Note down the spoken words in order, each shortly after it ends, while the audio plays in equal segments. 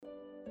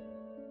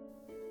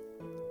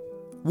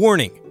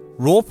Warning,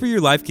 Roll for Your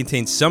Life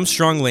contains some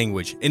strong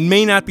language and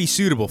may not be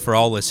suitable for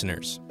all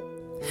listeners.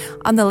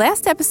 On the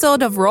last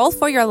episode of Roll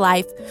for Your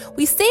Life,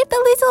 we saved a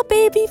little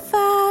baby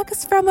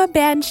fox from a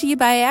banshee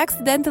by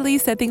accidentally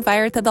setting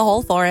fire to the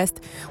whole forest.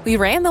 We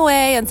ran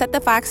away and set the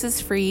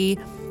foxes free.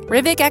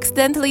 Rivik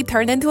accidentally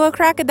turned into a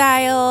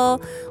crocodile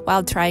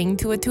while trying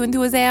to attune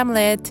to his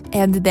amulet.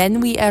 And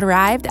then we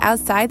arrived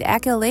outside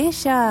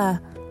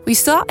Achalacia. We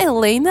saw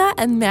Elena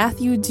and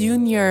Matthew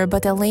Jr.,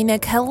 but Elena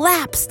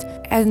collapsed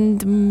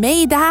and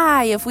may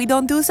die if we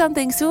don't do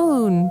something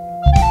soon.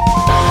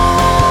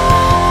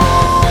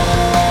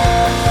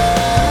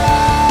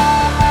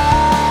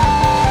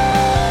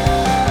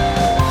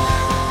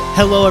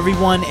 Hello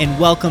everyone, and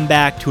welcome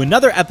back to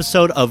another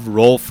episode of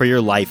Roll for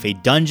Your Life, a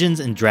Dungeons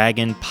 &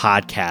 Dragons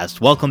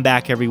podcast. Welcome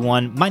back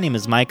everyone. My name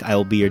is Mike. I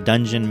will be your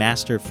dungeon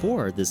master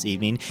for this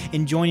evening.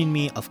 And joining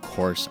me, of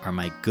course, are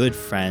my good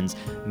friends,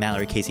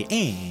 Mallory, Casey,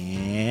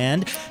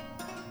 and...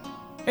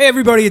 Hey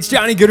everybody, it's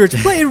Johnny Goodrich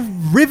playing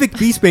Rivik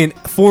Beastbane,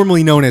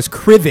 formerly known as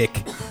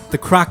Krivik, the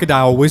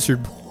Crocodile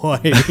Wizard Boy.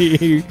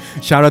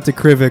 Shout out to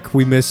Krivik,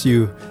 we miss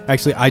you.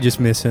 Actually, I just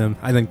miss him.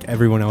 I think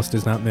everyone else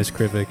does not miss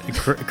Krivik.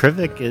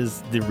 Krivik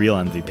is the real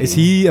MVP. Is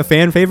he a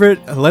fan favorite?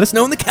 Let us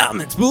know in the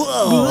comments below.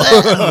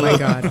 Oh my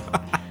god.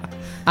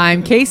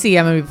 I'm Casey.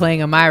 I'm going to be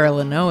playing Amira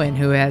Lenoan,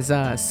 who has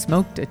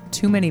smoked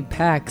too many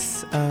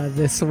packs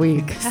this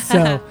week.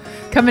 So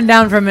coming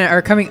up from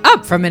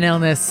an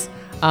illness.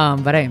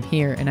 But I am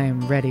here and I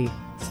am ready.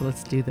 So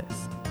let's do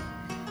this.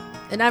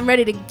 And I'm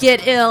ready to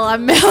get ill.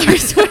 I'm Mallory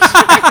Switch.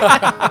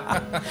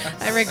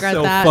 I regret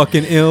that. So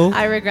fucking ill.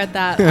 I regret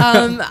that.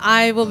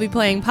 I will be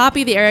playing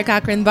Poppy, the Eric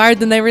Cochran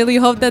Bard, and I really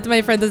hope that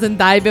my friend doesn't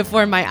die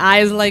before my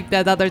eyes like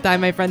that other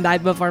time my friend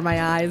died before my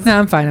eyes. No,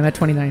 I'm fine. I'm at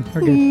 29. We're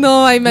good.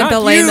 No, I meant Not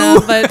Elena,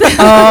 you. but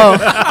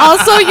Oh.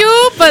 also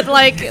you, but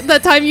like the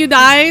time you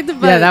died.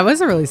 But Yeah, that was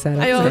a really sad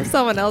I hope episode.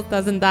 someone else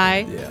doesn't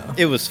die. Yeah.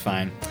 It was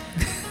fine.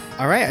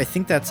 All right, I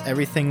think that's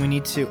everything we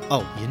need to...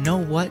 Oh, you know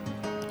what?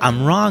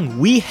 I'm wrong.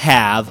 We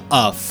have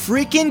a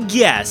freaking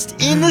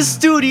guest in the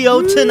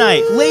studio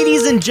tonight.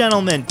 Ladies and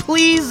gentlemen,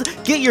 please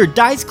get your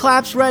dice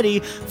claps ready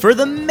for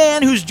the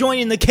man who's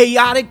joining the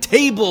chaotic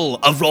table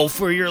of Roll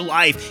for Your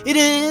Life. It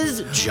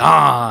is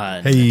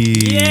John.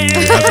 Hey,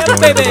 how's it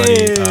going,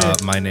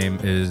 everybody? My name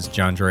is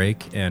John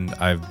Drake, and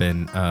I've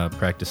been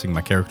practicing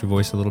my character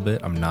voice a little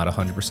bit. I'm not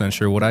 100%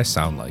 sure what I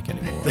sound like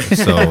anymore,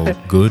 so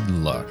good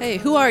luck. Hey,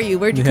 who are you?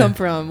 Where'd you come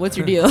from? What's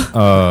your deal?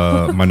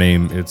 My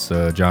name is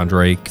John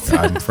Drake.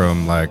 I'm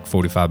from like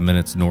 45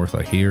 minutes north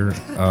of here,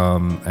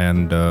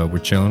 and we're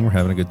chilling. We're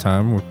having a good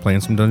time. We're playing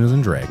some Dungeons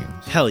and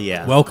Dragons. Hell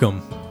yeah.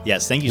 Welcome.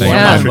 Yes, thank you Thank so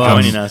you. much for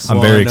I'm- joining us. I'm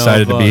One very of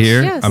excited to be us.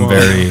 here. Yes.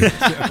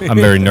 I'm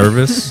very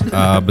nervous,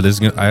 but this is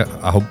gonna,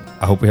 I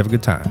hope we have a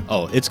good time.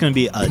 Oh, it's going to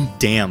be a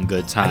damn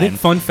good time. I think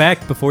fun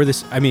fact before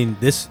this,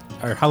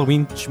 our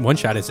Halloween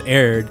one-shot is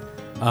aired,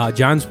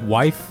 John's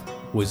wife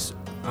was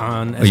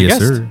on as a Yes,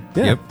 guest. sir.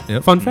 Yeah.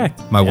 Yep. Fun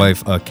fact. My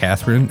wife,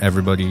 Catherine.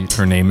 Everybody,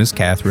 her name is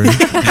Catherine.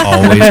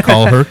 Always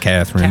call her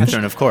Catherine.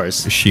 Catherine, of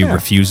course. She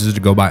refuses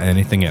to go by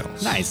anything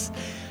else. Nice.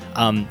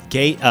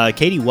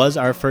 Katie was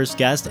our first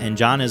guest, and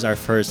John is our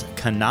first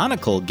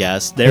canonical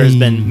guest. There has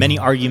been many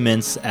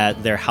arguments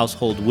at their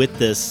household with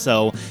this,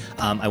 so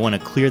I want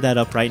to clear that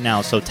up right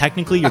now. So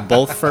technically, you're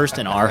both first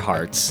in our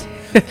hearts.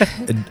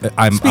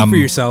 I'm Speak for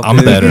yourself, I'm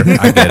dude. better.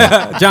 I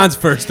get it. John's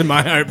first in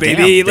my heart,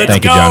 baby. Damn. Let's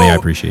Thank go. you, Johnny. I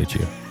appreciate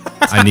you.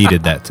 I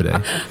needed that today.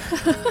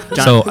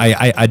 John, So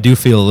I do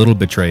feel a little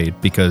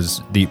betrayed because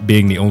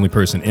being the only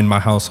person in my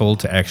household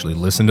to actually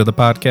listen to the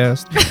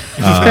podcast,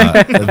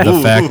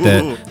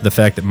 the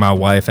fact that my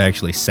wife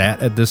actually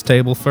sat at this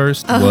table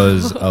first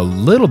was a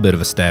little bit of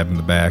a stab in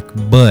the back,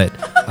 but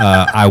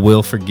I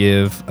will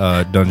forgive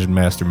Dungeon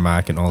Master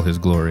Mike and all his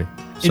glory.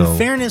 So, in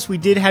fairness, we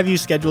did have you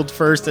scheduled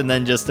first, and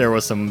then just there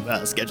was some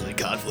scheduling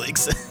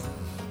conflicts.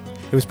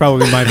 It was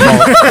probably my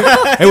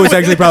fault. It was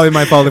actually probably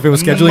my fault. If it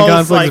was scheduling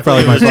Most conflict, it's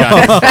likely probably my it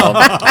was fault.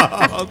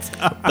 John's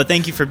fault. But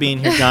thank you for being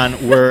here, John.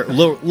 We're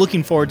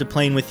looking forward to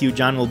playing with you.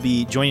 John will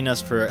be joining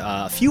us for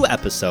a few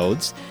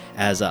episodes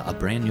as a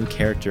brand new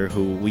character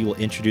who we will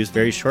introduce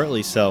very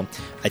shortly. So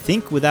I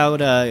think without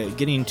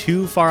getting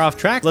too far off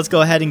track, let's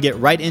go ahead and get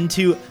right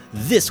into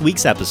this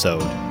week's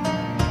episode.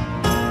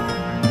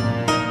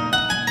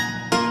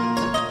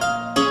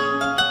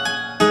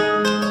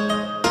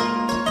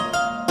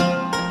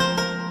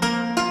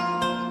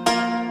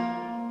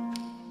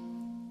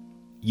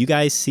 You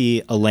guys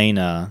see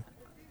Elena.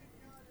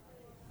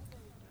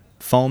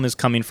 Foam is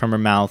coming from her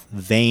mouth,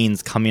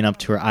 veins coming up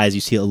to her eyes.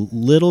 You see a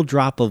little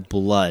drop of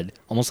blood,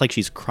 almost like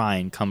she's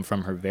crying, come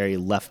from her very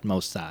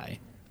leftmost eye.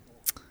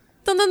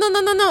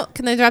 No.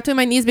 Can I drop to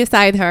my knees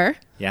beside her?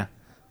 Yeah.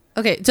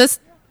 Okay,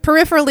 just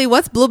peripherally,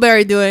 what's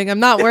Blueberry doing? I'm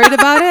not worried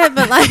about it,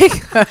 but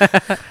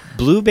like...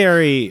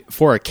 Blueberry,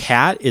 for a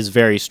cat, is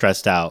very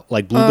stressed out.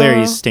 Like,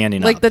 Blueberry's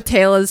standing like up. the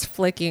tail is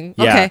flicking.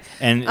 Yeah, Okay.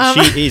 and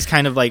she is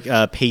kind of like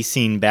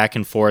pacing back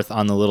and forth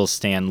on the little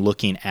stand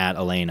looking at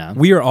Elena.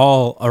 We are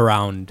all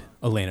around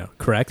Elena,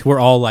 correct? We're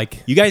all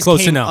like You guys close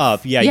came enough.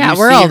 up. Yeah, Yeah, you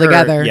we're see all her-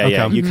 together. Yeah,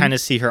 yeah. Okay. You kind of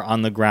see her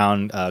on the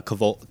ground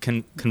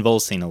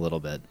convulsing a little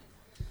bit.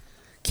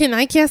 Can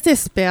I cast a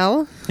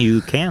spell?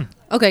 You can.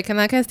 Okay, can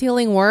I cast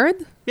Healing Word?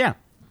 Yeah.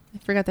 I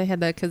forgot I had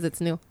that because it's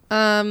new.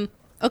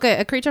 Okay,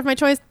 a creature of my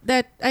choice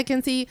that I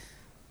can see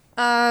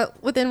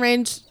within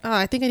range. Oh,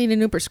 I think I need a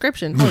new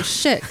prescription. Oh,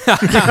 shit.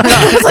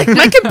 It's like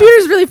my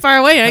computer's really far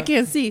away and I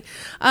can't see.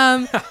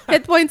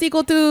 Hit points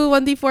equal to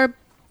 1d4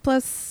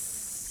 plus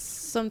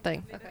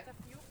something. Okay.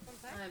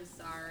 I'm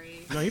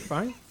sorry. No, you're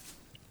fine.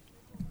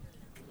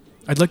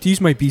 I'd like to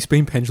use my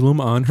Beastbane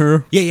pendulum on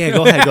her. Yeah,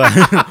 go ahead, go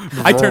ahead.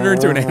 I turned her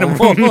into an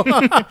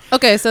animal.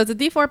 Okay, so it's a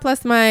d4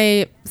 plus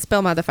my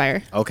spell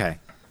modifier, Okay.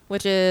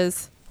 which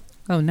is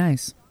Oh,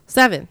 nice.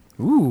 7.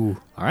 Ooh.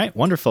 All right,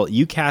 wonderful.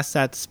 You cast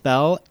that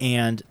spell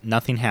and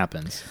nothing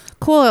happens.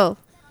 Cool.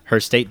 Her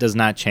state does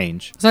not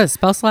change. Is that a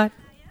spell slot?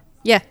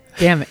 Yeah.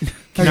 Damn it.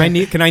 Can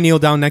I kneel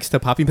down next to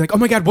Poppy and be like, oh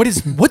my god,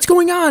 what's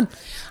going on?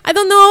 I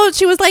don't know.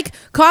 She was like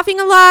coughing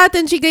a lot,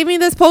 and she gave me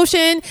this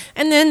potion,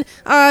 and then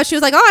she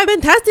was like, "Oh, I've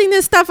been testing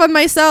this stuff on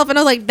myself," and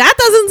I was like, "That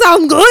doesn't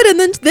sound good." And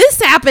then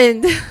this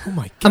happened. Oh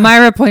my god.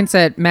 Amira points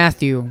at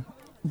Matthew.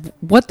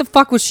 What the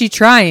fuck was she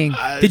trying?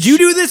 Did you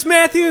do this,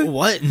 Matthew?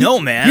 What? No,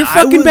 man. You're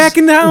fucking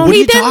backing down? What are He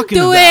you didn't talking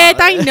do about?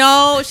 it. I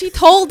know. She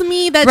told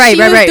me that Right,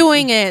 she right, was right.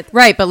 doing it.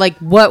 Right, but like,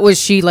 what was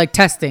she like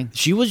testing?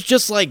 She was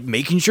just like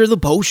making sure the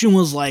potion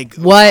was like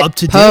What up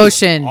to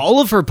potion? date. All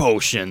of her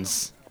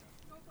potions.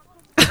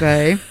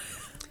 Okay.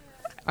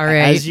 All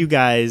right. As you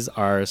guys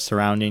are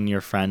surrounding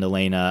your friend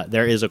Elena,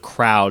 there is a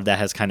crowd that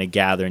has kind of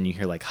gathered, and you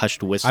hear like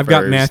hushed whispers. I've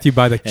got Matthew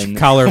by the and-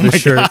 collar of Oh his my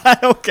shirt.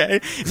 God, okay.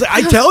 He's like,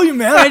 I tell you,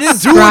 man, I didn't do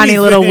Scrawny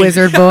anything. little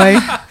wizard boy.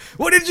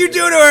 What did you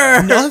do to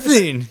her?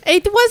 Nothing.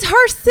 It was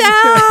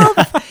herself.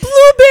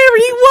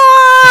 Blueberry.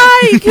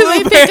 Why?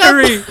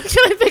 Blueberry.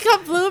 Can I pick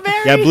up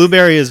Blueberry? Yeah,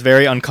 Blueberry is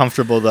very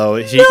uncomfortable though.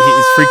 He's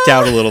freaked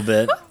out a little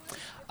bit.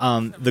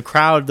 The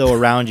crowd though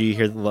around you, you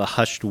hear the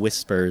hushed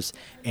whispers,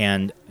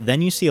 and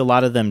then you see a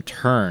lot of them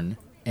turn,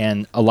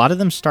 and a lot of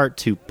them start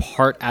to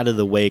part out of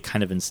the way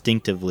kind of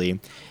instinctively.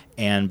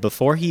 And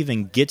before he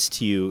even gets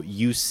to you,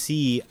 you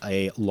see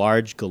a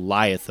large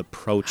Goliath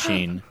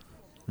approaching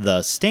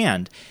the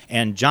stand.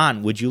 And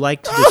John, would you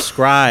like to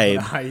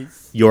describe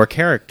your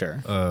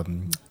character?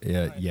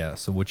 Yeah.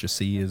 So what you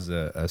see is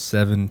a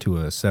 7 to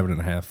a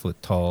 7.5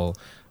 foot tall,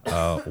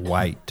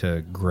 white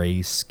to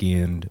gray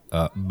skinned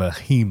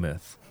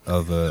behemoth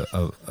of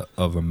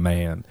a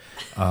man,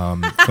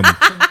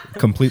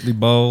 completely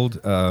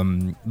bald,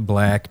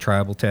 black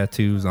tribal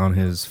tattoos on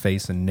his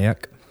face and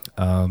neck.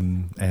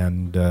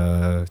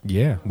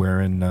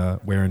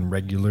 Wearing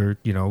regular,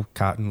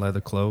 cotton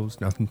leather cotton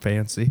nothing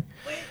fancy.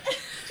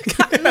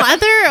 Cotton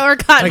leather or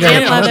cotton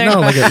Like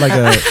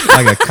leather?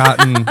 like a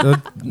cotton.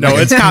 No,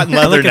 it's cotton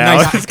leather Like a now.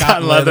 nice It's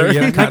cotton leather.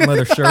 Yeah, cotton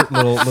leather shirt,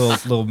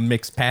 little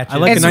mixed patches. I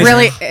like It's a nice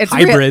really,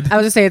 hybrid. I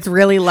was gonna say it's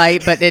really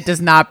light, but it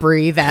does not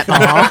breathe at all.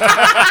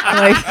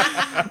 like,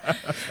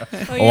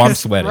 Oh, I'm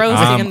sweating.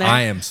 roasting in there.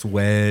 I am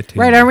sweating.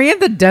 right? Are we in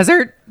the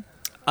desert?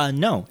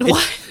 No.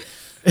 What?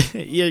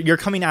 You're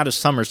coming out of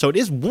summer, so it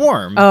is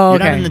warm. Oh, You're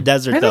not okay. in the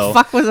desert, Where though. the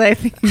fuck was I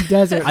thinking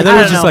desert? I thought it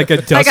was don't just know. like a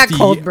I got dusty-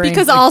 cold brain.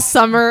 Because all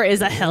summer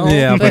is a hill.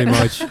 Yeah, pretty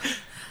much.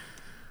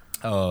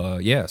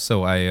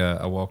 So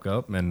I walk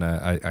up and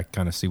I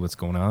kind of see what's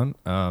going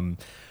on.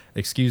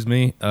 Excuse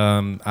me.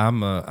 I'm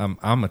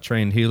a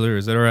trained healer.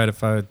 Is it all right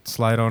if I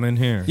slide on in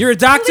here? You're a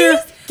doctor?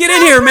 Get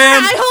in here,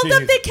 man. I hold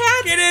up the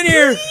cat. Get in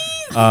here.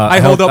 I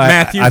hold up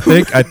Matthew. I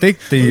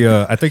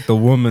think the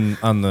woman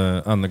on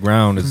the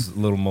ground is a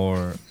little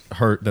more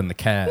hurt than the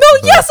cat. No,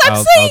 but yes, I'm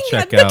I'll saying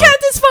check the out. cat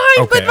is fine,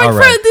 Okay, but my all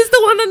right. friend is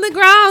the one on the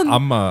ground.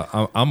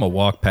 I'm gonna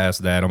walk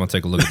past that. I'm gonna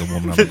take a look at the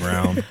woman on the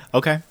ground.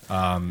 Okay.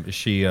 Is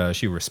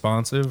she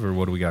responsive, or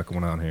what do we got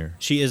going on here?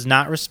 She is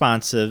not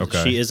responsive.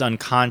 Okay. She is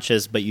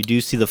unconscious, but you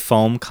do see the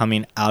foam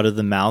coming out of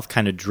the mouth,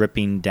 kind of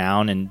dripping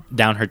down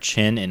her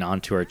chin and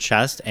onto her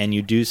chest, and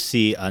you do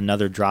see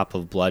another drop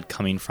of blood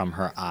coming from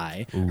her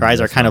eye. Her eyes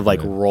are that's kind not of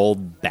like good.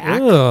 rolled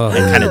back Ugh.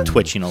 and kind of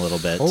twitching a little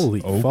bit. Holy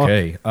fuck.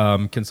 Okay.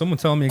 Can someone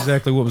tell me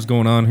exactly what was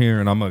going on here?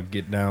 And I'm gonna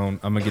get down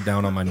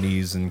on my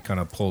knees and kind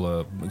of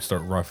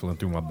start rifling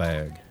through my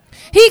bag.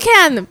 He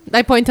can.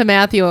 I point to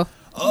Matthew.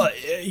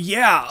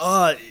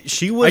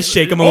 She was. I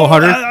shake him a little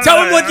harder.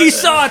 Tell him what you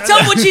saw. Tell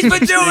him what she's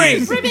been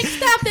doing. Rivik,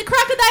 stop. The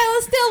crocodile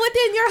is still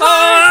within your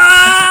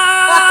heart.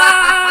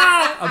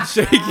 I'm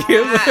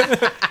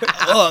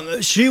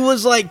shaking. She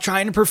was like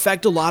trying to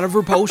perfect a lot of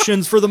her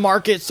potions for the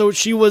market, so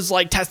she was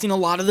like testing a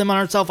lot of them on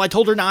herself. I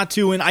told her not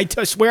to, and I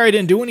swear I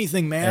didn't do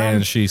anything, man.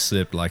 And she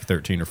sipped like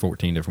 13 or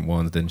 14 different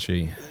ones, didn't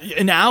she?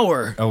 An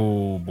hour.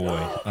 Oh boy.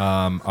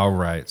 All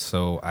right.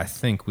 So I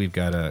think we've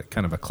got a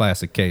kind of a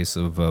classic case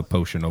of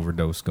potion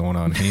overdose going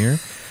on here.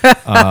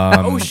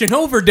 Ocean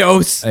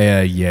overdose.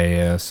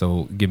 Yeah.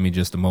 So give me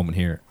just a moment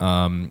here.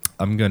 I'm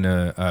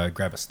gonna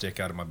grab a stick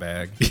out of my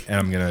bag and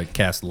I'm gonna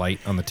cast light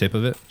on the tip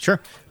of it. Sure.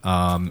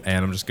 And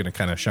and I'm just gonna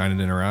kind of shine it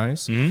in her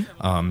eyes,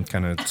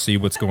 kind of see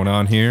what's going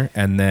on here,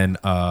 and then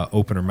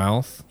open her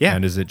mouth. Yeah.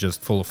 And is it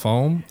just full of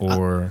foam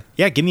or?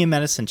 Yeah, give me a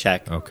medicine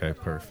check. Okay,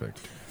 perfect.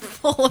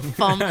 Full of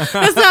foam. That's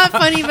not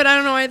funny, but I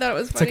don't know why I thought it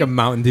was It's funny. like a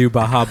Mountain Dew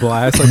Baja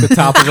Blast, like the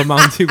top of a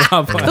Mountain Dew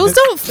Baja Blast. Those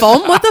don't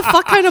foam. What the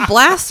fuck kind of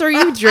blasts are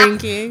you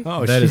drinking?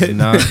 Oh, That is shit.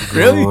 not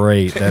Really?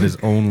 great. That is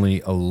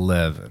only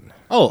 11.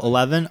 Oh,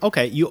 11.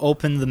 Okay, you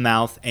open the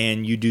mouth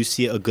and you do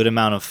see a good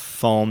amount of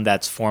foam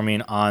that's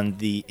forming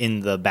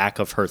in the back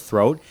of her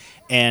throat.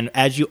 And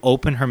as you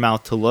open her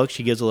mouth to look,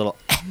 she gives a little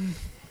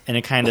and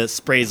it kind of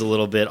sprays a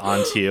little bit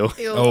onto you.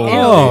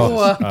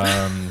 Oh.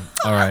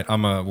 All right,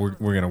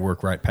 we're gonna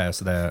work right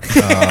past that.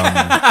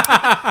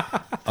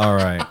 All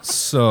right,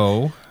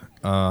 so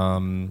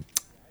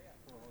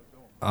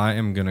I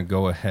am gonna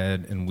go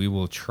ahead and we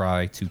will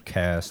try to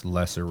cast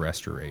Lesser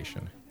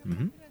Restoration.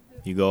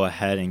 You go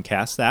ahead and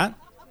cast that.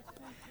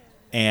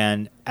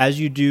 And as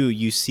you do,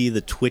 you see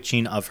the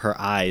twitching of her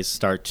eyes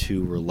start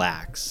to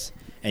relax.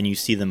 And you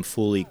see them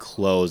fully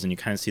close, and you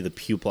kind of see the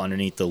pupil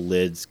underneath the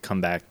lids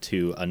come back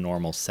to a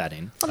normal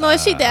setting. Oh no,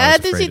 is she I was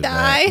dead? Did afraid she of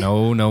that.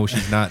 die? No,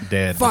 she's not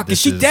dead. but Fuck,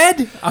 is this she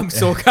dead? I'm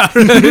so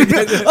confident.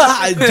 Dude,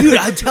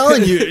 I'm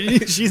telling you,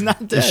 she's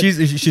not dead.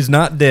 She's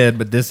not dead,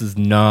 but this is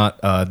not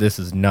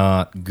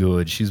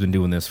good. She's been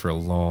doing this for a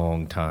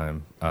long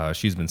time.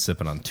 She's been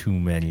sipping on too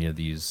many of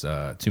these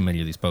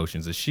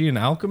potions. Is she an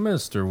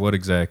alchemist or what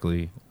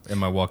exactly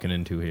am I walking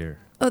into here?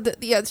 Oh,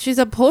 yeah, she's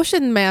a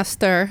potion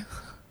master.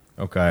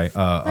 Okay,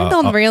 I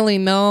don't really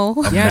know.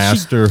 a Yeah,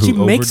 master she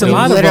who makes a overdosed,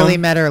 lot of Literally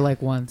them. met her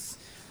like once.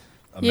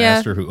 a Yeah.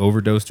 master who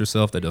overdosed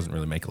herself. That doesn't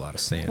really make a lot of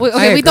sense. We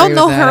agree don't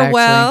know with her that, actually.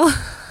 well.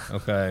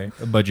 Okay,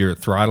 but you're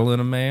throttling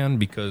a man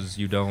because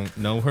you don't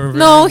know her. Very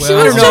No, well? she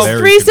was I'm just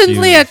very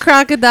recently a confused.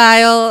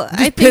 crocodile. I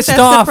think pissed that's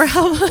off. the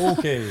problem.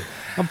 Okay.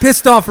 I'm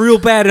pissed off real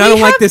bad, and I We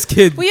don't like have- this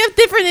kid. We have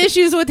different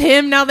issues with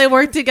him now. They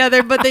work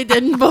together, but they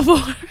didn't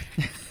before.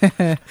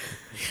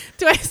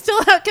 Do I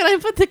still have? Can I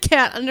put the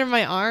cat under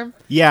my arm?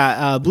 Yeah,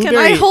 Can Blueberry.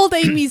 I hold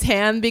Amy's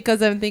hand because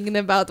I'm thinking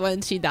about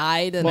when she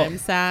died and Well, I'm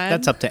sad?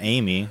 That's up to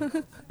Amy.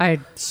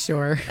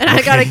 Sure. And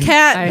I got a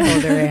cat. I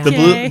hold her hand. The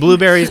Okay.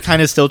 Blueberry's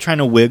kind of still trying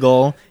to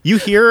wiggle. You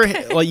hear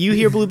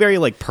Blueberry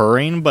like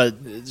purring, but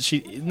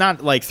she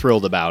not like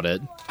thrilled about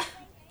it.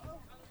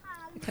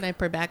 Can I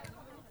purr back?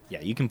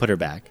 Yeah, you can put her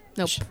back.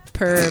 No,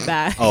 purr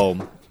back. Oh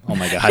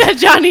my god.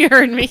 Johnny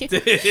heard me.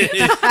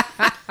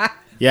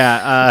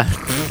 Yeah.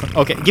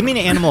 Okay, give me an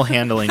animal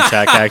handling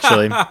check.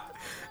 Actually,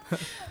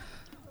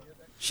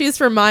 She's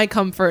for my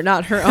comfort,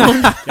 not her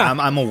own.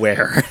 I'm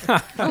aware.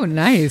 Oh,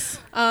 nice.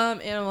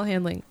 Animal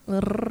handling.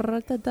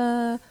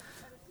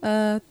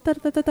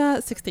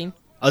 16.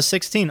 A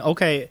 16.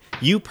 Okay,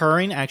 you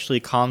purring actually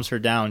calms her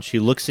down. She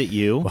looks at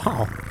you,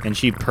 Wow. and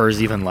she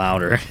purrs even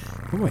louder.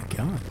 Oh my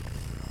god.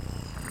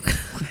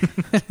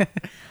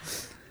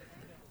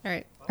 All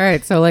right. All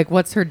right, so like,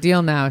 what's her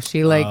deal now? She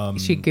she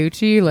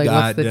Gucci? Like,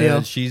 what's the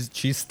deal? She's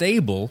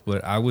stable,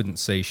 but I wouldn't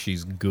say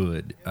she's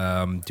good.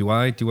 Do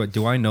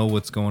I know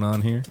what's going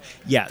on here?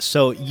 Yeah.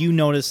 So you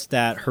notice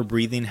that her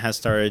breathing has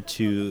started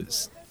to,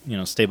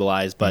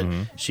 stabilize, but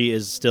she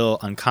is still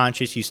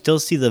unconscious. You still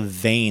see the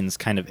veins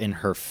kind of in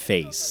her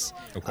face.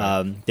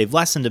 Okay. They've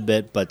lessened a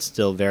bit, but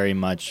still very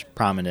much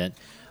prominent.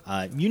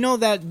 You know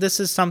that this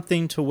is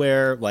something to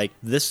where like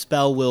this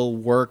spell will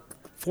work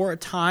for a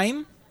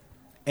time,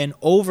 and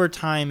over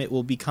time it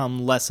will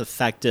become less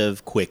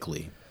effective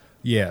quickly.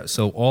 Yeah.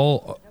 So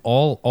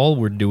all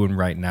we're doing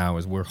right now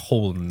is we're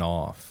holding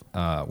off.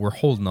 We're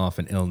holding off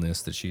an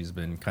illness that she's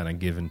been kind of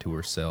given to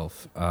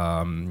herself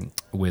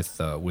with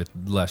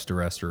Lesser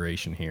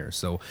Restoration here.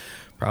 So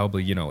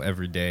probably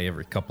every day,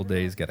 every couple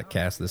days, got to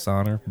cast this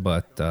on her.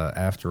 But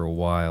after a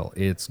while,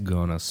 it's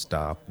gonna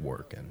stop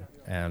working.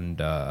 And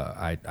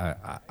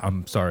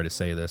I'm sorry to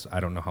say this. I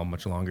don't know how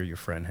much longer your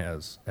friend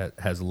has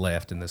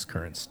left in this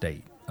current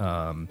state.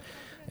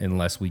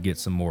 Unless we get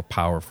some more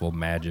powerful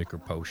magic or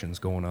potions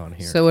going on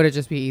here. So would it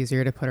just be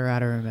easier to put her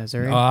out of her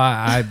misery?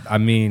 I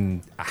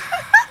mean,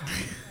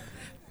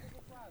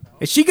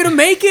 Is she gonna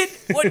make it?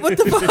 What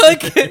the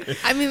fuck?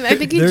 I mean, I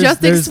think you There's-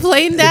 just there's-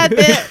 explained that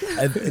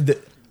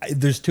bit.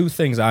 there's two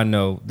things I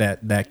know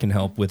that can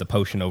help with a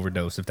potion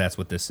overdose, if that's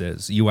what this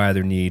is. You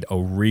either need a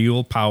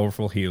real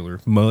powerful healer,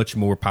 much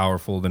more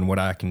powerful than what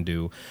I can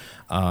do,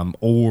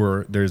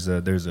 or there's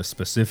a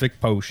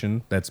specific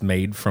potion that's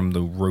made from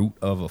the root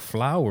of a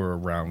flower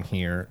around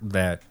here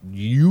that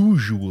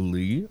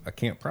usually, I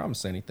can't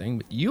promise anything,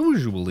 but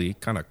usually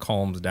kind of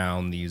calms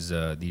down these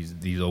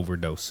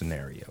overdose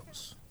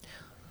scenarios.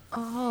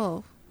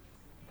 Oh.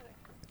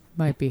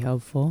 Might be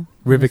helpful.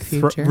 in the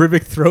future.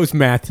 Rivik throws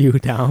Matthew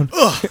down.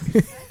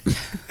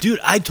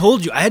 Dude, I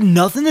told you I had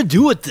nothing to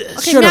do with this.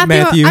 Okay, Shut up,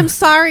 Matthew. I'm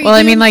sorry. Well,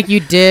 I mean, dude. like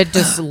you did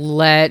just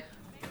let.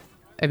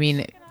 I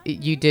mean,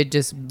 you did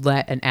just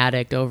let an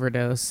addict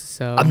overdose.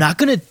 So I'm not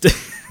gonna.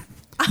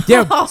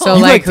 Yeah. So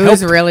You, like, who's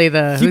helped- really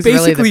the he who's really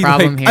the basically,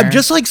 problem like, here? I'm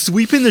just like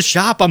sweeping the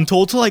shop. I'm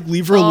told to like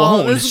leave her Oh,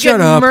 alone. this is Shut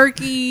getting up.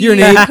 murky. You're an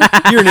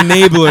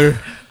enabler.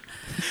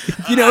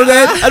 You know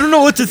that? I don't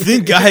know what to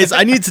think, guys.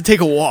 I need to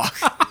take a walk.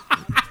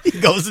 He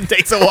goes and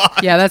takes a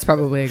walk. Yeah, that's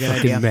probably a good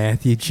Fucking idea.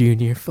 Matthew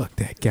Jr. Fuck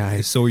that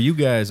guy. So are you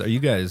guys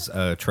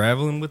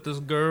traveling with this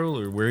girl,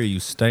 or where are you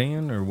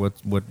staying, or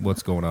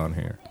what's going on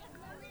here?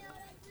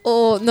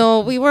 Oh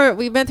no,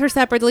 we met her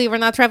separately. We're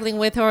not traveling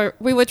with her.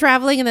 We were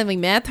traveling and then we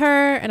met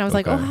her and I was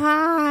like, Okay. oh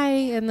hi.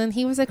 And then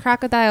he was a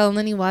crocodile and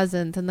then he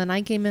wasn't. And then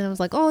I came in and was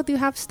like, oh, do you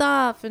have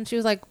stuff? And she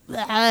was like,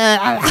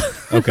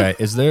 Okay,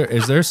 is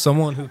there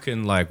someone who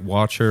can like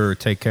watch her or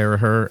take care of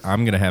her?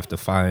 I'm gonna have to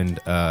find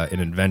an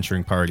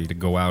adventuring party to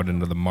go out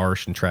into the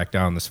marsh and track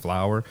down this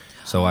flower,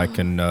 so I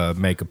can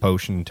make a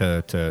potion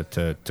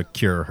to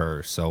cure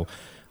her. So,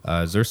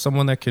 is there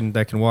someone that can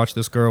watch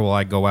this girl while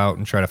I go out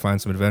and try to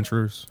find some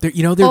adventurers?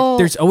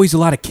 There's always a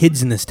lot of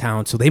kids in this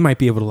town, so they might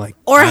be able to like.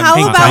 or how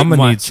think about I'm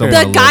gonna need the someone the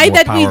a little guy more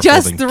that we powerful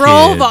just than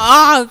drove kids.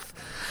 off?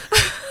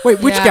 Wait,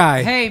 which Yeah.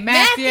 guy? Hey,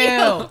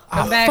 Matthew.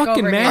 Come back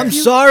fucking over Matthew. here. I'm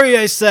sorry,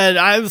 I said.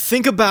 I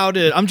think about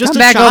it. I'm just Come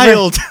a back child.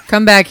 over.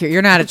 Come back here.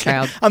 You're not a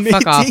child. I'm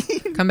Fuck 18.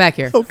 off. Come back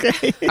here.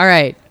 Okay. All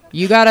right.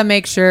 You got to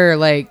make sure,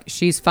 like,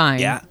 she's fine.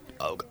 Yeah.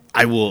 Oh,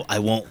 I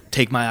won't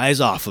take my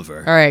eyes off of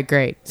her. All right,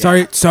 great.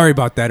 Sorry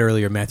about that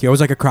earlier, Matthew. I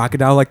was like a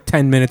crocodile like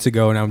 10 minutes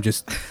ago, and I'm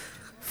just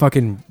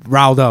fucking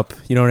riled up.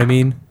 You know what I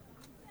mean?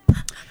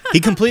 He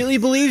completely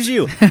believes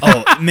you.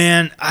 Oh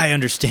man, I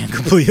understand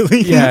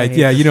completely. Yeah, hate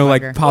yeah. this You know,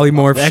 like fucker.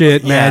 polymorph That-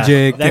 shit, yeah,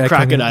 magic. That kind of-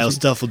 crocodile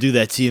stuff will do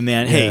that to you,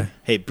 man. Yeah.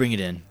 Hey, bring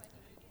it in.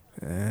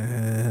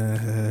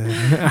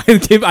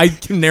 I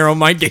can narrow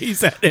my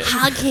gaze at it.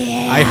 Hug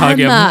him. I hug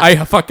him.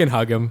 I fucking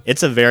hug him.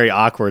 It's a very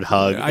awkward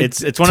hug. I-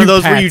 It's one two of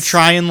those where you pats.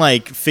 try and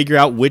like figure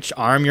out which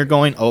arm you're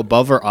going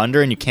above or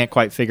under, and you can't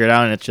quite figure it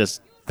out, and it's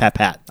just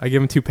pat. I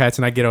give him 2 pats,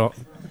 and I get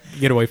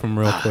away from him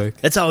real quick.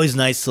 It's always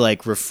nice to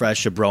like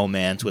refresh a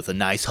bromance with a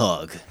nice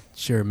hug.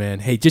 Sure, man.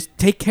 Hey, just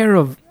take care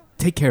of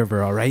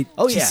her, all right?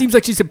 Oh, She yeah. seems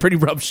like she's in pretty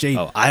rough shape.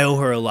 Oh, I owe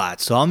her a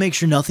lot, so I'll make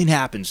sure nothing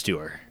happens to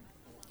her.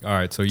 All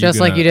right, so Just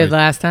like you did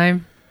last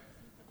time.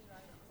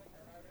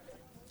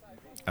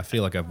 I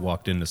feel like I've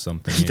walked into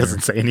something. He here.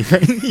 doesn't say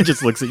anything. He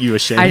just looks at you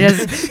ashamed. I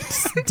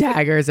just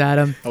daggers at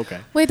him. okay.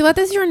 Wait, what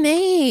is your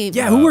name?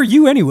 Yeah, who are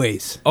you,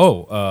 anyways?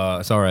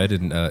 Oh, sorry, I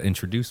didn't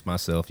introduce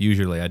myself.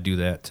 Usually, I do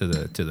that to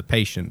the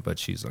patient, but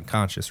she's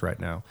unconscious right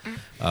now.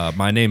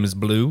 My name is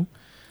Blue.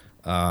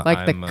 Like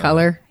I'm, the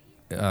color.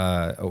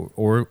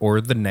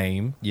 Or the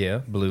name. Yeah,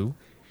 Blue.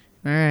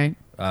 All right.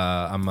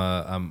 I'm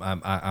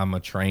a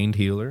trained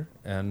healer,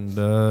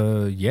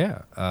 and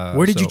yeah.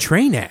 Where did you so-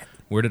 train at?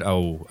 Where did?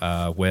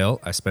 Well,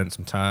 I spent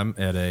some time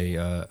at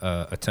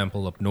a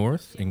temple up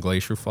north in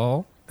Glacier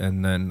Fall,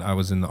 and then I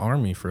was in the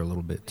army for a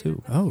little bit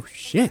too. Oh,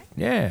 shit.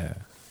 Yeah,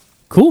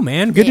 Cool,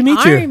 man. Good to meet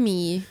you.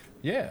 Army.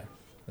 yeah.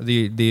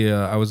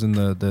 I was in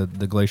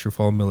the Glacier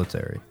Fall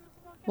military.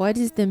 What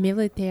is the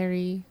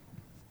military?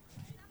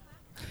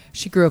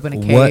 She grew up in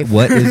a cave.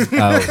 What is?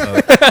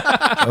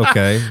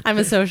 Okay. I'm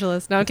a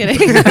socialist. No, I'm kidding.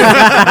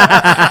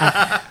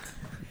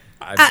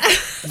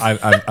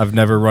 I've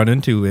never run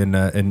into an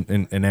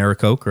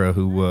Aarakocra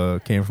who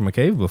came from a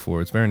cave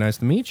before. It's very nice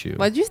to meet you.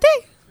 What'd you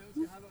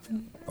say?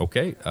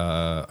 Okay.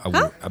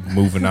 I'm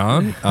moving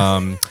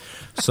on.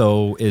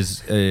 So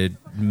is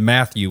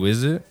Matthew?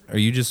 Is it? Are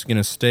you just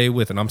gonna stay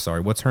with? And I'm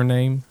sorry. What's her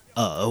name?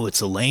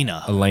 It's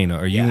Elena. Elena.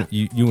 Are Yeah.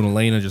 you and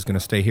Elena just gonna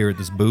stay here at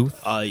this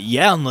booth?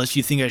 Yeah, unless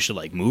you think I should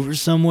like move her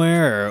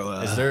somewhere.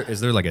 Or,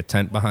 Is there like a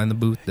tent behind the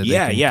booth? That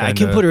yeah, they can I can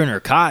kinda- put her in her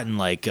cot and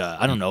like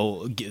I don't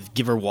know,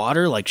 give her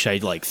water. Like, should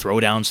I like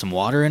throw down some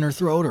water in her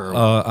throat or?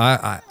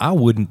 I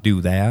wouldn't do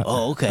that.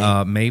 Oh,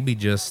 okay. Maybe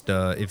just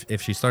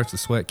if she starts to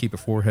sweat, keep her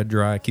forehead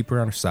dry, keep her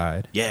on her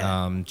side.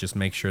 Yeah. Just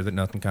make sure that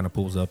nothing kind of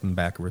pulls up in the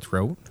back of her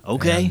throat.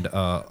 Okay. And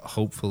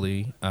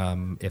hopefully,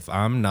 if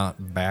I'm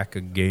not back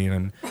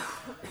again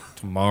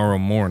tomorrow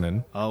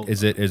morning. Oh.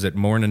 Is it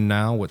morning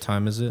now? What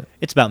time is it?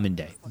 It's about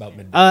midday. About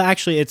midday.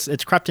 Actually,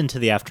 it's crept into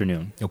the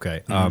afternoon.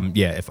 Okay.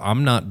 Yeah. If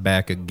I'm not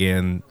back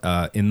again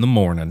in the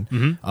morning,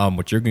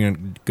 what you're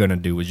gonna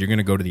do is you're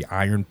gonna go to the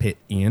Iron Pit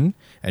Inn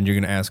and you're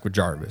gonna ask for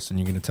Jarvis, and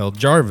you're gonna tell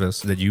Jarvis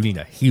that you need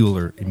a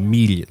healer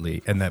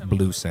immediately, and that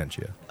Blue sent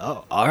you.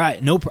 Oh, all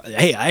right.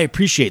 Hey, I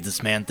appreciate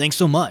this, man. Thanks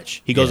so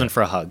much. He goes Yeah. in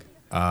for a hug.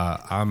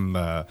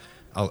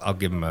 I'll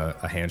give him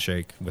a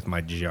handshake with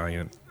my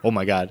giant. Oh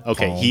my God.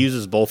 Okay, Palm. he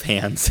uses both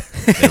hands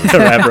to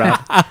wrap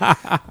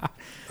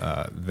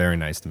around. Very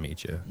nice to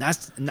meet you.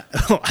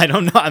 I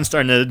don't know. I'm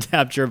starting to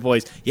adapt your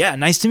voice. Yeah,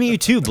 nice to meet you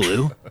too,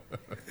 Blue.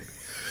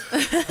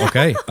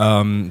 Okay.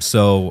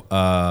 So.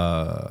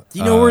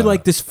 You know where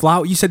like this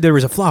flower? You said there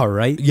was a flower,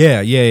 right?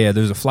 Yeah.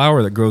 There's a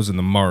flower that grows in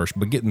the marsh,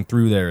 but getting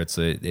through there, it's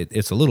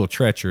a little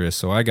treacherous.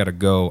 So I gotta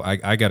go.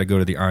 I gotta go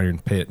to the Iron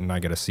Pit, and I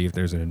gotta see if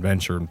there's an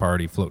adventuring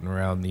party floating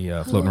around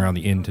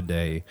the inn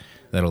today.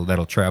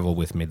 That'll travel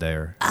with me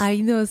there. I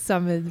know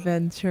some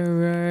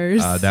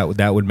adventurers.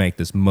 That would make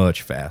this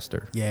much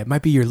faster. Yeah, it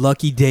might be your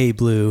lucky day,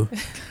 Blue.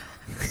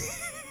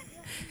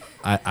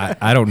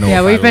 I don't know.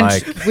 Yeah,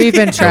 if we've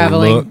been the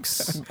traveling.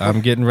 looks.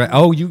 I'm getting ready.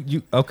 Oh,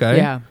 you okay?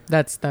 Yeah,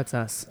 that's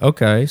us.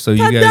 Okay, so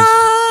you guys.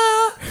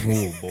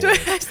 Oh boy.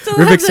 I still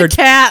Rivik have the starts-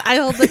 cat. I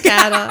hold the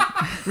cat up,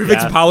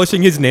 Rivik's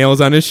polishing his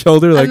nails on his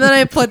shoulder. Like, and then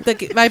I put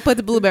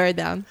the blueberry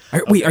down.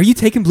 wait, are you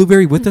taking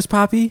Blueberry with us,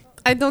 Poppy?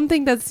 I don't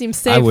think that seems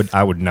safe.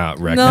 I would not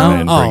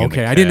recommend. Oh, bringing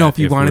okay. the I didn't know cat if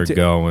you wanted we're to.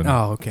 going.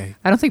 Oh, okay.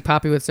 I don't think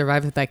Poppy would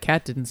survive if that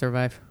cat didn't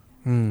survive.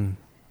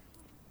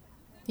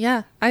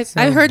 Yeah, I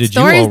So- heard Did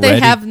you stories they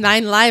already- have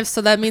 9 lives,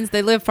 so that means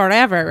they live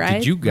forever, right?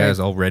 Did you guys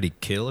already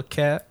kill a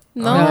cat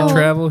No. on your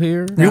travel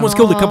here? We almost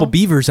killed a couple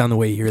beavers on the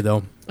way here,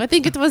 though. I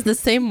think it was the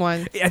same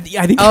one. I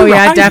think. Oh you're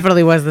yeah, right. it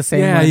definitely was the same.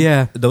 Yeah, one.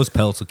 yeah. Those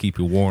pelts will keep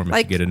you warm if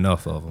Like- you get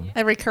enough of them.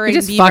 A We recurring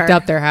just beaver. fucked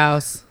up their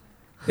house.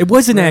 It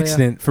was an Really, yeah.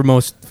 accident for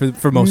most.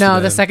 For most. No,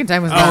 of the them. second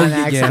time was Oh, not an yeah,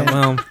 accident.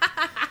 well.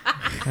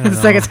 The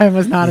second time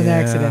was not an Yeah.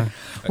 accident.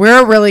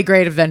 We're a really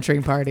great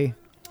adventuring party.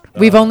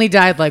 We've only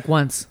died like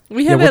once.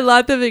 We Yeah, have what- a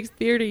lot of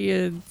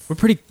experience.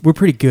 We're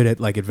pretty good at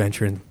like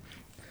adventuring.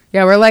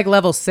 Yeah, we're like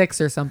level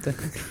 6 or something.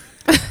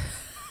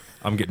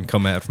 I'm getting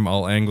come at from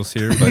all angles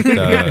here, but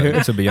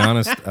to be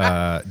honest,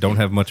 don't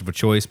have much of a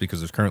choice because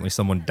there's currently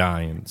someone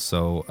dying.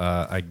 So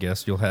I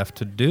guess you'll have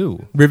to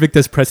do. Rivik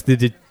does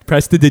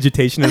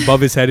prestidigitation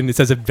above his head, and it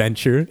says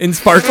adventure in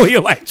sparkly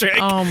electric.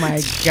 Oh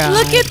my god.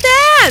 Look at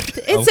that!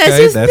 It Okay, says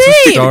his that's name.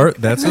 a start.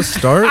 That's a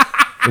start.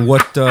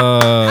 What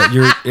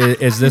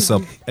is this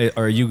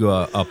are you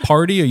a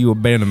party? Are you a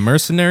band of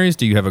mercenaries?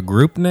 Do you have a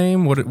group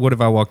name? What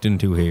have I walked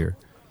into here?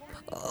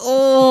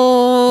 Oh,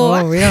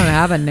 Oh, we don't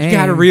have a name. You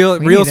got a We real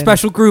need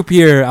special group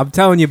here. I'm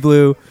telling you,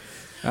 Blue.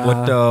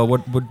 What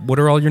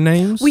are all your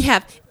names? we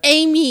have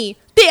Amy,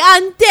 the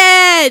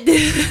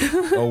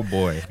undead, Oh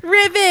boy.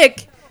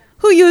 Rivik,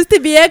 who used to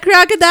be a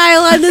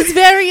crocodile and is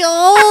very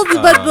old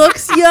but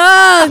looks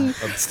young,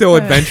 Still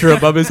adventure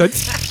above his head.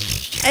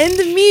 and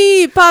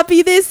me,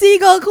 Poppy, the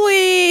seagull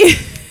queen.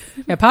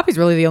 Yeah, Poppy's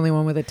really the only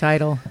one with a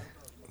title.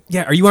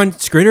 Yeah, are you on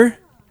Skritter?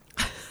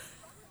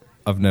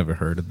 I've never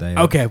heard of that.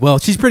 Okay, well,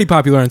 she's pretty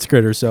popular on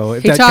Skritter, so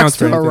if He that talks counts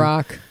for to a anything.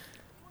 rock.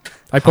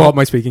 I pull out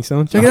my speaking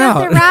stone. Check it The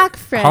out. rock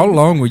friend. How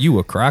long were you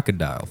a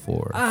crocodile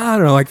for? I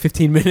don't know, like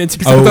 15 minutes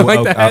or something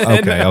like that.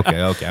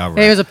 okay, all He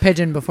right. was a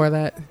pigeon before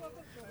that.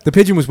 The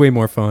pigeon was way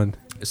more fun.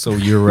 So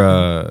you're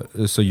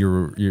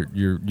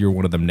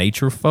one of them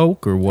nature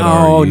folk, or what?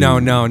 are Oh you?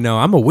 no!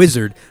 I'm a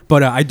wizard,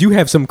 but I do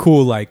have some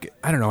cool like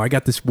I don't know. I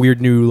got this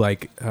weird new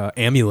like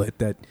amulet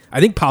that I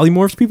think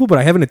polymorphs people, but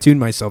I haven't attuned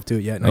myself to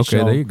it yet. And I Okay,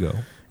 shall. there you go.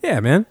 Yeah,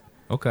 man.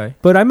 Okay.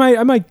 But I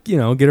might get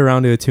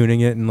around to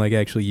attuning it and like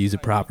actually use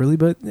it properly.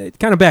 But it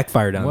kind of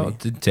backfired on Well,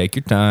 me. take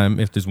your time.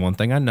 If there's one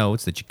thing I know,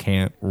 it's that you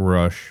can't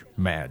rush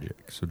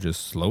magic. So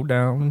just slow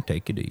down and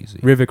take it easy.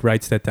 Rivik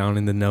writes that down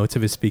in the notes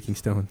of his speaking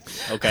stone.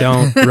 Okay.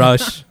 Don't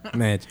rush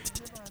magic.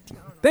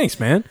 Thanks,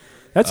 man.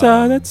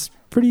 That's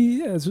pretty.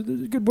 Yeah, that's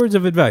good words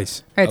of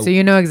advice. All right, so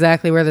you know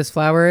exactly where this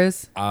flower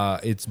is?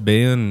 It's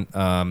been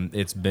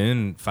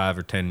 5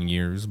 or 10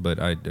 years, but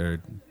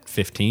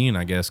 15,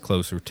 I guess,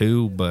 closer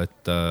to. But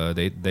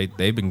they've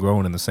been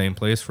growing in the same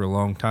place for a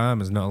long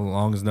time, as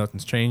long as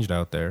nothing's changed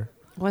out there.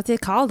 What's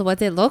it called?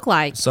 What's it look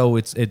like? So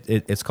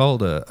it's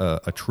called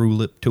a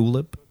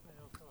tulip,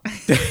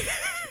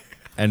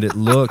 and it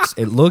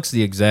looks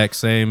the exact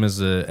same as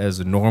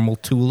a normal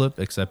tulip,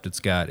 except it's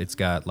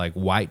got like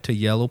white to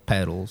yellow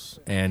petals,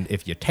 and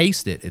if you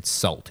taste it, it's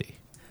salty.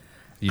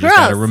 You just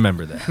gotta Gross.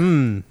 remember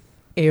that.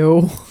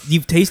 Ew.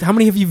 You've tasted. How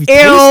many have you Ew.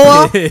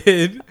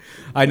 tasted?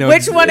 I know.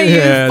 Which one of you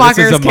Yeah, this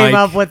is fuckers a came mic.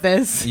 up with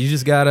this? You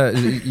just gotta.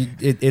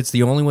 It's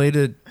the only way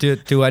to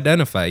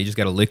identify. You just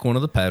gotta lick one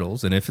of the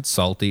petals, and if it's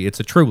salty, it's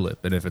a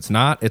tulip, and if it's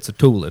not, it's a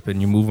tulip,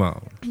 and you move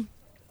on.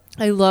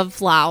 I love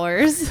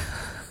flowers.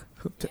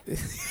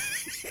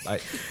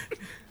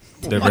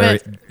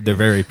 They're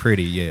very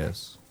pretty.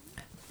 Yes.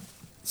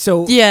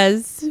 So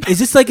Yes. is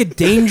this like a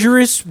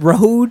dangerous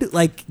road?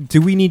 Like, do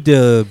we need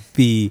to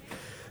be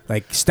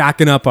like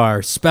stocking up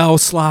our spell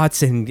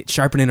slots and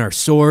sharpening our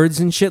swords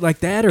and shit like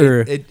that?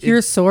 Or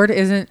Your sword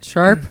isn't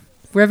sharp,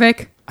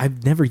 Rivik?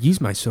 I've never used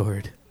my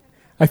sword.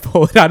 I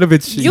pull it out of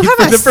its sheath. You have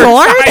for a the first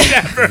sword?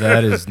 time ever.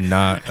 That is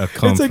not a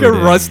comforting It's like a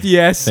rusty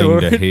ass thing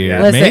sword. to hear.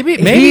 Listen, maybe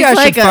he's I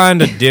like should a-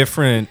 find a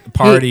different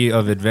party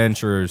of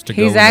adventurers to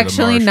go. He's into the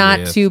actually marsh not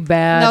with. too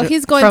bad. No,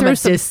 he's going from through a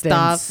some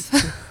distance.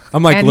 stuff.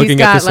 I'm like And he's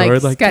looking at the got, like, sword,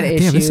 he's like, got God damn,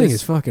 this thing issues.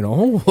 is fucking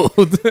old.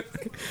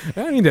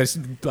 I need to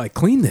like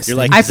clean this. You're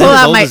thing. like, I Is that pull as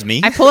out old my as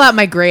me? I pull out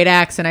my great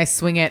axe and I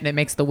swing it and it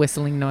makes the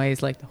whistling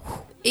noise like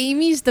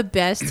Amy's the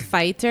best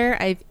fighter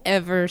I've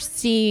ever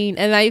seen,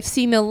 and I've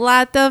seen a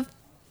lot of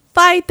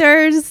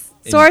fighters.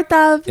 Sort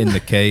of. in the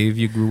cave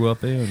you grew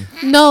up in.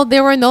 No,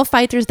 there were no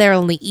fighters. There were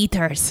only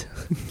eaters.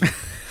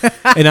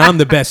 and I'm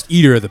the best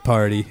eater of the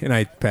party, and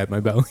I pat my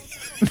belly.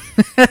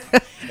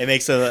 It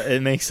makes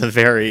a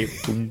very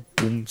boom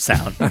boom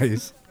sound.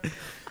 Nice.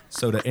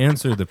 So to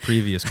answer the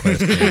previous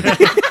question,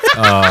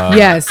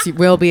 yes,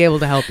 we'll be able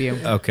to help you.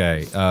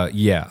 okay,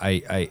 yeah,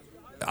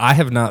 I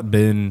have not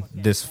been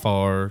this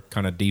far,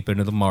 kind of deep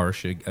into the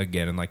marsh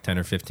again in like 10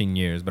 or 15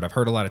 years, but I've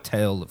heard a lot of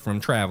tale from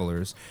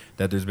travelers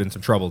that there's been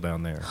some trouble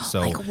down there.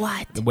 So, Like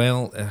what?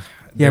 well, Yeah,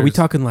 we there's-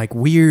 talking like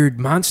weird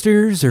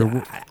monsters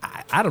or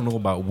I don't know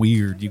about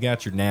weird. You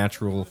got your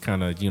natural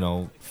kind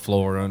of,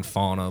 flora and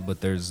fauna,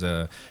 but there's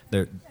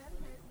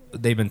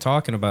they've been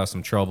talking about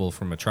some trouble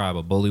from a tribe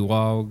of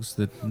bullywogs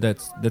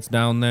that's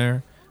down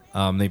there.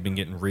 They've been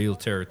getting real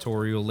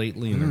territorial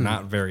lately, and they're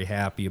not very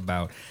happy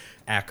about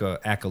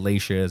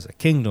Appalachia as a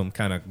kingdom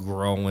kind of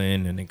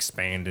growing and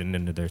expanding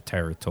into their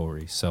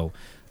territory. So,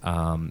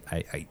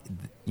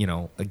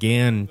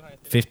 again,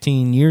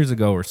 15 years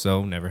ago or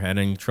so, never had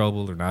any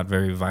trouble. They're not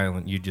very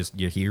violent. You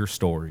hear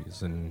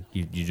stories, and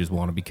you just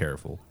want to be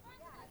careful.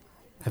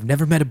 I've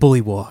never met a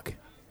bullywog.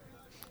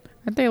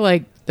 Aren't they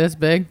like this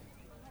big?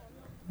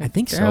 I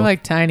think They're so.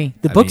 like tiny.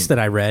 The books that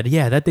I read,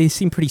 that they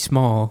seem pretty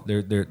small.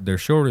 They're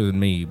shorter than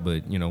me,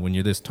 but when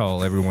you're this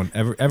tall,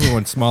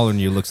 everyone smaller than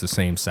you looks the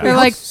same size.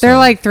 They're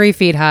like 3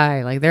 feet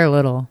high. Like they're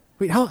little.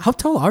 Wait, how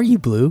tall are you,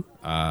 Blue?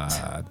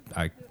 I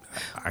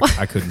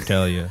couldn't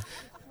tell you.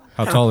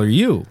 How tall are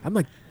you? I'm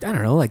like, I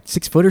don't know, like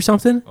 6 foot or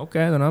something.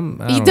 Okay, then I'm.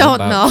 You don't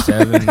about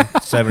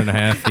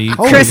 7.5 feet. Oh,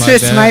 something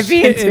Christmas like that. might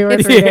be in 2 or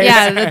 3 days.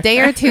 Yeah, the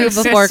day or two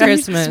before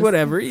Christmas.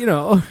 Whatever,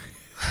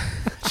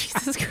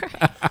 Jesus Christ.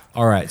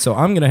 All right, so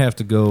I'm gonna have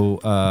to go.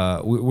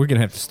 We're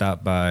gonna have to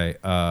stop by.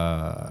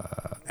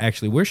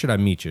 Actually, where should I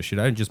meet you? Should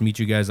I just meet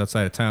you guys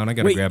outside of town? I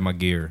gotta Wait. grab my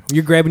gear.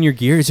 You're grabbing your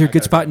gear. Is there a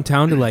good spot in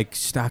town to like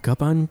stock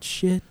up on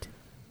shit?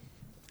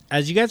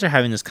 As you guys are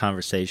having this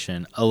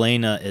conversation,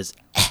 Elena is,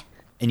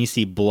 and you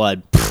see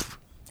blood,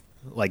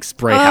 like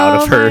spray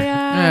out of her.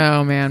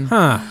 Oh man.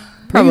 Huh.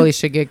 Probably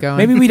should get going.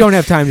 Maybe we don't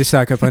have time to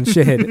stock up on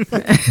shit.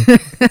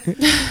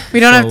 we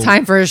don't have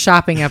time for a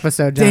shopping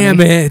episode. Johnny.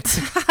 Damn it.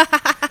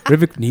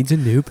 Rivik needs a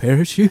new pair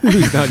of shoes.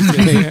 No, just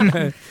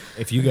kidding.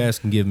 If you guys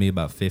can give me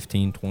about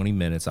 15, 20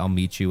 minutes, I'll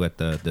meet you at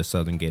the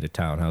southern gate of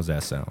town. How's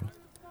that sound?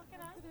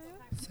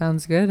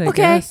 Sounds good. I Okay.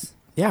 guess.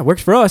 Yeah,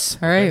 works for us.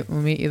 All right,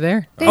 we'll meet you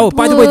there. Oh,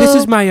 by the way, this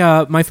is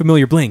my my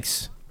familiar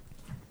Blinks.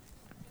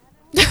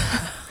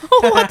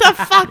 What the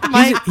fuck,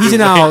 Mike? He's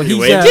an owl. He's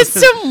Just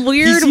some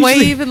weird he's usually-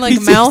 wave and like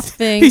he's mouth usually-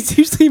 thing. He's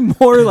usually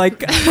more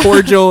like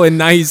cordial and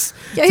nice.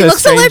 Yeah, he to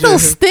looks a little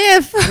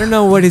strangers. stiff. I don't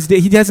know what his.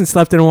 He hasn't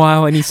slept in a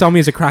while, and he saw me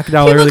as a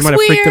crocodile He earlier. looks Might have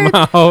freaked him weird.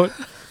 out.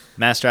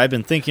 Master, I've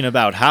been thinking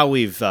about how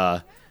we've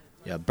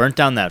burnt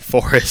down that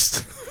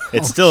forest.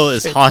 It still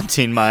is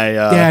haunting my.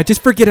 Yeah,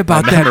 just forget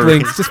about that, memory.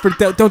 Blinks. Just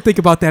don't think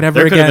about that ever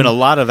there could have again. been a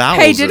lot of owls.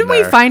 Hey, in didn't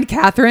we there. find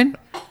Catherine?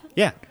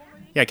 Yeah,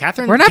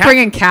 Catherine. We're not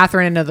bringing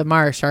Catherine into the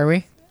marsh, are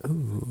we?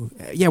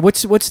 Yeah,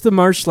 what's the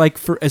marsh like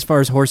for as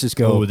far as horses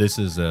go? Oh, this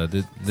is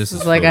this This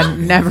is like a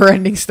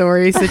never-ending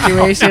story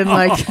situation.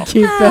 Like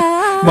keep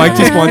the. Mike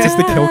just wants us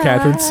to kill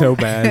Catherine so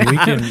bad.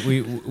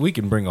 we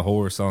can bring a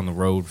horse on the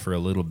road for a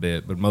little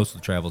bit, but most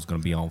of the travel is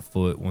going to be on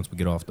foot once we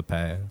get off the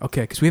path.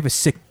 Okay, because we have a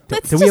sick.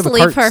 Let's do we have just a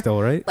leave cart her.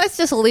 still, right? Let's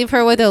just leave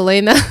her with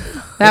Elena.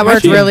 That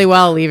worked really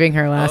well leaving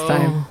her last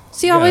time.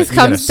 She always You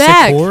got comes a sick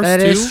back. horse,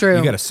 That is too? true.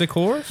 You got a sick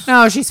horse?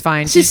 No, she's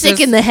fine. She's sick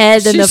just- in the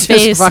head and the she's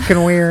face. just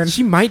fucking weird.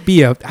 She might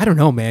be I don't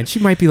know, man. She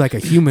might be like a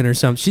human or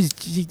something.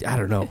 I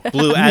don't know.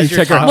 Blue, I need as to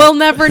you're check her out. talking, We'll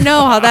never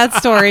know how that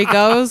story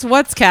goes.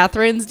 What's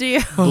Catherine's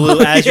deal? Blue,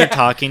 as you're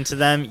talking to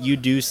them, you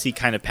do see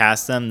kind of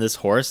past them this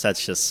horse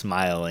that's just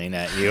smiling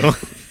at you.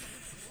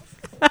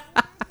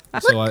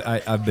 So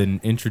I've been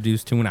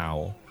introduced to an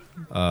owl.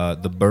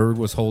 The bird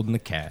was holding the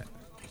cat,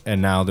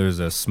 and now there's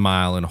a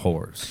smiling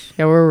horse.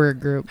 Yeah, we're a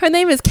group. Her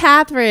name is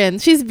Catherine.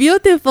 She's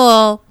beautiful.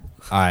 All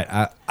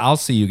right, I'll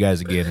see you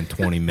guys again in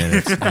 20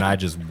 minutes, and I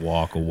just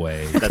walk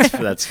away.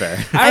 That's fair.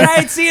 All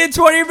right, see you in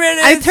 20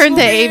 minutes. I turned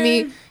to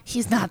Amy.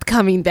 He's not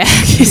coming back,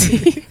 is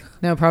he?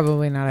 No,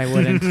 probably not. I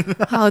wouldn't.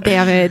 Oh,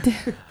 damn it.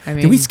 I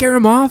mean, Did we scare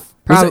him off?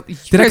 Probably-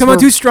 Did I you come guys on were-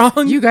 too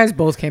strong? You guys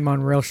both came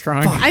on real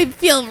strong. I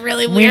feel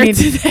really We weird need,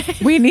 today.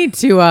 we need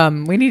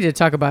to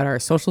talk about our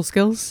social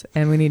skills,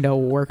 and we need to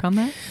work on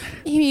that.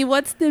 Amy,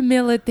 what's the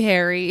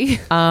military?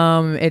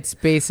 It's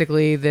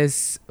basically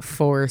this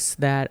force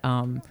that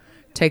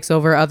takes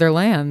over other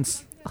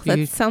lands. That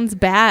You- sounds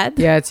bad.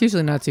 yeah, it's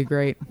usually not too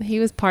great. He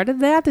was part of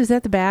that? Is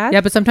that bad?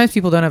 Yeah, but sometimes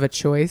people don't have a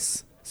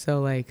choice,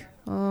 so like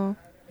Oh,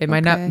 it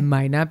Okay.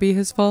 might not be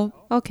his fault,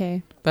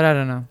 okay. but I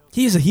don't know.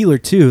 He is a healer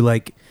too.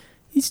 Like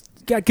he's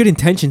got good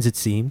intentions, it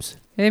seems.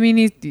 I mean,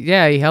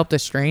 he helped a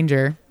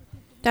stranger,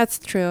 That's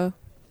true.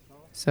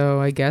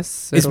 so I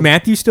guess Is it'll-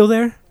 Matthew still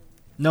there?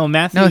 No,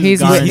 Matthew. No, he's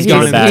with- gone he's into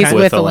gone the in back the-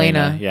 with with Elena.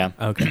 Elena. Yeah.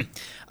 Okay.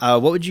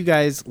 What would you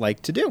guys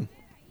like to do?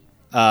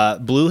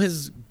 Blue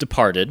has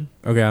departed,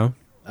 Okay.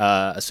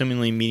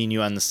 assumingly meeting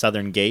you on the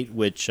southern gate,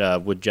 which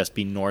would just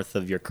be north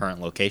of your current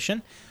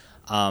location.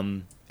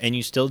 And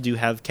you still do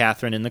have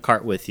Catherine in the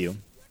cart with you.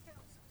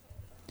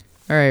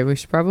 All right, we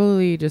should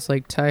probably just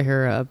like tie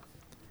her up.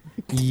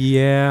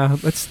 Yeah.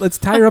 Let's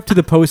tie her up to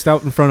the post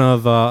out in front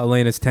of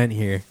Elena's tent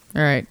here.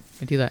 All right,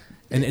 I do that.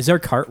 And is our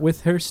cart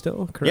with her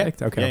still?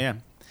 Correct. Yeah. Okay. Yeah.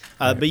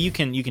 But you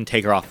can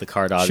take her off the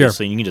cart,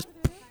 obviously, and you can just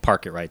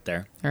park it right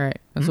there. All right,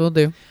 that's what we'll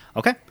do.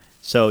 Okay.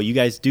 So you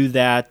guys do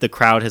that. The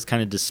crowd has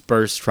kind of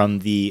dispersed from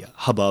the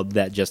hubbub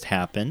that just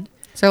happened.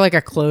 Is there like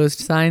a closed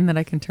sign that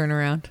I can turn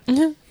around?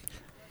 100%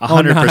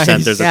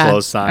 nice. there's Yeah, a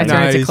closed sign. I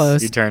turn it to Nice.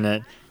 closed. You turn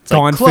it. It's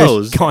Gone like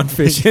closed. Fish, gone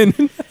fishing.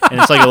 And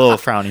it's like a little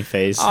frowny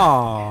face.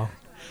 Aw.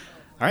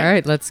 All All right.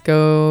 right, let's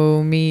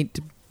go meet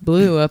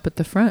Blue up at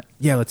the front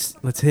Yeah,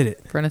 let's hit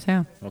it. of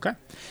town. Okay.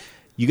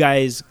 You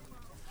guys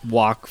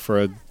walk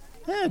for a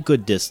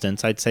good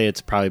distance. I'd say it's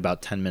probably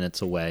about 10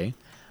 minutes away.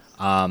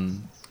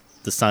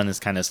 The sun is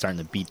kind of starting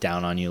to beat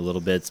down on you a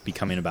little bit. It's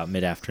becoming about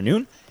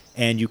mid-afternoon.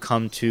 And you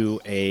come to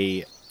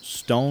a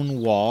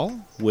stone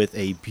wall with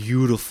a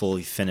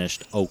beautifully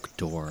finished oak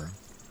door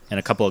and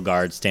a couple of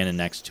guards standing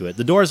next to it.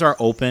 The doors are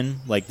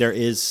open. Like, there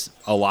is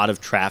a lot of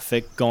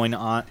traffic going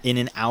on in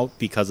and out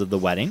because of the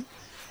wedding.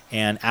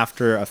 And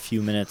after a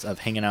few minutes of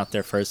hanging out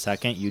there for a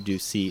second, you do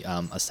see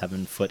a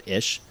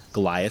 7-foot-ish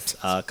Goliath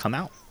come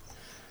out.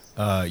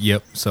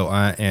 Yep. So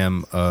I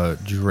am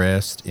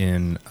dressed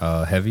in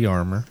heavy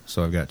armor.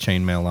 So I've got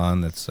chainmail on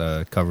that's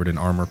covered in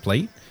armor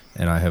plate,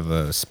 and I have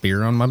a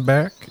spear on my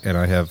back, and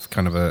I have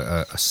kind of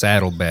a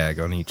saddle bag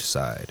on each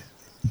side.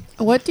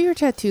 What do your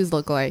tattoos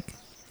look like?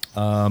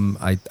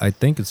 I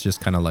think it's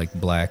just kind of like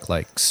black,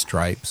 like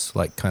stripes,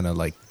 like kind of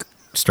like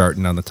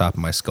starting on the top of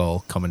my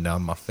skull, coming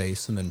down my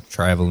face, and then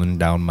traveling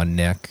down my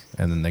neck,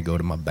 and then they go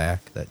to my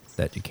back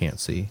that you can't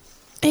see.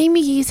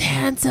 Amy, he's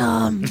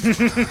handsome.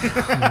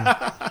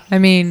 I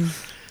mean,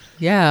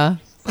 yeah,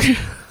 I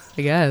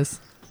guess.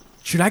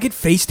 Should I get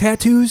face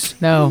tattoos?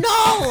 No.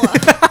 No.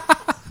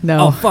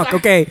 No. Oh, fuck.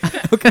 Okay.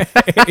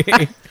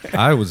 Okay.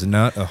 I was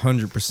not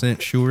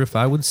 100% sure if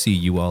I would see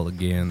you all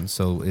again,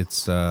 so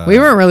it's We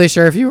weren't really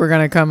sure if you were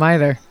going to come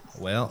either.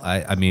 Well,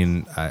 I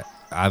mean,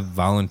 I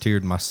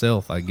volunteered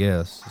myself, I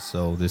guess.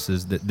 So this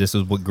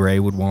is what Gray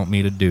would want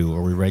me to do.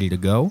 Are we ready to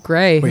go?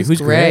 Gray. Wait,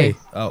 who's Gray?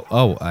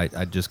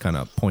 I just kind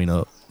of point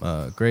up.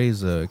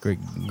 Gray's the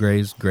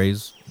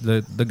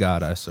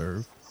god I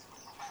serve.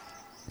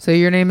 So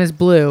your name is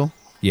Blue,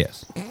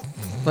 Yes.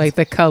 like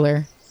the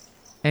color,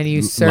 and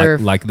you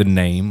serve, like the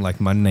name, like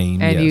my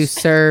name. and yes. you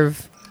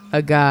serve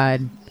a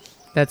god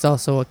that's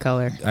also a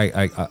color.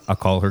 I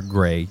call her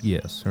Gray.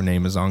 Yes, her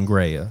name is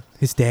Angrea.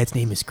 His dad's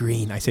name is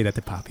Green. I say that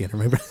to Poppy. I don't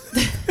remember.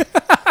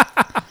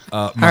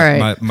 All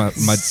right.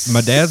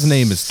 My dad's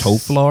name is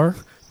Toflar.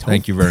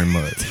 Thank you very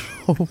much.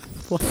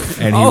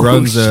 And he Oh,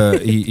 runs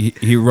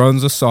he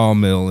runs a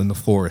sawmill in the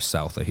forest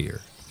south of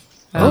here.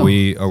 Oh. Are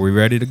we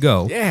ready to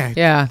go? Yeah.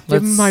 Yeah.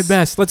 Give him my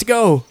best. Let's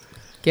go.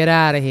 Get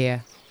out of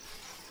here.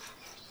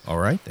 All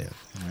right then.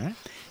 All right.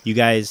 You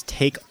guys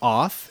take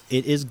off.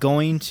 It is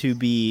going to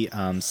be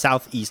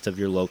southeast of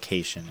your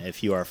location.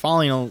 If you are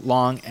following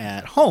along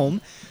at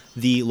home,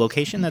 the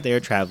location that they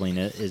are traveling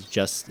at is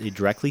just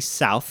directly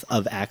south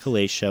of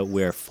Appalachia,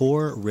 where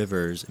 4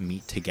 rivers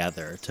meet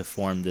together to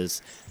form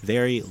this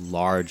very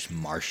large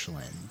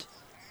marshland.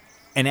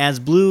 And as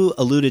Blue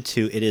alluded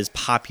to, it is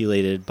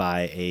populated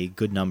by a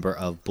good number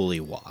of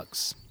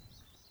bullywogs.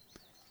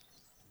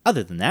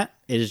 Other than that,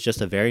 it is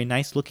just a very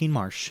nice looking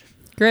marsh.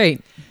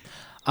 Great.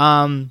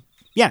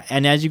 Yeah,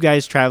 and as you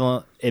guys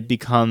travel, it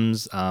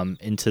becomes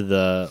into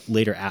the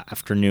later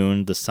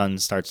afternoon. The sun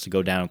starts to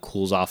go down,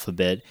 cools off a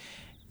bit,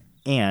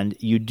 and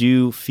you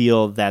do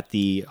feel that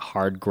the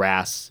hard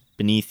grass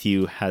beneath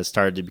you has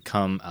started to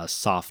become a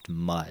soft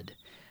mud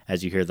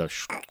as you hear the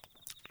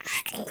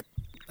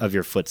of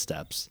your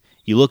footsteps.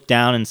 You look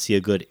down and see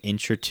a good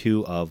inch or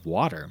two of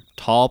water.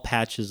 Tall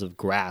patches of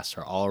grass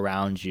are all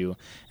around you,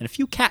 and a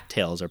few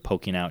cattails are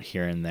poking out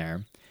here and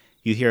there.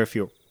 You hear a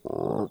few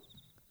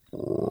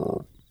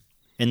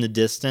in the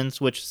distance,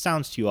 which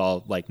sounds to you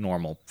all like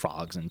normal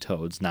frogs and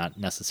toads, not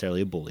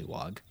necessarily a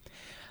bullywog.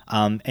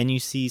 And you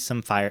see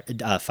some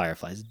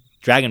fireflies,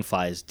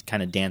 dragonflies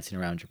kind of dancing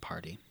around your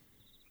party.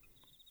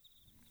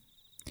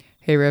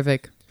 Hey,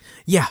 Rivik.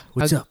 Yeah.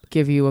 What's I'll up?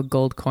 give you a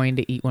gold coin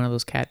to eat one of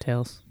those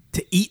cattails.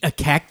 To eat a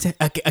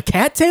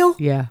cattail?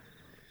 Yeah.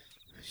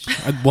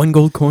 1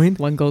 gold coin?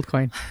 1 gold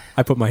coin.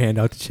 I put my hand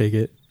out to shake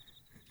it.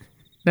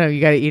 No,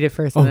 you got to eat it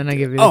first, and then I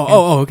give you the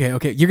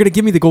Okay. You're going to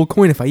give me the gold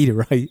coin if I eat it,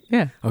 right?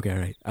 Yeah. Okay, all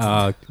right.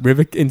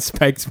 Rivik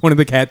inspects one of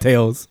the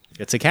cattails.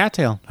 It's a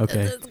cattail.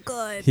 Okay. That's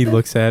good. He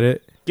looks at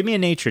it. Give me a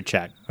nature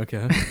check.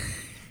 Okay.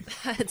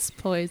 That's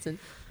poison.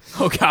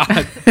 Oh,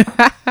 God.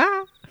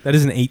 That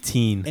is an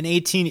 18. An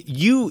 18,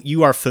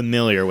 you are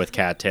familiar with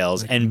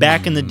cattails, and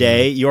back in the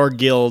day, your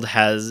guild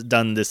has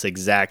done this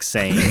exact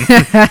same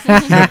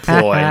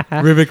ploy.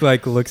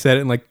 Rivik, looks at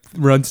it and,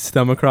 runs his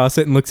thumb across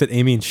it and looks at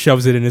Amy and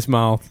shoves it in his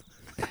mouth.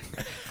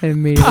 It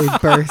immediately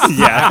bursts.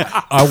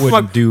 Yeah. I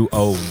wouldn't do.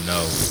 Oh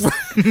no!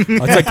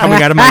 It's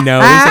coming out of my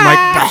nose. I'm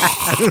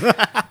like,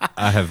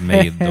 I have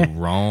made the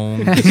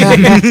wrong.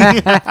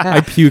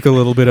 I puke a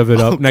little bit of it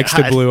up next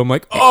to God. Blue. I'm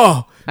like,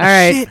 oh, All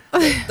right.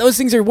 shit. Those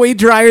things are way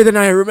drier than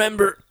I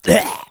remember.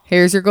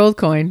 Here's your gold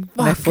coin.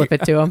 And I flip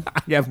it to him.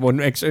 You have 1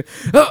 extra.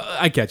 Oh,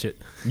 I catch it.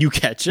 You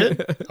catch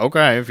it?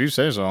 Okay, if you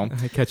say so.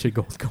 I catch a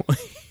gold coin.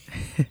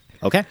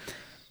 Okay.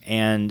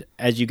 And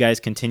as you guys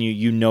continue,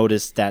 you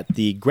notice that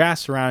the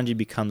grass around you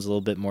becomes a little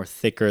bit more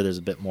thicker. There's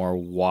a bit more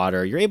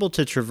water. You're able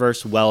to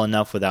traverse well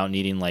enough without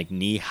needing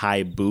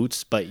knee-high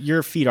boots, but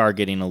your feet are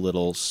getting a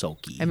little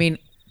soaky. I mean,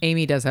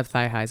 Amy does have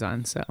thigh highs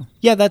on, so.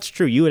 Yeah, that's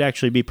true. You would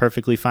actually be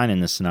perfectly fine in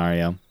this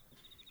scenario.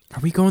 Are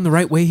we going the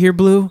right way here,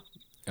 Blue?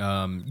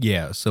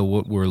 Yeah, so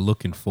what we're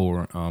looking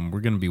for, we're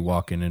going to be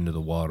walking into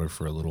the water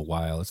for a little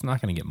while. It's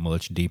not going to get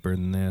much deeper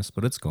than this,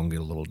 but it's going to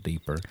get a little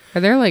deeper.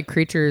 Are there like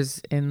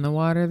creatures in the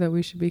water that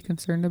we should be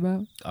concerned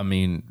about? I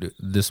mean,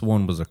 this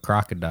one was a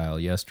crocodile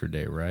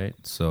yesterday, right?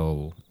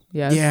 So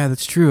Yes. Yeah,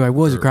 that's true. I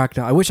was a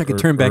crocodile. I wish I could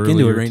turn back into it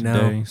earlier right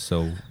now. today.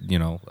 So,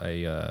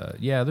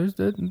 yeah,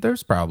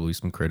 there's probably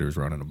some critters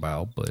running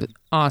about, but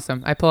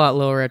Awesome. I pull out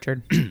Little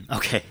Richard.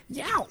 Okay.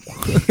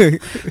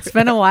 It's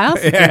been a while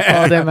since I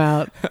pulled him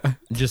out.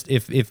 just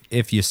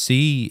if you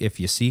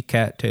see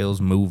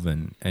cattails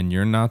moving and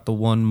you're not the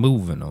one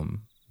moving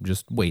them,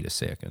 just wait a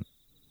second.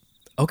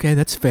 Okay,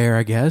 that's fair,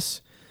 I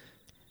guess.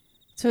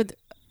 So,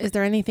 is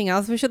there anything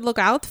else we should look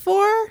out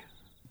for?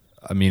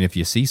 I mean, if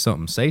you see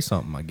something, say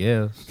something, I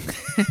guess.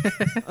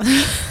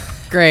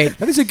 Great.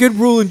 That is a good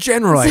rule in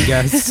general, I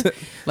guess.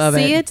 Love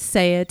See it. it,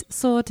 say it,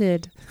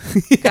 sorted.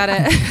 Got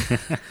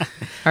it.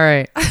 All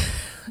right.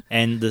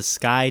 And the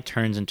sky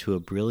turns into a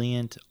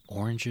brilliant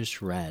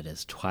orangish red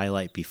as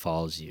twilight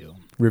befalls you.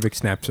 Rivik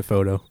snaps a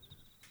photo.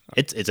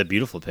 It's a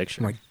beautiful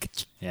picture. I'm like,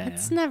 yeah,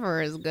 It's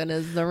never as good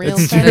as the real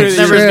It's thing. true. It's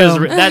never as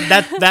True. good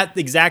as that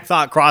exact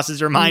thought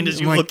crosses your mind as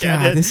you oh my look God,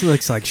 at it. this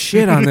looks like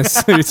shit on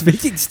this it's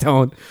baking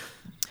stone.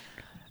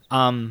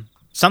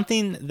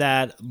 Something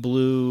that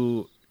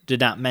Blue did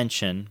not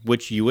mention,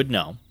 which you would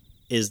know,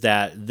 is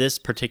that this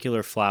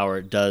particular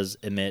flower does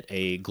emit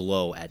a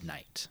glow at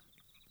night.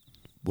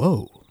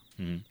 Whoa.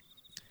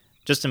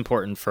 Just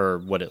important for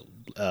what it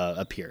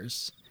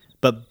appears.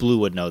 But Blue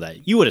would know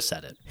that. You would have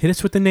said it. Hit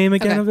us with the name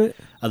again Okay. of it.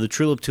 The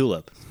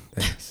Tulip.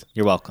 Thanks.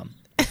 You're welcome.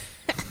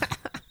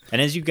 And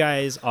as you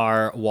guys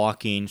are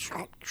walking,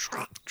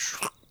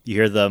 you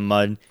hear the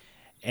mud,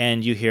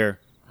 and you hear...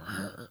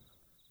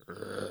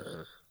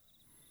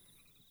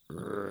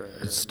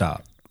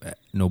 Stop.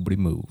 Nobody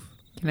move.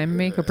 Can I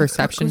make a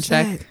perception was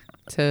check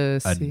to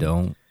see? I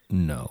don't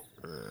know.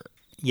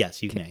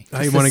 Yes, you may.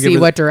 I to wanna see give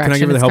it- what can I direction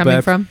give it it's the help coming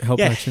app- from? Help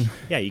Yeah, action.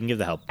 yeah, you can give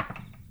the help.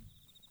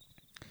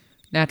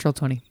 Natural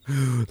 20.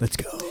 Let's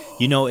go.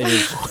 You know, it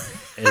is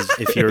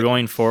if you're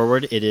going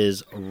forward, it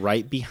is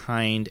right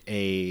behind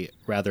a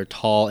rather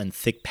tall and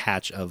thick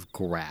patch of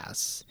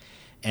grass.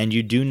 And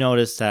you do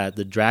notice that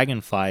the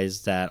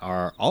dragonflies that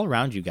are all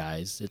around you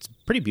guys, it's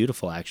pretty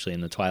beautiful actually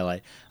in the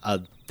twilight,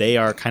 they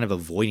are kind of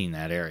avoiding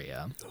that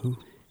area.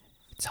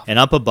 And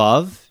up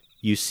above,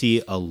 you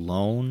see a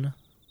lone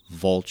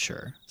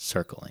vulture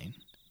circling.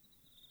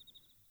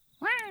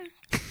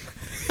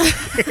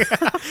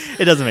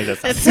 It doesn't make that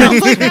sound.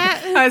 Sounds like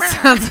that. That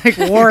sounds like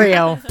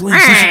Wario.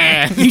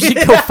 Blinks, you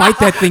should go fight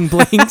that thing,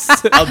 Blinks.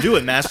 I'll do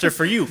it, master,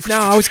 for you. No,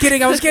 I was kidding.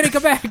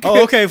 Come back.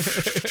 Oh, okay.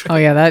 Oh,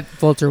 yeah, that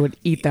vulture would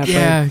eat that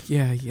bird.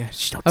 Yeah.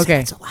 Shh, don't say Okay.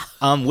 it so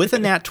loud. With a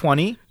nat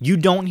 20, you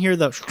don't hear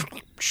the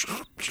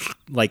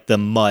like the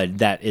mud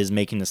that is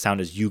making the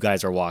sound as you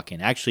guys are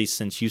walking. Actually,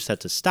 since you said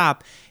to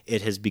stop,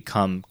 it has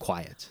become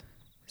quiet.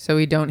 So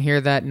we don't hear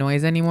that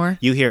noise anymore?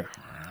 You hear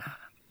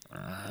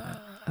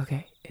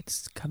Okay,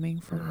 it's coming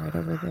from right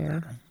over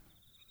there.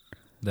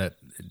 That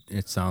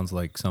it sounds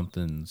like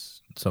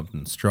something's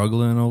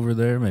struggling over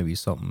there. Maybe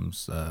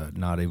something's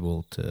not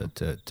able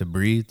to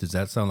breathe. Does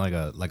that sound like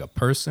a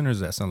person, or does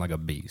that sound like a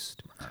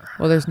beast?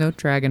 Well, there's no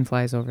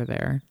dragonflies over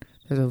there.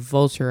 There's a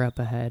vulture up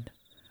ahead,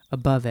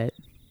 above it.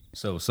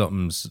 So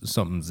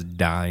something's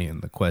dying.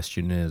 The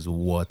question is,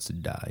 what's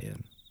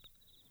dying?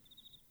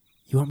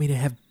 You want me to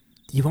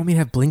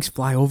have Blinks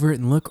fly over it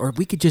and look, or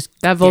we could just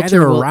That vulture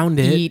gather will around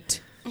it.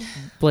 eat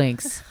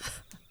Blinks.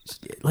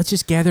 Let's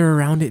just gather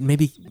around it and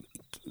maybe.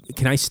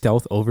 Can I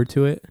stealth over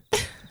to it?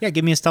 yeah,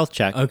 give me a stealth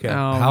check. Okay. Oh,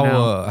 how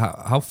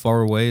no. how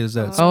far away is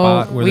that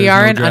spot? Oh, Where we there's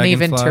are no in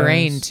uneven dragonflies?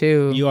 terrain,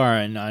 too. You are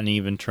in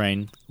uneven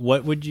terrain.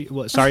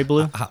 Sorry,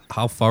 Blue?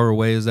 How far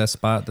away is that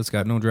spot that's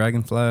got no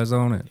dragonflies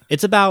on it?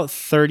 It's about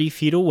 30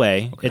 feet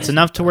away. It's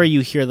enough to where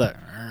you hear the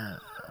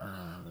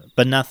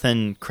but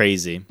nothing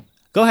crazy.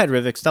 Go ahead,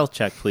 Rivik. Stealth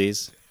check,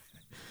 please.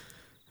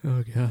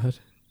 Oh God.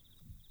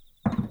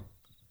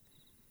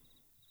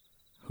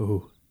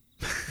 Oh.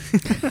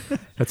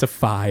 That's a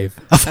 5.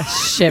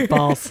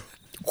 Shitballs.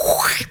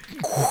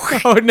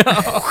 Oh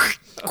no.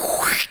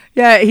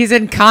 Yeah, he's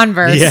in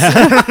Converse.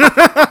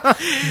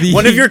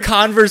 One of your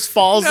Converse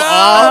falls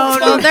off.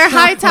 Oh, they're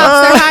high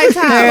tops. They're high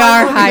tops. They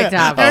are high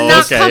top. They're Oh,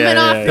 not okay, coming yeah,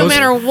 off yeah, no yeah.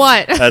 matter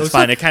what. That's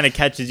fine. It kind of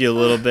catches you a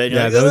little bit.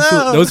 You're Yeah,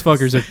 like, those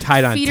fuckers are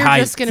tied on Feet are tight.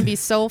 just going to be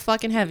so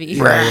fucking heavy.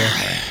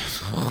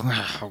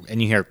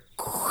 and you hear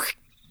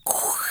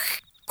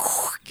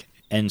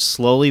and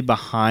slowly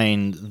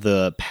behind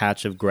the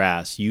patch of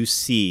grass you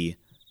see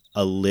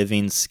a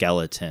living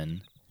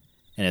skeleton,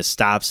 and it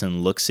stops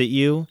and looks at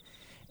you,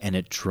 and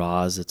it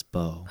draws its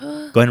bow. Go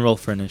ahead and roll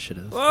for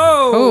initiative.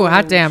 Oh,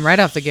 hot damn. Right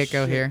off the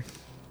get-go here.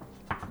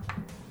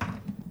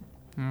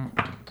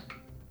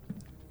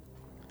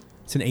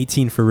 It's an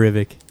 18 for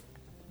Rivik.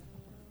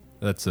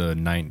 That's a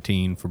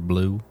 19 for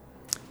Blue.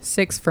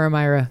 6 for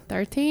Amira.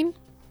 13? All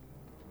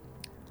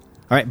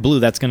right, Blue,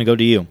 that's going to go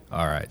to you.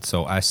 All right,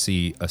 so I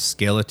see a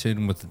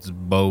skeleton with its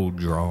bow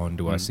drawn.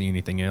 Do I see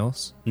anything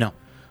else? No.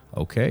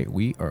 Okay,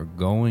 we are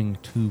going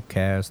to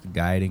cast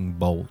Guiding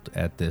Bolt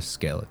at this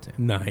skeleton.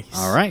 Nice.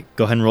 All right,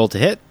 go ahead and roll to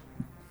hit.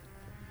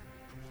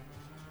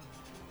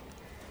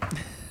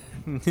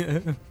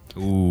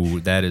 Ooh,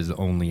 that is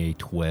only a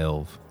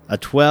 12. A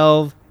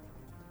 12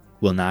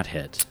 will not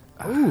hit.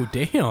 Ooh,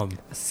 damn.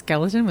 A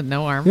skeleton with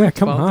no armor. Yeah,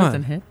 come 12 on.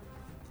 doesn't hit.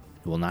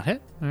 It will not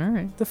hit. All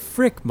right. The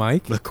frick,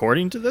 Mike.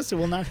 According to this, it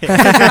will not hit.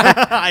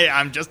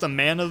 I'm just a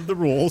man of the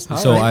rules.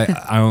 So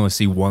I only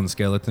see one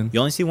skeleton. You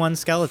only see one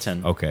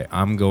skeleton. Okay,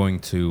 I'm going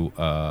to,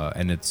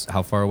 and it's,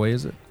 how far away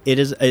is it?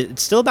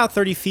 It's still about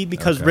 30 feet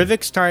because Okay.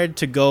 Rivik started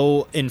to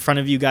go in front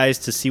of you guys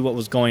to see what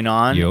was going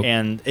on, Yep.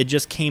 and it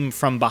just came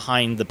from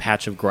behind the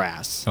patch of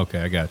grass.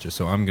 Okay, I got you.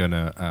 So I'm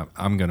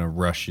gonna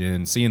rush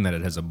in, seeing that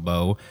it has a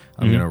bow.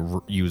 I'm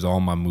gonna use all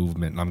my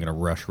movement, and I'm gonna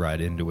rush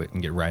right into it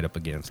and get right up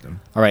against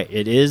him. All right,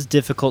 it is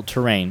difficult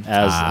terrain,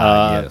 as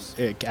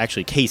yes.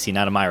 actually Casey,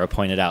 not Amira,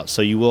 pointed out.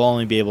 So you will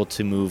only be able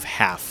to move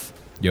half.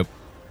 Yep,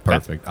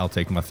 perfect. I'll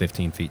take my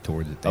 15 feet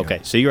towards it. Then. Okay,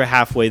 so you're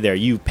halfway there.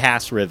 You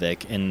pass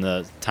Rivik in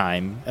the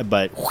time,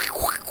 but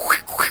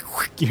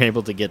you're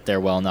able to get there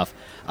well enough.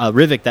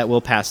 Rivik, that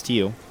will pass to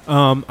you.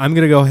 I'm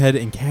gonna go ahead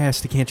and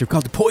cast a cantrip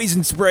called the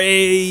Poison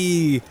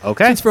Spray.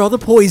 Okay. It's for all the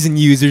poison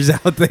users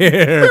out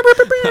there.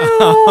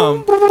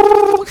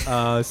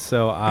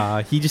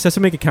 So he just has to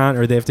make a con,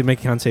 or they have to make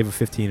a con save of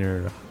 15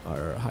 or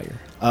higher.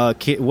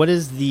 What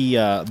is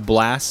the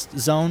blast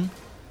zone?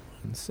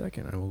 1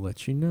 second, I will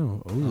let you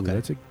know. Oh, Okay.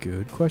 that's a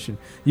good question.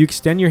 You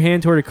extend your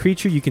hand toward a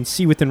creature you can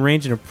see within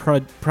range in a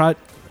project.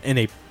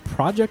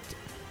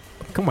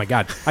 Oh my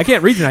god, I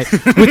can't read tonight.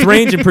 With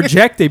range and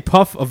project a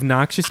puff of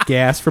noxious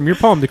gas from your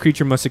palm. The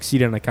creature must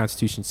succeed on a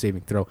Constitution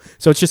saving throw.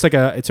 So it's just like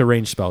it's a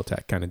ranged spell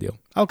attack kind of deal.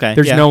 Okay.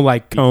 There's yeah. no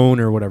like cone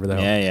or whatever the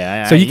hell.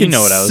 Yeah. So you can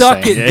know what I was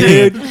suck saying.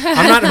 it, dude.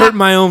 I'm not hurting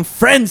my own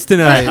friends All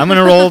right, tonight. I'm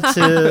gonna roll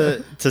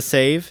to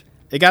save.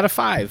 It got a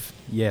 5.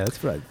 Yeah,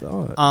 that's what I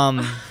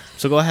thought.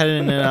 So go ahead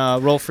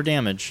and roll for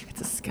damage.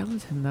 It's a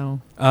skeleton, though.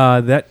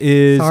 That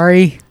is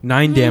Sorry.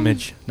 9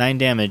 damage. 9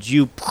 damage.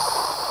 You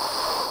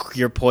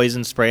your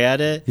poison spray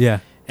at it, Yeah.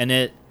 and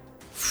it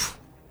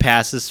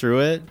passes through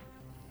it,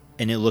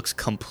 and it looks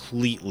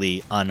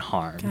completely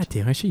unharmed. God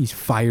damn, I should use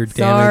fire damage.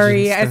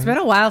 Sorry. instead. It's been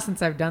a while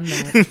since I've done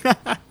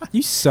that.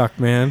 You suck,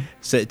 man.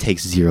 So it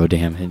takes 0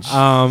 damage.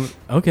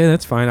 Okay,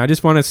 that's fine. I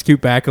just want to scoot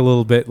back a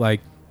little bit,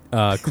 like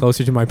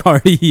closer to my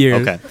party here.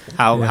 Okay.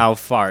 How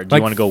far? Do you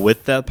Like- want to go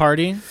with the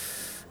party?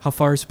 How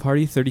far is the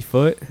party? 30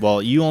 foot?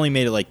 Well, you only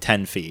made it like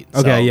 10 feet.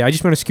 Okay, so. yeah. I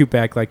just want to scoot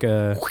back like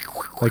a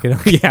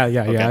yeah.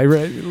 A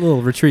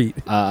little retreat.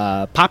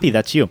 Poppy,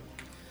 that's you.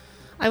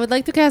 I would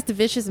like to cast a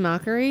Vicious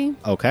Mockery.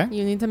 Okay.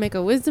 You need to make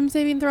a Wisdom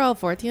saving throw,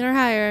 14 or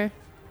higher.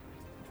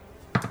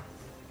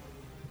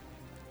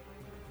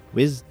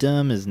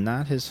 Wisdom is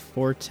not his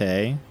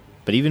forte,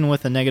 but even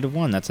with a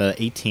 -1, that's a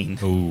 18.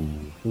 Ooh.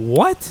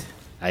 What?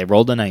 I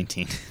rolled a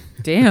 19.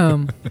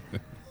 Damn.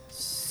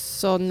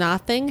 So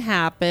nothing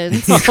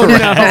happens. Oh,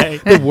 no.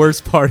 The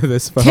worst part of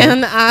this phone.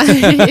 Can I?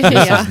 This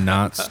yeah. is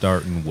not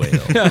starting well.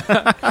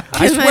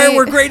 I swear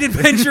we're great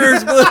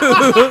adventurers, Blue.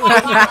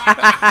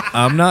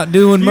 I'm not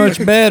doing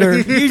much better.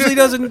 Usually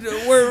doesn't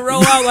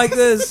roll out like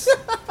this.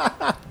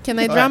 Can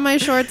I draw my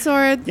short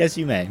sword? Yes,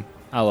 you may.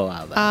 I'll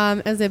allow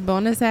that. As a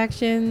bonus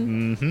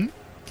action, Mm-hmm.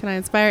 can I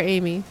inspire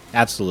Amy?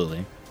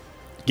 Absolutely.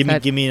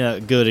 That- Give me a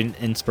good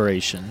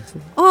inspiration.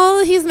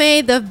 Oh, he's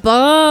made of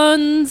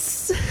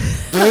bones.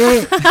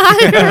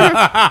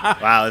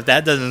 Wow, if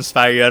that doesn't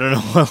inspire you, I don't know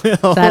what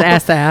will. That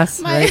ass,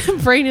 My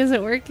right? brain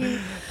isn't working.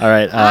 All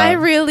right. I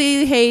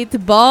really hate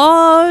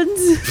bones.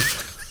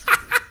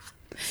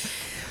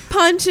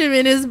 Punch him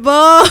in his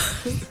bones.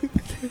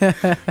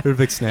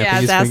 Rivik snapping Yeah,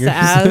 his that's fingers. the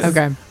ass.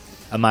 Okay.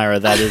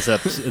 Amira,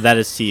 that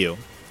is to you.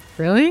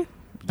 Really?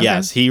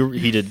 Yes,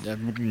 he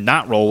did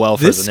not roll well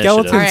for This his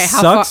skeleton initiative. All right,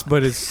 how sucks, far-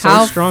 but it's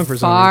so strong for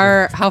some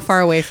reason. How far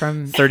away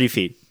from 30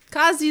 feet.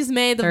 Cause he's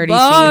made of 30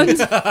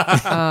 bones.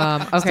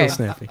 okay.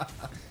 Still snappy.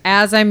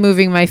 As I'm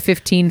moving my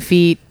 15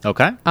 feet,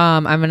 Okay.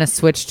 I'm going to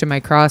switch to my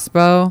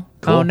crossbow.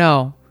 Cool. Oh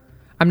no.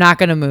 I'm not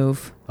going to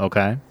move.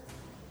 Okay.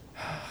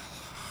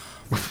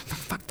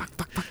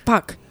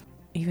 Fuck.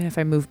 Even if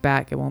I move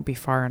back, it won't be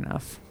far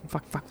enough.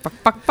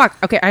 Fuck.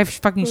 Okay, I have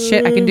fucking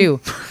shit I can do.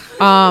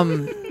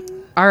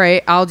 All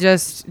right, I'll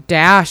just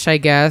dash, I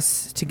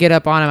guess, to get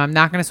up on him. I'm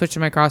not going to switch to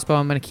my crossbow.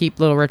 I'm going to keep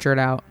Little Richard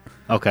out.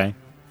 Okay.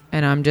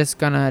 And I'm just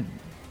going to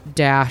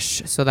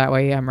dash so that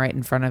way I'm right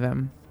in front of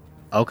him.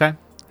 Okay.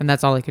 And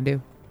that's all I can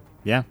do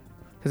Yeah.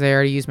 because I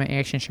already used my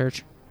action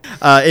search.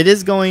 It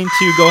is going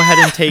to go ahead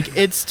and take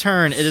its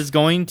turn. It is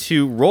going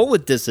to roll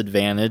with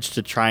disadvantage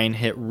to try and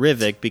hit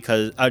Rivik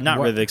because not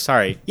What? Rivik,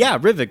 sorry. Yeah,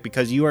 Rivik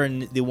because you are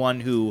the one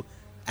who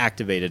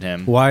activated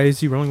him. Why is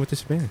he rolling with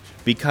disadvantage?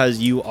 Because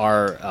you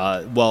are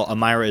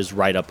Amira is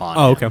right up on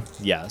Oh, him. okay.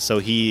 Yeah,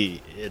 so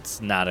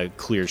it's not a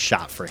clear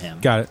shot for him.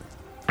 Got it.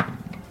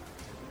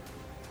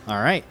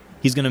 All right.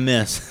 He's going to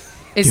miss.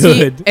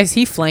 Good. Is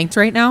he flanked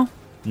right now?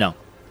 No.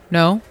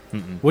 No?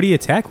 What do you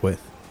attack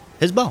with?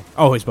 His bow.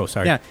 Oh, his bow.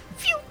 Sorry. Yeah.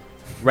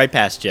 right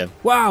past you.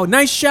 Wow,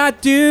 nice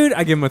shot, dude.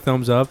 I give him a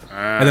thumbs up,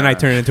 and then I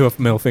turn it into a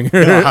middle finger.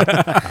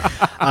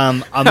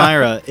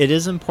 Amira, it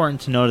is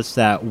important to notice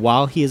that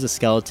while he is a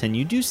skeleton,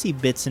 you do see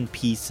bits and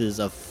pieces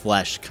of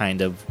flesh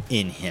kind of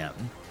in him.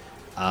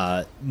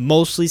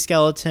 Mostly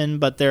skeleton,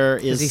 but there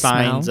Does he is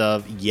signs smell?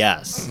 of,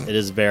 yes, it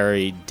is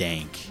very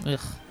dank. Ugh.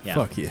 Yeah.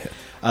 Fuck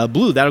yeah.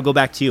 Blue, that'll go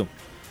back to you.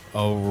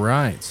 All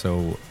right.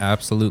 So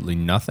absolutely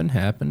nothing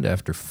happened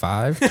after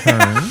 5 turns.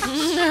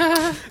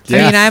 I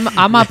mean,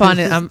 I'm up on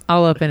it. I'm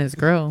all up in his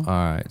grill. All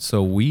right.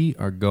 So we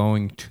are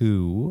going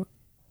to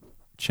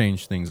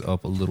change things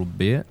up a little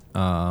bit.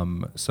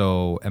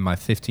 So am I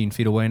 15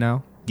 feet away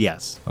now?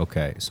 Yes.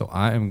 Okay. So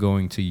I am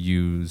going to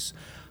use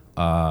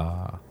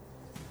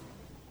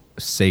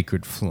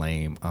Sacred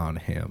Flame on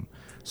him.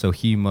 So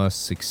he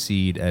must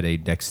succeed at a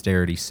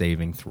dexterity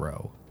saving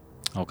throw.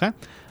 Okay.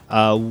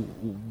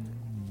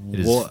 It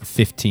is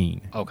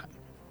 15. Okay.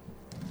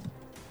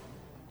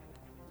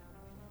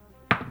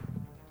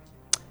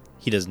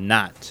 He does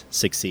not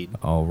succeed.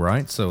 All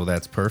right. So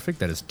that's perfect.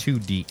 That is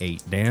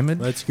 2d8 damage.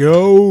 Let's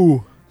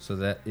go. So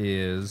that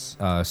is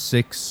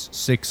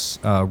 6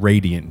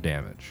 radiant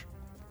damage.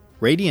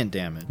 Radiant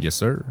damage. Yes,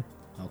 sir.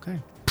 Okay.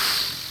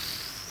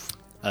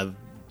 A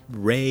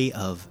ray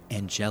of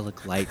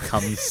angelic light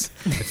comes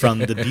from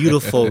the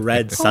beautiful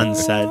red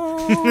sunset.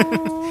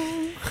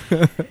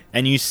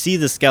 And you see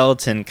the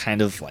skeleton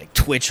kind of like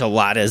twitch a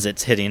lot as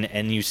it's hitting,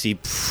 and you see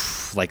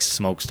like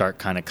smoke start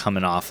kind of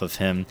coming off of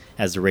him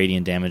as the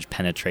radiant damage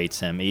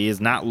penetrates him. He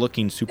is not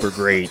looking super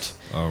great.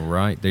 All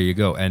right, there you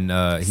go. And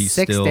he's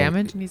 6 still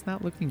damage, and he's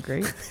not looking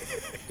great.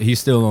 He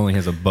still only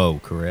has a bow,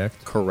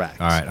 correct?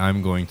 Correct. All right,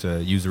 I'm going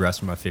to use the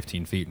rest of my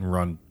 15 feet and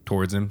run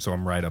towards him, so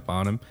I'm right up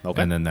on him.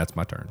 Okay. And then that's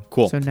my turn.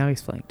 Cool. So now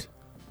he's flanked.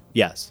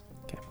 Yes.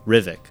 Okay.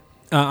 Rivik.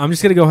 I'm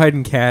just gonna go ahead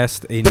and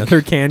cast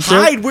another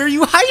cantrip. Hide! Where are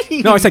you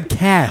hiding? No, I said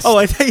cast. Oh,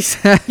 I thought you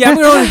said... yeah, I'm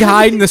gonna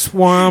hide in the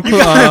swamp. you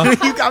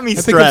got me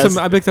stressed.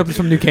 I picked up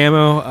some new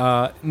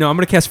camo. No, I'm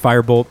gonna cast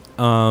Firebolt.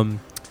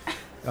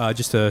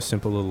 Just a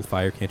simple little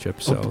fire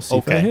cantrip. So see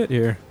if I okay. hit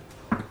here.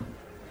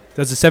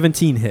 Does a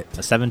 17 hit?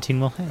 A 17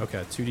 will hit.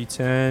 Okay,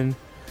 2d10.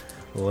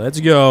 Let's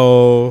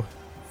go.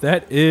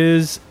 That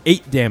is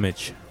 8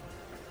 damage.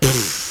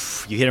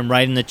 You hit him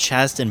right in the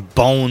chest, and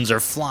bones are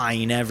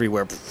flying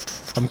everywhere.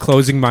 I'm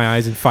closing my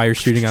eyes and fire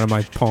shooting out of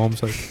my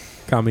palms like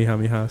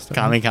Kamehameha style.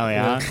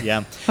 Kamehameha,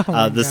 yeah.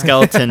 my The God.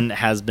 skeleton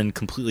has been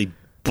completely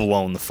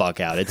blown the fuck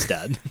out. It's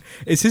dead.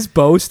 Is his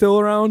bow still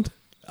around?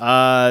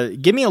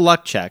 Give me a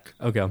luck check.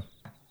 Okay.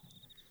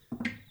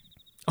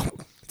 Oh,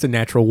 it's a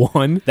natural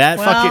 1. That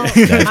Well,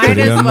 fucking That's might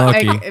pretty as well,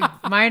 unlucky.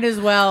 might as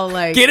well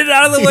like Get it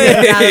out of the way.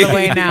 get it out of the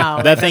way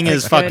now. that thing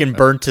is fucking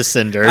burnt to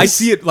cinders. I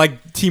see it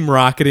like team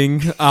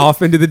rocketing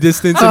off into the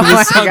distance. Oh into the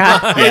my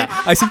sunlight. God.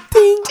 Yeah, I see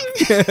ding.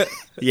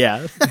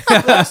 yeah.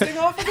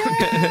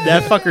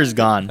 That fucker's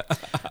gone.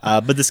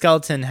 But the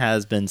skeleton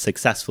has been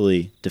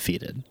successfully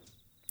defeated.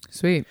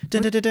 Sweet.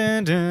 Dun.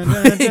 Didn't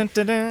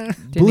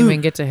Blue.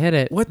 even get to hit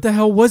it. What the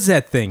hell was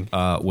that thing?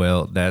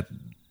 Well, that...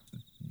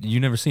 You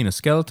never seen a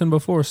skeleton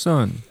before,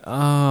 son?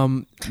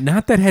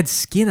 Not that had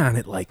skin on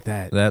it like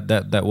that.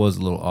 That was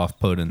a little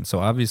off-putting. So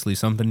obviously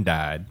something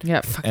died. Yeah,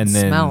 it fucking And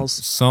then smells.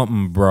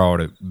 something brought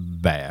it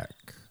back.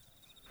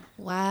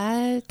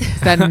 What?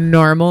 Is that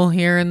normal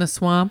here in the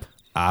swamp?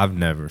 I've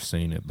never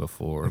seen it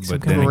before, some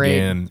but then great-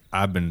 again,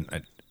 I've been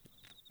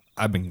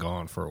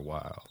gone for a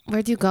while.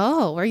 Where'd you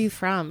go? Where are you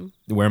from?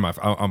 Where am I?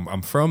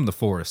 I'm from the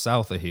forest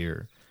south of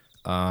here,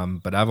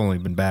 but I've only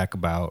been back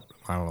about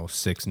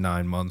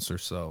 6-9 months or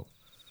so.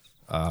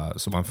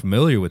 So I'm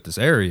familiar with this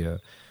area,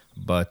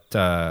 but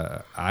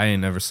I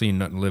ain't never seen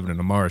nothing living in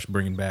the marsh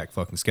bringing back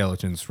fucking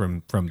skeletons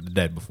from the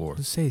dead before.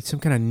 Let's say some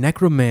kind of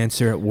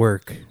necromancer at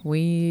work.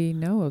 We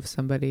know of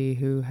somebody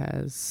who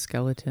has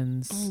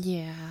skeletons.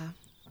 Yeah.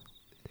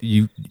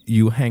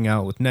 You hang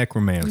out with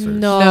necromancers.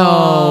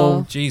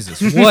 No. Jesus,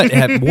 what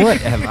have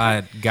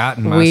I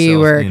gotten myself We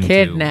were into?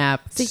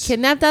 kidnapped. They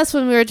kidnapped us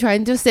when we were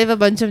trying to save a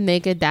bunch of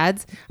naked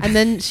dads, and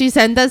then she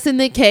sent us in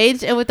the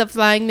cage and with a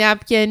flying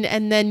napkin,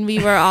 and then we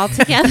were all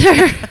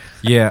together.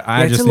 Yeah,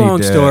 I That's just a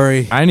long need to,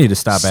 story. I need to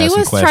stop She asking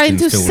was questions. trying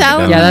to till we're sell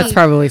done. me. Yeah, that's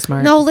probably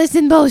smart. No,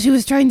 listen, Bo. She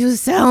was trying to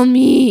sell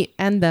me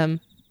and them.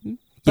 Yeah,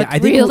 But I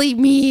think really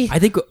me. I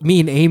think me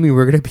and Amy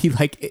were gonna be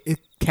like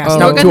cast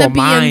Oh. out We're to gonna a be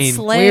mine.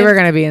 enslaved. We were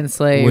going to be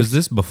enslaved. Was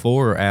this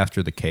before or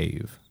after the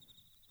cave?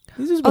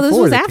 This is Oh, this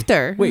before was the-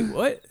 after. Wait,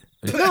 what?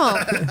 No,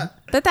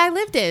 that I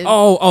lived in.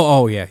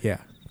 Oh, yeah.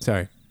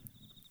 Sorry,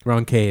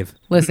 wrong cave.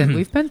 Listen,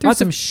 we've been through Lots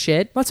some of-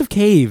 shit. Lots of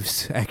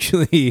caves,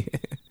 actually.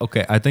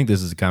 Okay, I think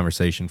this is a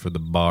conversation for the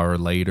bar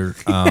later.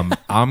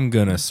 I'm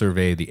gonna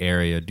survey the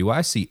area. Do I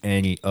see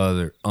any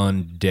other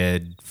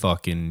undead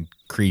fucking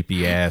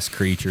creepy ass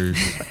creatures?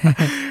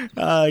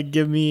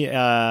 Give me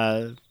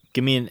an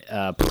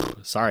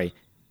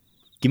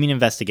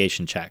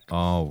investigation check.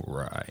 All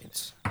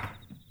right.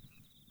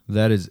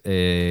 That is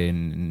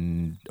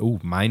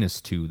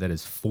 -2. That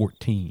is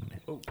 14.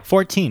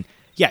 14.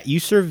 Yeah, you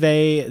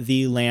survey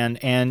the land,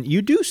 and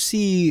you do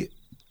see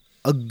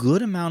a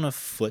good amount of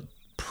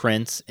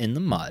footprints in the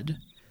mud,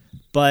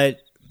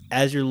 but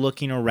as you're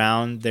looking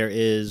around, there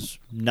is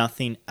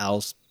nothing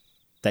else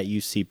that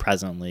you see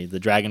presently. The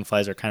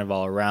dragonflies are kind of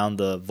all around.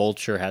 The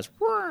vulture has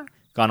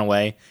gone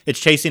away. It's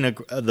chasing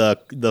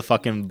the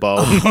fucking bow.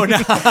 Oh, no.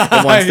 It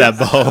wants that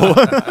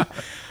bow.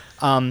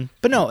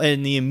 But no,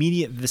 in the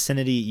immediate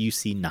vicinity, you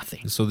see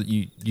nothing. So that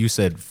you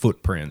said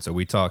footprints. Are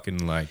we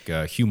talking like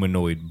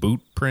humanoid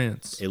boot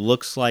prints? It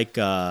looks like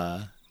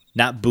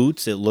not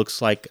boots. It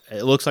looks like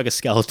a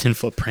skeleton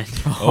footprint.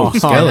 Oh,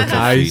 skeleton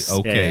nice. feet.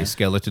 Okay, Yeah.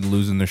 skeleton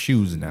losing their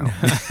shoes now.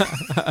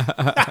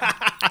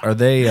 Are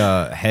they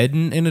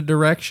heading in a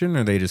direction,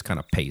 or are they just kind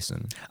of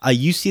pacing?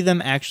 You see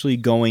them actually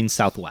going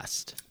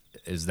southwest.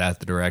 Is that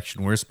the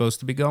direction we're supposed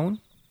to be going?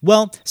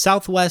 Well,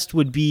 southwest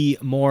would be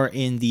more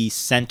in the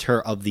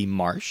center of the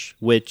marsh,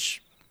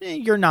 which,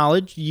 your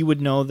knowledge, you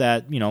would know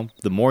that,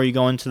 the more you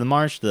go into the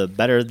marsh, the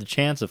better the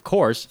chance, of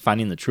course,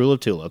 finding the True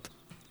Tulip.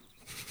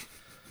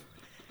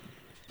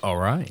 All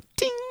right.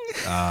 Ding!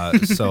 I'm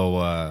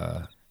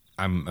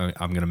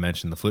going to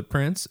mention the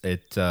footprints.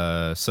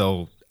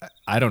 So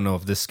I don't know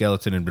if this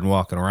skeleton had been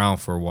walking around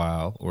for a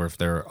while, or if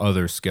there are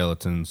other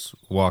skeletons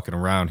walking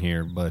around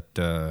here, but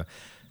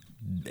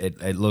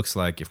it looks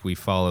like if we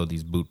follow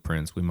these boot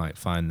prints, we might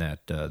find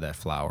that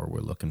flower we're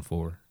looking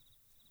for.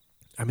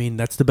 I mean,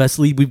 that's the best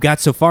lead we've got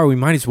so far. We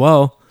might as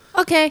well.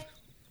 Okay.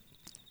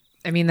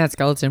 I mean, that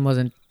skeleton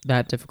wasn't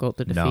that difficult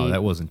to defeat. No,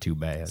 that wasn't too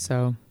bad.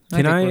 So I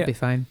Can think I- we'll be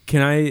fine.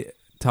 Can I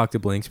talk to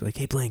Blinks? Be like,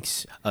 hey,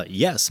 Blinks,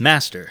 Yes,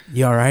 master.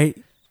 you all right?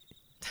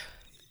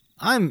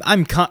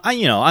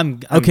 Okay.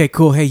 Okay,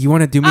 cool. Hey, you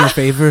want to do me a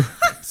favor?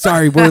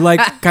 Sorry, we're like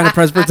kind of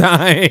pressed for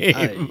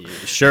time.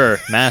 Sure,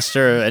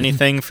 master.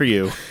 Anything for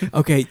you.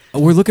 Okay,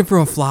 we're looking for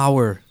a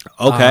flower.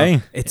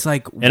 Okay. It's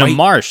like In a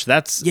marsh.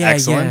 That's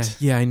excellent.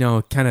 Yeah, I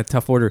know. Kind of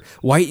tough order.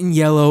 White and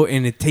yellow,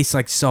 and it tastes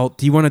like salt.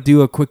 Do you want to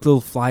do a quick little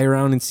fly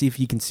around and see if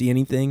you can see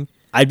anything?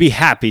 I'd be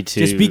happy to.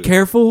 Just be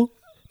careful.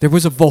 There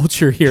was a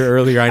vulture here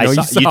earlier. I know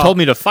you saw. You told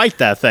me to fight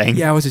that thing.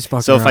 Yeah, I was just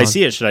fucking So if I around.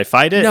 see it, should I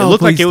fight it? No, It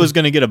looked like please it was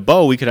don't. going to get a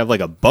bow. We could have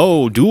like a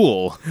bow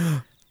duel.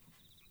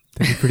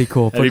 That'd be pretty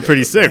cool. That'd be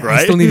pretty sick, I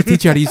right? still need to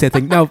teach you how to use that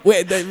thing. No,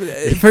 wait.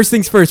 First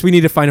things first. We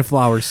need to find a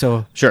flower.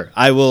 So Sure.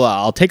 I will.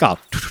 I'll take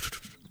off.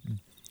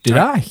 Did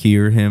I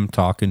hear him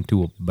talking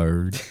to a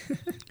bird?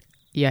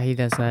 Yeah, he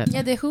does that.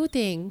 Yeah, the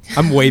hooting.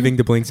 I'm waving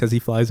to Blinks as he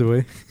flies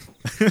away.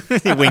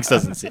 Winks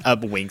doesn't see.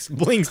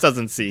 Blinks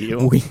doesn't see you.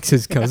 Winks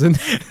his cousin.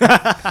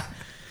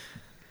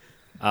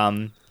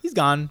 He's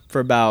gone for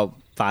about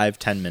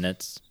 5-10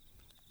 minutes.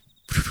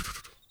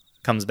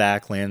 Comes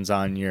back, lands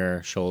on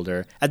your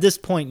shoulder. At this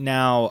point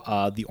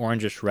now, the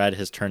orangish red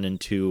has turned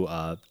into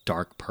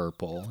dark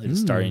purple. It's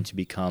starting to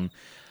become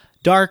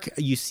dark.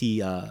 You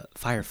see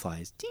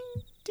fireflies,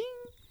 ding, ding,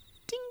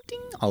 ding,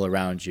 ding, all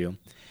around you.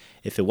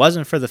 If it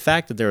wasn't for the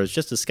fact that there was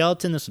just a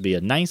skeleton, this would be a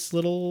nice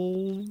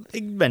little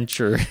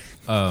adventure.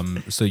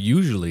 So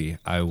usually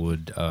I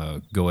would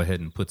go ahead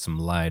and put some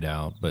light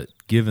out, but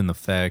given the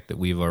fact that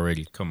we've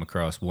already come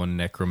across one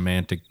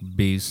necromantic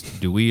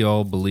beast, do we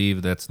all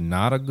believe that's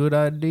not a good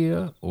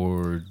idea,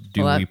 or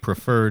do Well, we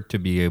prefer to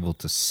be able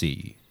to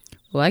see?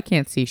 Well, I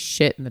can't see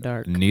shit in the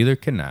dark. Neither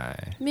can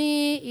I.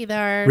 Me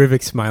either.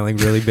 Rivik's smiling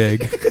really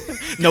big.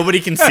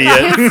 Nobody can see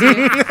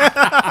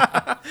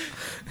it.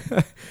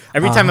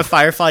 Every time a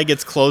firefly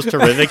gets close to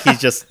Rivik, he's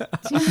just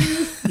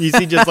you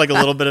see just like a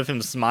little bit of him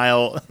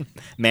smile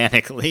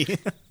manically.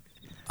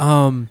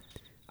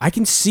 I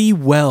can see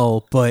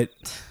well, but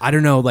I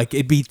don't know. Like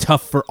it'd be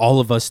tough for all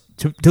of us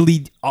to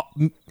lead,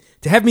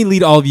 to have me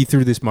lead all of you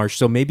through this marsh.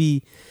 So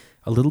maybe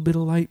a little bit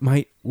of light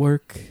might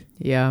work.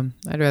 Yeah,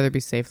 I'd rather be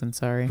safe than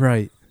sorry.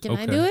 Right? Can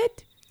I Okay. do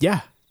it?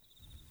 Yeah.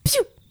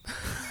 Pew!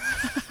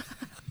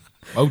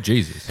 Oh,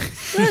 Jesus.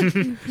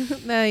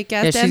 I cast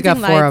Yeah, she's dancing got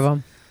 4 of lights.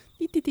 them.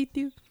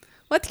 Doo-doo-doo-doo.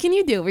 What can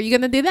you do? Were you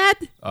gonna do that?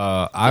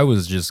 I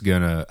was just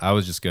gonna,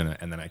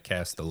 and then I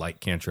cast the light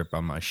cantrip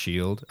on my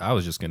shield. I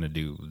was just gonna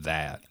do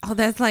that. Oh,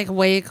 that's like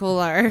way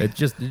cooler. It's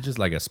just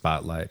like a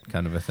spotlight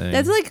kind of a thing.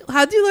 That's like,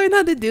 how'd you learn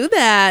how to do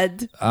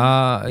that?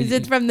 Is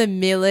it from the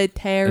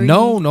military?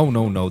 No.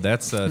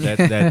 That's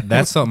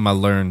that's something I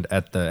learned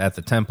at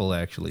the temple,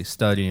 actually,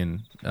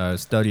 studying,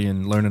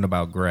 learning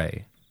about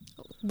Gray.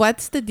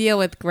 What's the deal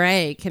with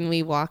Gray? Can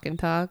we walk and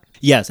talk?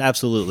 Yes,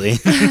 absolutely.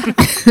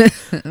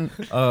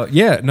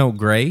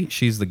 Gray.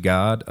 She's the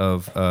god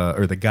of,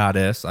 or the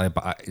goddess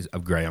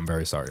of Gray. I'm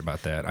very sorry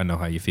about that. I know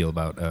how you feel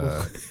about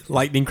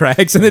Lightning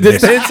cracks in the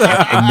distance.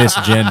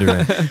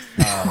 misgendering.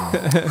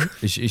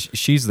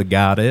 She's the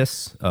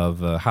goddess of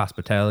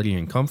hospitality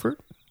and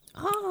comfort.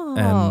 Oh.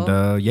 And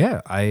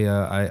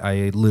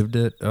I lived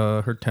at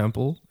her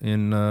temple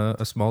in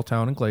a small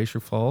town in Glacier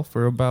Fall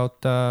for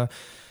about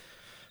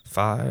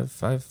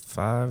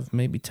 5,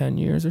 maybe 10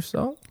 years or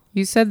so.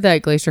 You said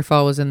that Glacier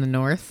Fall was in the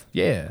north.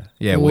 Yeah,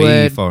 way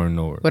Would- far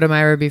north. Would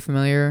Amira be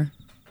familiar?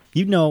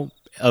 You know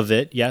of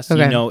it, yes.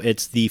 Okay. You know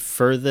it's the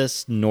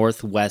furthest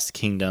northwest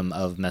kingdom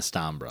of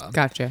Mestambra.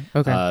 Gotcha.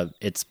 Okay.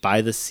 It's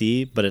by the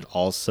sea, but it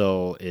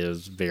also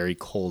is very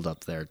cold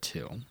up there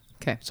too.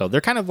 Okay. So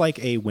they're kind of like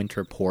a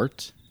winter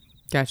port.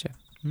 Gotcha.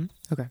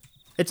 Okay.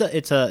 It's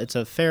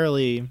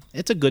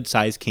a good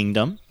sized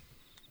kingdom.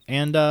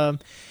 And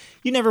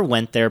you never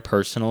went there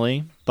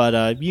personally,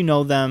 but you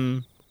know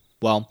them.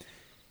 Well,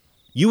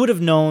 you would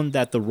have known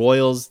that the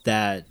royals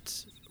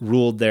that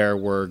ruled there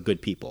were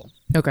good people.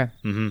 Okay.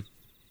 Mm-hmm.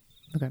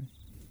 Okay.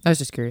 I was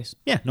just curious.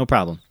 Yeah, no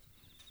problem.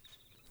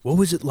 What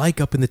was it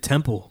like up in the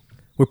temple?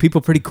 Were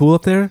people pretty cool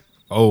up there?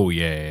 Oh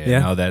yeah. Yeah?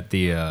 Now that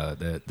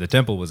the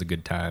temple was a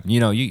good time. You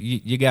know,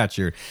 you got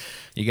your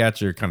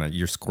kind of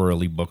your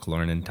squirrely book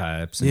learning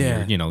types.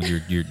 And Yeah.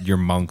 your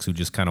monks who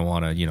just kind of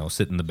want to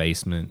sit in the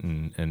basement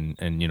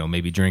and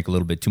maybe drink a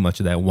little bit too much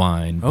of that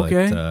wine. But,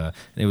 Okay.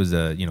 it was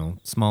a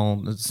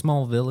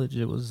small village.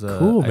 It was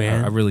Cool,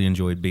 man. I really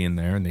enjoyed being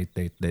there, and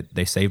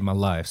they saved my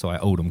life, so I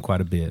owed them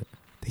quite a bit.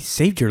 They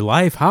saved your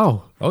life.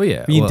 How? Oh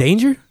yeah. Were you in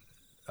danger?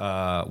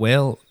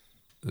 Well,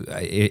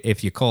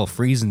 if you call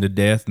freezing to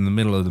death in the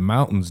middle of the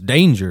mountains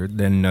danger,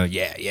 then I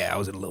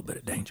was in a little bit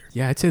of danger.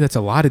 Yeah, I'd say that's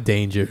a lot of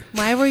danger.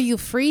 Why were you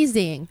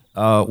freezing?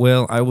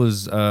 Well, I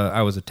was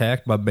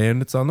attacked by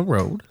bandits on the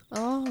road,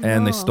 Oh,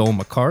 and they no. stole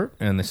my cart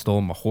and they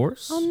stole my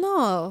horse. Oh,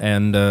 no.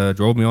 And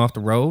drove me off the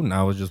road, and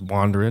I was just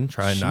wandering,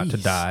 trying not to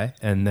Jeez. die.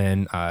 And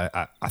then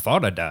I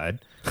thought I died,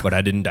 but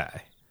I didn't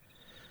die.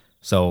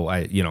 So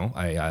I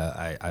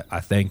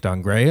thanked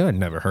Andrea. I'd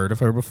never heard of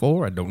her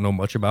before. I don't know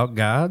much about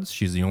gods.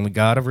 She's the only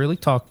god I've really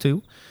talked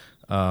to.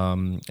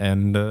 So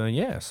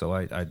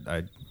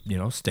I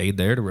stayed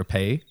there to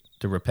repay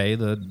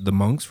the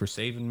monks for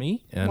saving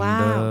me, and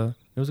Wow.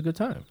 it was a good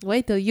time.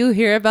 Wait till you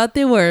hear about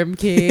the Worm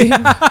King.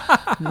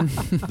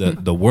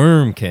 The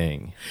Worm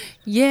King.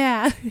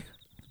 Yeah.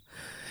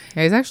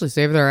 Yeah, he's actually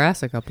saved our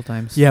ass a couple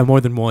times. Yeah, more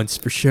than once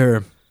for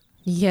sure.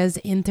 He has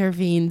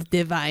intervened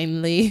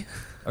divinely.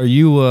 Are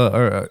you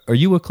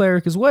a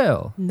cleric as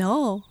well?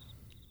 No,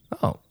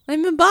 Oh,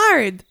 I'm a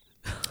bard.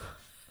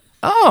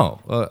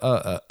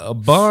 a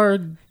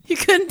bard. You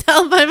couldn't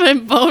tell by my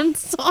bone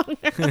song.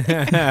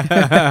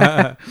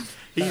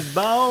 He's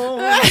bone.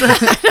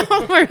 I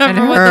don't remember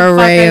And what her the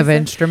fuck array I of said.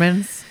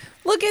 instruments.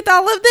 Look at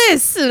all of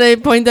this. And I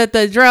point at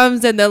the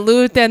drums and the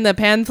lute and the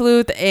pan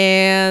flute,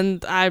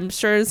 and I'm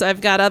sure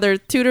I've got other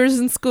tutors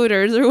and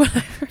scooters or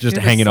whatever. Just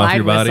With a hanging off slide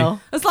your body.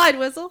 whistle. A slide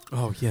whistle.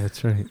 Oh, yeah,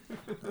 that's right.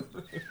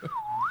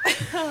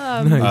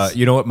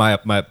 You know what?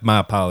 My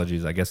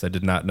apologies. I guess I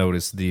did not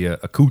notice the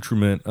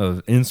accoutrement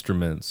of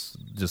instruments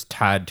just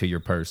tied to your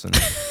person.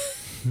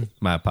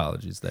 My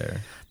apologies there.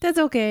 That's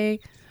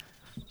okay.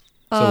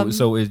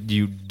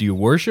 Do you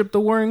worship the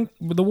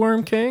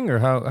worm king, or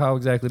how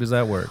exactly does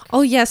that work?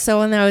 Oh, yes. So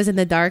when I was in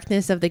the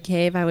darkness of the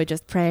cave, I would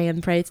just pray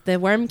and pray to the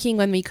Worm King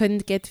when we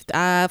couldn't get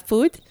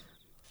food.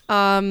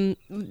 When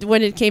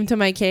it came to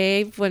my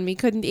cave, when we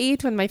couldn't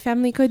eat, when my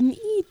family couldn't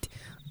eat,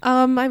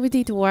 I would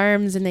eat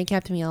worms, and they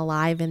kept me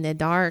alive in the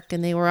dark,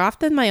 and they were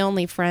often my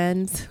only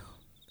friends.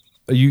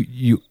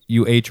 You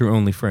ate your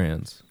only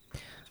friends.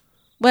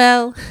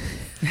 Well,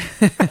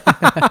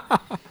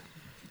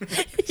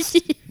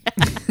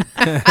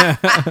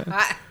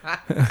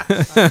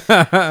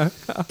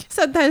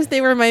 sometimes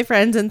they were my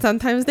friends, and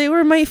sometimes they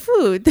were my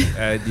food.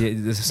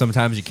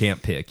 Sometimes you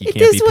can't pick. You It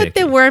can't is be what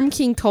picky. the Worm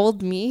King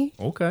told me.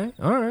 Okay,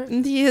 all right.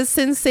 And he has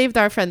since saved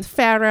our friend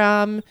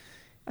Faram.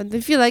 And I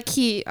feel like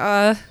he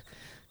has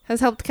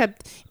helped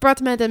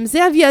brought Madame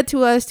Zevia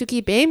to us to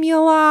keep Amy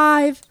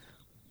alive.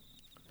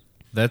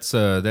 That's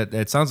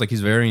that sounds like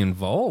he's very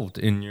involved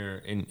in your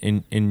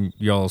in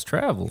y'all's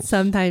travels.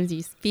 Sometimes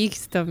he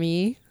speaks to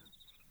me.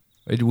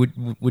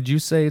 Would you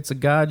say it's a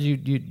god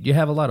you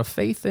have a lot of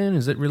faith in?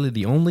 Is it really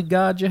the only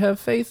god you have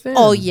faith in?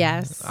 Oh,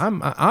 yes.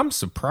 I'm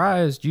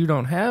surprised you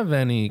don't have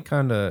any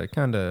kind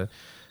of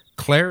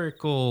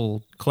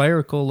clerical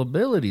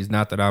abilities.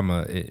 Not that I'm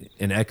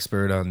an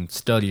expert on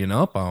studying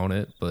up on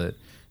it, but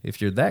if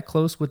you're that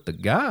close with the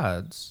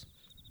gods.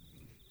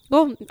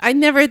 Well, I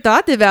never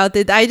thought about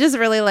it. I just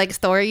really like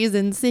stories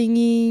and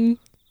singing.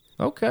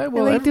 Okay, I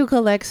well, like to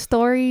collect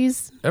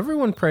stories.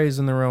 everyone prays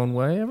in their own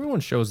way. Everyone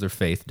shows their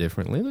faith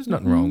differently. There's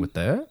nothing wrong with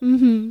that.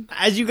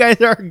 As you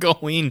guys are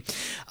going,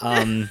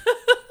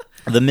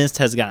 the mist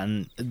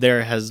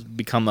has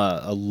become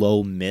a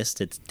low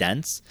mist. It's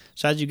dense.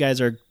 So as you guys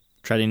are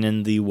treading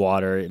in the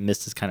water,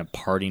 mist is kind of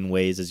parting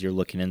ways as you're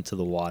looking into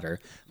the water.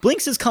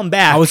 Blinks has come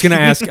back. I was going to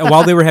ask,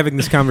 while they were having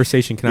this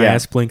conversation, can I Yeah.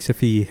 ask Blinks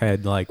if he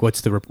had, what's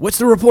the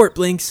report,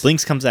 Blinks?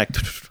 Blinks comes back.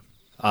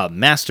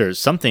 Master,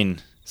 something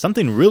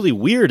really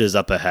weird is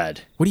up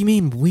ahead. What do you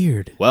mean,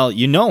 weird? Well,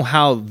 you know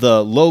how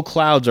the low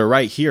clouds are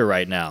right here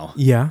right now.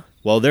 Yeah.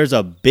 Well, there's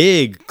a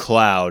big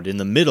cloud in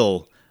the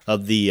middle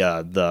of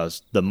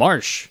the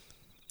marsh.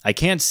 I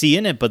can't see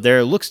in it, but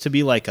there looks to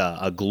be like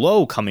a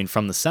glow coming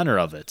from the center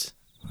of it.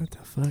 What the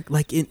fuck?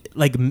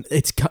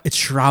 It's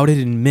shrouded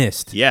in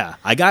mist. Yeah,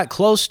 I got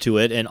close to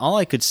it, and all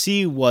I could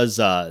see was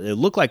it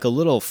looked like a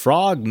little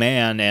frog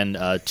man and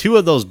two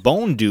of those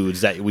bone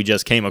dudes that we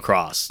just came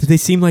across. Did they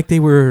seem like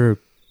they were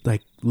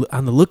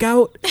on the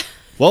lookout?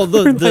 Well,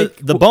 the Like,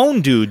 the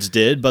bone dudes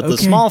did, but the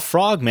Okay. small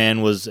frog man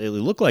it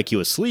looked like he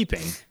was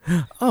sleeping.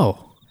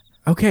 Oh,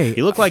 okay.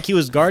 He looked like he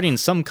was guarding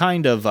some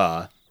kind of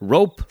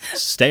rope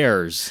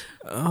stairs.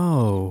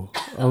 Oh,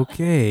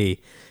 okay.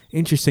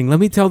 Interesting. Let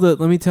me tell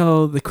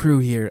the crew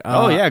here.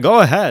 Oh yeah,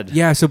 go ahead.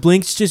 Yeah, so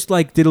Blinks just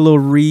like did a little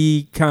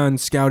recon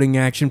scouting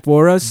action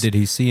for us. Did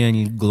he see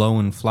any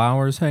glowing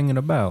flowers hanging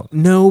about?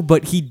 No,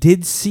 but he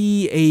did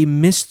see a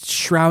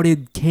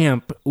mist-shrouded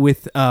camp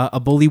with a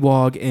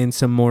bullywog and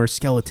some more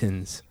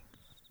skeletons.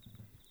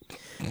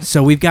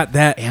 So we've got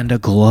that And a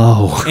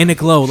glow. and a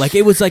glow. Like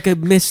it was like a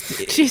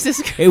mist.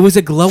 Jesus Christ. It was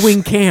a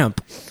glowing camp.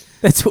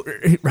 That's what,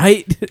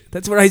 right?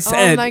 That's what I Oh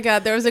said. my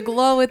God, there was a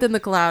glow within the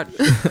cloud.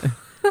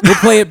 We'll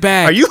play it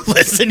back. Are you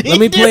listening? Let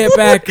me play it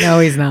back. No,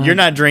 he's not. You're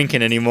not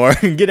drinking anymore.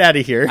 Get out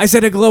of here. I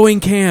said a glowing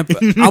camp.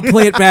 I'll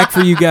play it back for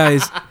you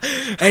guys.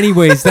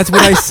 Anyways, that's what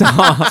I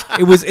saw.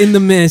 It was in the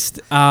mist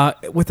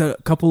with a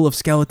couple of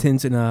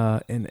skeletons and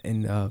a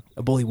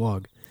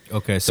bullywog.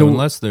 Okay, so So-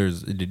 unless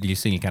did you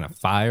see any kind of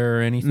fire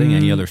or anything?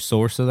 Any other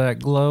source of that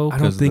glow? I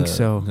don't 'Cause think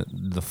so.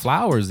 The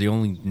flower is the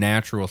only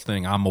natural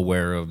thing I'm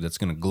aware of that's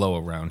going to glow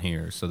around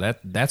here. So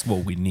that's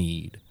what we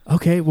need.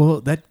 Okay, well,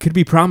 that could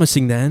be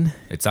promising then.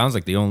 It sounds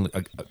like the only.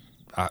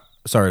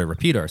 Sorry to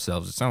repeat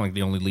ourselves. It sounds like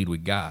the only lead we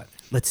got.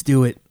 Let's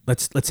do it.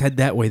 Let's head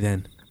that way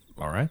then.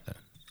 All right then.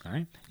 All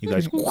right. You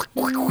guys.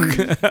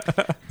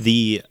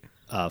 The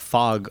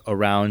fog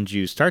around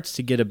you starts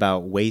to get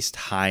about waist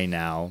high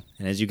now.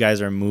 And as you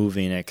guys are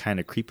moving, it kind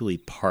of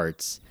creepily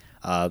parts.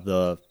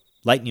 The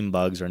lightning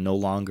bugs are no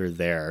longer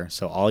there.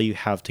 So all you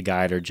have to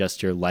guide are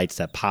just your lights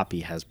that Poppy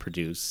has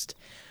produced.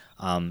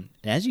 And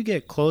as you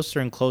get closer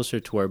and closer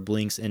to where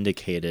Blinks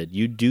indicated,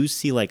 you do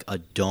see like a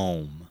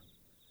dome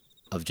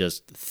of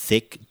just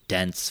thick,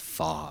 dense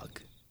fog.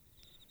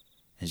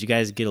 As you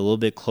guys get a little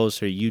bit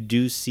closer, you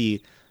do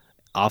see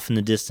off in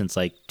the distance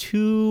like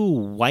two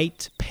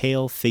white,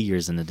 pale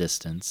figures in the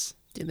distance.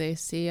 Do they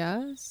see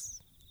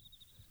us?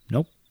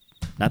 Nope.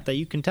 Not that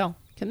you can tell.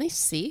 Can they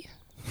see?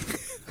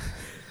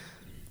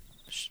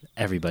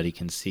 Everybody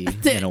can see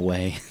in a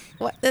way.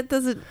 What? That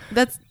doesn't.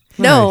 That's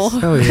no.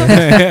 Nice. Oh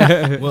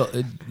yeah. Well,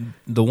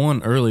 the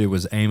one earlier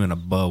was aiming a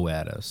bow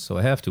at us, so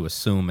I have to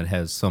assume it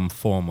has some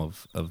form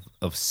of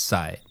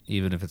sight,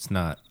 even if it's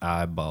not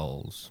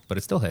eyeballs. But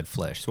it still had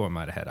flesh, so it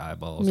might have had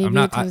eyeballs. Maybe I'm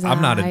not. it was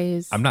I'm not.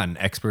 eyes. I'm not an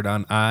expert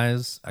on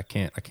eyes. I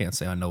can't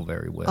say I know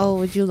very well. Oh,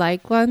 would you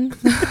like one?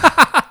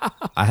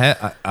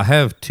 I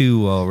have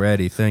two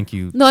already. Thank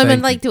you. No, I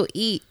meant Thank like to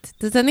eat.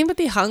 Does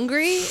anybody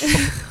hungry?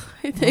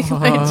 I take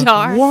my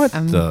jar. What?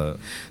 you. The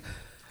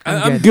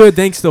I'm good.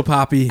 Thanks, though,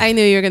 Poppy. I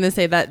knew you were gonna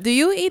say that. Do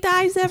you eat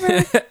eyes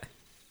ever?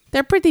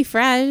 They're pretty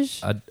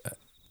fresh.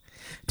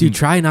 Dude,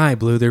 try an eye,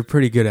 Blue. They're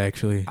pretty good,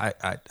 actually.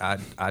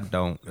 I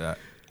don't.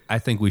 I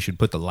think we should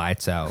put the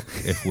lights out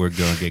if we're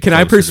gonna get. Can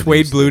I closer to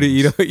persuade these Blue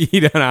to things.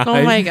 eat an eye?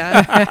 Oh my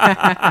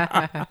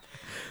God.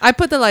 I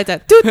put the lights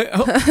out.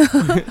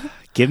 Dude.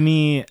 Give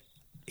me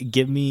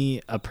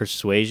a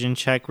persuasion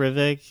check,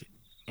 Rivik.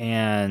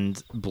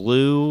 And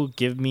Blue,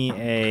 give me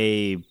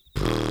a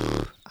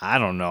I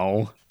don't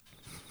know.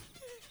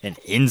 An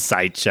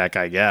insight check,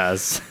 I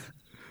guess.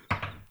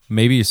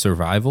 Maybe a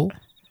survival.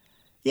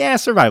 Yeah,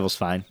 survival's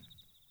fine.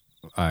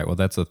 All right. Well,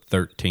 that's a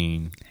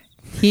 13.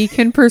 He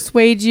can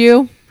persuade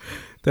you.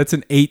 That's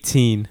an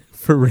 18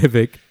 for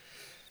Rivik.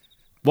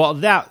 Well,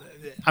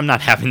 I'm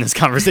not having this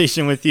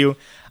conversation with you.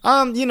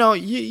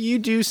 You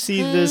do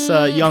see this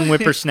young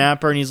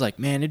whippersnapper, and he's like,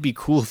 "Man, it'd be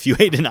cool if you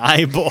ate an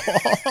eyeball."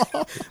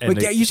 And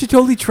Like, yeah, you should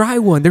totally try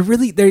one. They're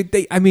really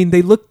I mean,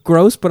 they look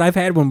gross, but I've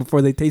had one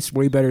before. They taste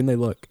way better than they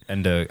look.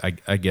 And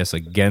I guess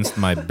against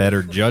my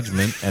better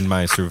judgment and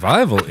my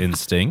survival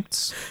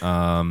instincts,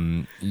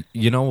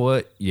 you know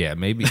what? Yeah,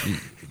 maybe.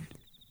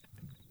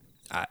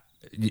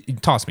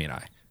 Toss me an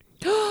eye.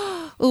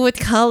 Ooh, what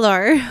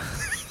color?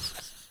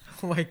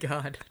 Oh my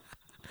God.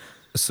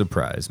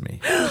 Surprise me.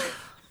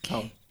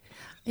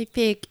 I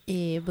pick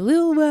a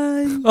blue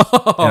one. And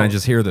I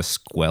just hear the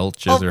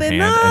squelch as her Open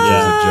hand up.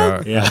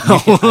 enters the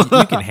jar.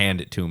 Yeah. You can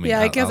hand it to me.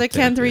 Yeah, I guess I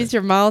can't reach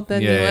your mouth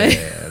anyway.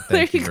 Yeah, There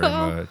thank you you very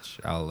go. much.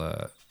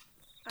 I'll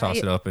toss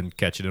it up and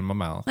catch it in my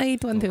mouth. I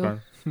eat one too.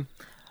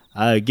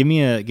 Give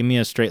me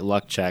a straight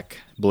luck check,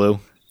 Blue.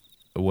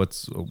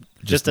 What's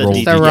Just a roll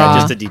D, The yeah, raw.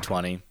 just a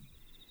D20.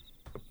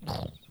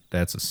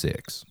 That's a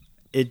 6.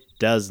 It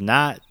does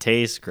not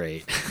taste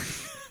great.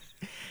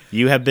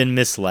 You have been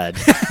misled.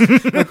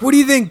 What do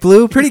you think,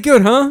 Blue? Pretty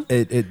good, huh?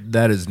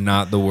 That is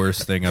not the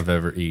worst thing I've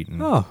ever eaten.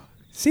 Oh,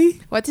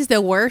 see? What is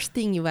the worst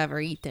thing you've ever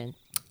eaten?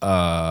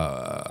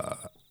 Oh,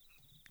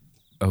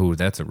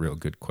 that's a real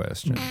good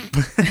question.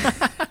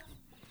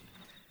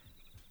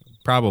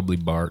 Probably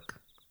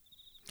bark.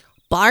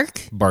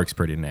 Bark? Bark's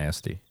pretty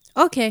nasty.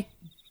 Okay.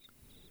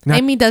 Not-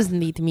 Amy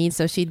doesn't eat meat,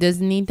 so she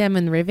doesn't eat them,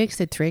 and Rivik's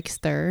a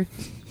trickster.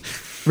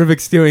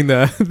 Rivik's doing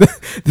the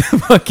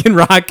fucking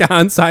rock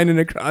on signing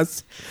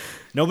across.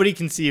 Nobody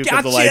can see you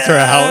because the Gotcha! lights are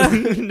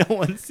out. No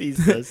one sees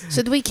this.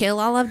 Should we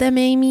kill all of them,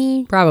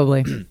 Amy?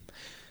 Probably.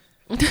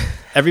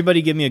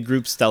 Everybody give me a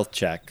group stealth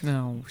check.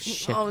 Oh,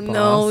 shit. Oh boss.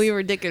 no, we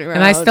were dicking around.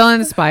 Am I still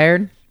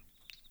inspired?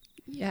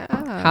 Yeah.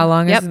 How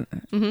long Yep. is it?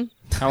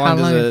 How long How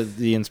long is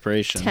the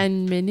inspiration?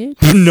 10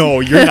 minutes. No,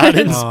 you're not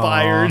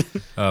inspired.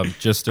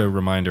 Just a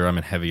reminder, I'm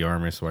in heavy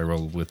armor, so I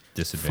roll with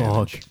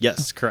disadvantage. Fuck.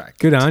 Yes, correct.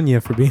 Good on you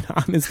for being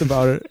honest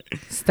about it.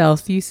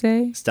 Stealth, you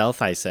say?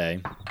 Stealth, I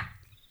say.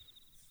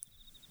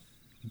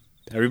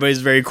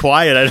 Everybody's very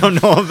quiet. I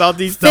don't know about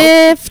these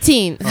stealth.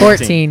 15.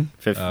 14.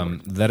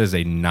 15. That is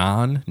a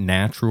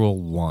non-natural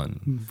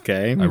 1.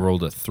 Okay. I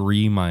rolled a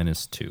 3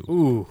 minus 2.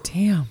 Ooh,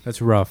 Damn.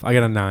 that's rough. I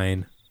got a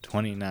 9.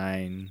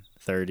 29,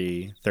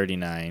 30,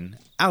 39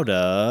 out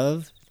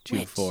of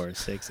 2, 4,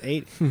 6,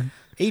 8.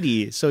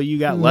 80. So you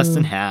got less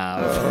than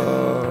half.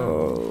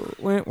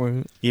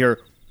 You hear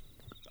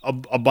a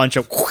bunch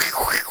of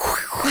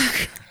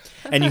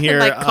and you hear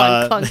Like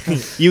clunk,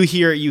 clunk. you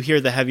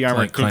hear the heavy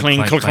armor Clank,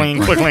 clink clank, clink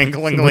clank, clink clink A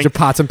clink bunch of clink.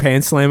 pots and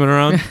pans slamming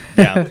around.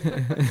 Yeah.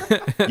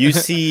 You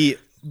see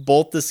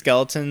both the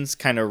skeletons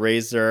kind of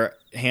raise their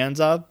hands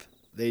up.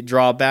 They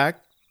draw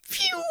back.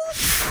 Phew.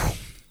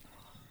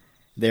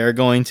 They're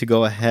going to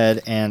go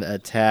ahead and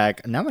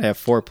attack. Now I have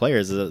 4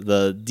 players.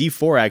 The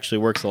D4 actually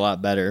works a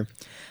lot better.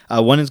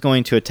 One is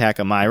going to attack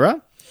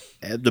Amira.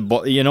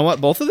 You know what?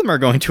 Both of them are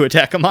going to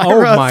attack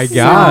Amira. Oh my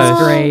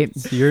gosh. Great.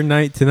 It's your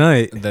night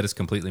tonight. That is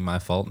completely my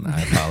fault, and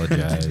I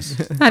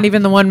apologize. Not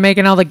even the one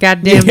making all the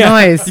goddamn You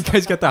noise.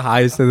 guys got the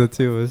highest of the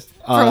two of us.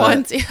 For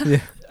once. Yeah.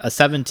 A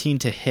 17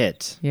 to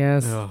hit.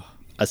 Yes. Oh.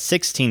 A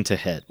 16 to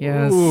hit.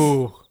 Yes.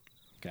 Ooh.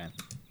 Okay.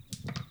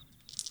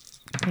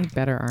 I need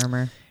better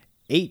armor.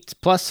 8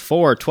 plus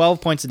 4, 12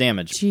 points of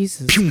damage.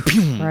 Jesus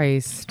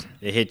Christ.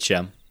 They hit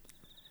you.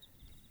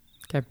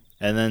 Okay.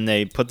 And then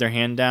they put their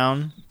hand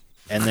down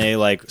and they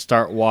like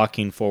start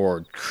walking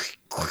forward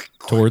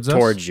Towards us?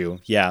 towards you.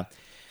 Yeah.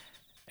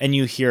 And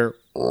you hear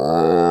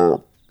but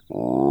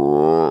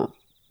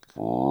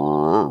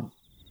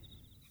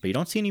you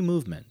don't see any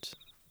movement.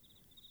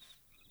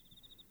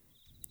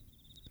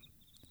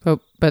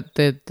 But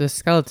the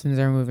skeletons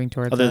are moving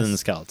towards Other us. than the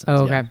skeletons.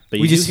 Oh, yeah. okay. But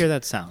We you just- do hear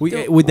that sound.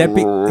 Would that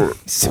be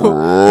so?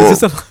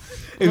 Is this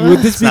a? Would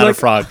this It's be not like a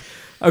frog.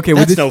 Okay, would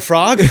That's this, no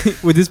frog.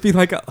 would this be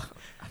like a?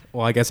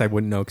 Well, I guess I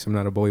wouldn't know because I'm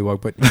not a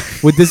bullywog. But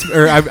would this?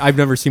 Or I've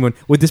never seen one.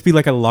 Would this be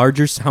like a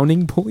larger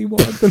sounding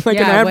bullywog than like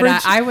an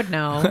average? I would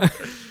know.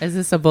 Is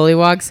this a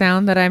bullywog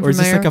sound that I'm or is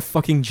familiar? this like a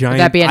fucking giant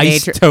that be a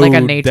ice nature- toad like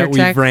a nature that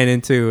check? we've ran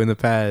into in the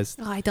past?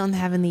 Oh, I don't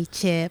have any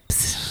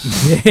chips.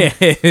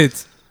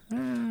 It's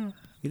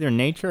Either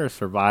nature or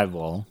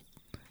survival.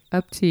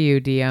 Up to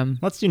you, DM.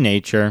 Let's do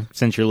nature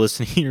since you're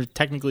listening. You're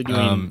technically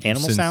doing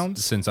animal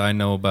sounds. Since I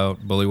know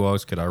about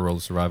bullywogs, could I roll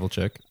a survival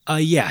check?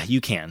 Yeah,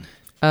 you can.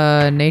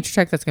 Nature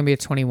check. That's gonna be a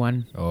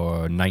 21.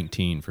 Or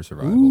 19 for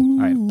survival. All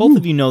right, both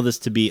of you know this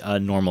to be a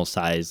normal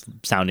size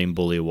sounding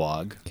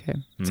bullywog. Okay.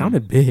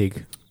 sounded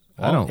big.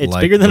 I don't It's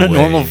like bigger than the a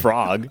normal way-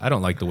 frog. I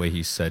don't like the way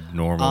he said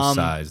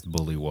normal-sized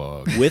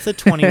bullywog. With a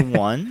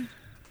 21,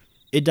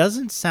 it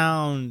doesn't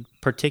sound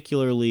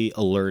particularly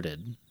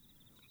alerted,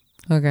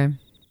 Okay.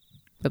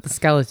 But the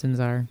skeletons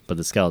are but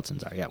the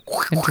skeletons are. Yeah,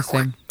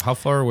 interesting. How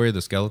far away are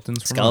the skeletons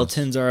from us?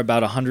 skeletons are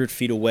about 100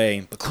 feet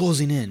away, but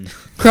closing in.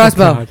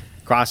 Crossbow.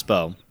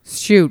 Crossbow.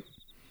 Shoot.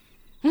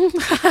 All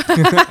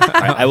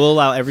right, I will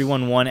allow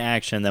everyone one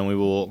action, then we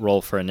will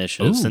roll for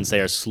initiative Ooh. since they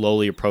are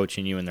slowly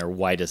approaching you and they're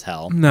white as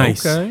hell.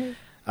 Nice. Okay.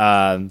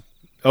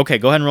 Okay,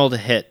 go ahead and roll to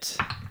hit.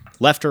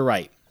 Left or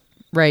right?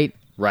 Right.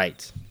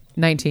 Right.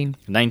 19.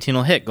 19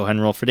 will hit. Go ahead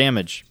and roll for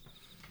damage.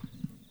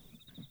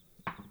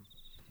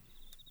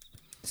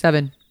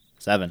 7.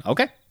 7.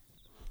 Okay.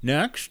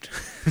 Next.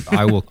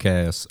 I will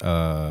cast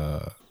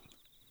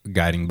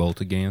Guiding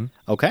Bolt again.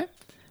 Okay.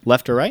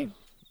 Left or right?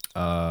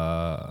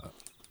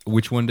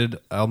 Which one did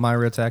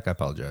Elmira attack? I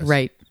apologize.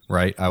 Right.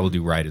 Right. I will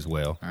do right as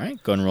well. All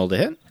right. Go ahead and roll to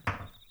hit.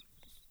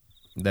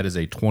 That is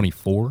a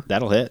 24.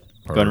 That'll hit.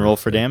 Go ahead and roll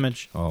for Perfect.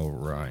 damage. All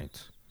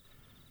right.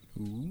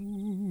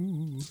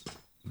 Ooh.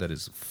 That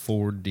is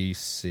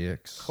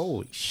 4d6.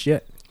 Holy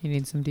shit! You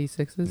need some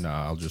D6s?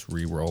 Nah, I'll just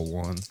re-roll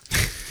one.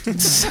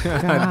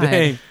 God.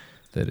 Dang.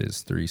 That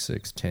is 3,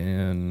 6,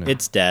 10.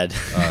 It's dead.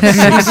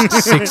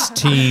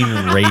 16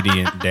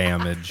 radiant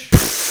damage.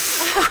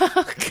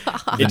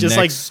 It just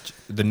like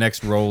the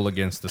next roll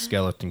against the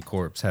skeleton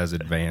corpse has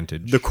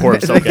advantage. the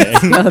corpse. Okay.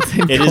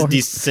 Skeleton It is corpse.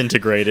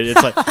 disintegrated.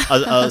 It's like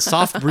a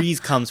soft breeze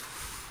comes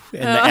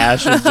and the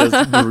ashes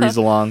just breeze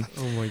along.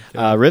 Oh my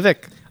god.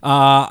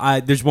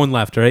 Rivik, There's one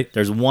left, right?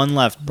 there's one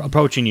left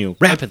approaching you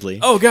rapidly.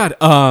 Oh god.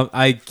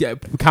 I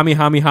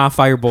Kamehameha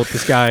firebolt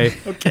this guy.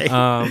 Okay.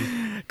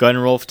 Um. Go ahead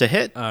and roll to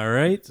hit. All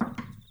right.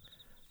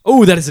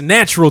 Oh, that is a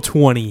natural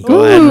 20.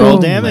 Go ahead and roll Ooh.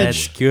 Let's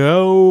damage.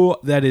 go.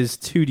 That is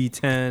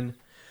 2d10.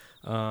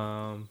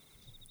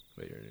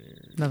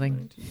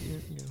 Nothing.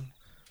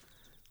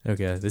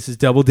 Okay, this is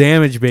double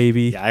damage,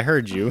 baby. Yeah, I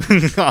heard you.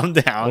 Calm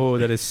down. Oh,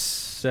 that is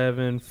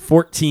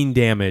 14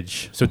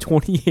 damage. So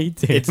 28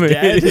 damage.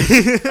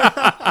 It's dead.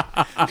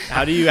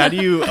 How do you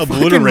Fucking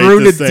obliterate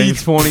ruined a this thing?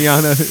 D20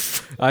 on a.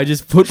 I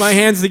just put my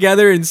hands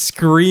together and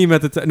scream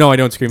at the time. No, I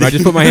don't scream. I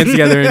just put my hands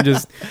together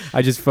and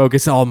I just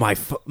focus all my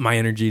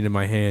energy into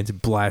my hands and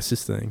blast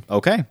this thing.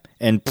 Okay,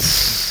 and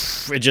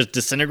it just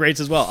disintegrates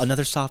as well.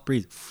 Another soft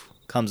breeze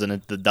comes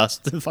and the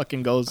dust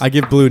fucking goes. I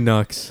give Blue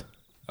Nux.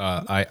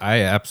 I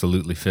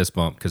absolutely fist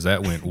bump because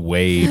that went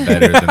way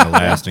better than the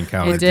last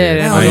encounter. It did. did.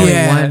 It Hell was only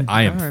yeah. one.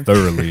 I am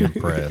thoroughly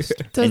impressed.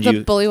 Does And the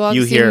you- bullywog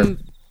you hear- seem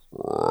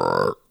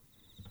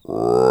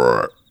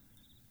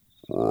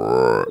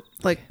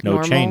like No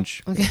normal?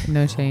 change. Okay.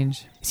 No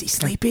change. Is he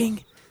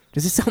sleeping?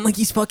 Does it sound like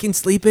he's fucking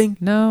sleeping?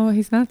 No,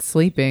 he's not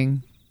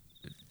sleeping.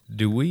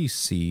 Do we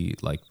see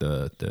like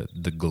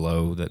the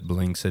glow that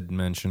Blinks had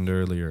mentioned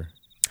earlier?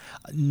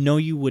 No,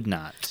 you would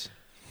not.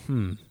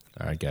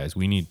 All right, guys,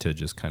 we need to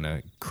just kind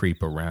of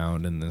creep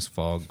around in this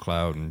fog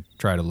cloud and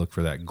try to look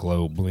for that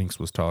glow Blinks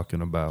was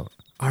talking about.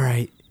 All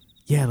right.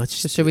 Yeah, let's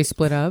So just. should we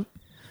split up?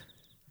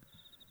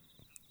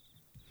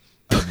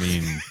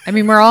 I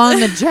mean, We're all in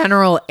the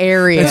general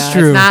area. That's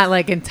true. It's not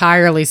like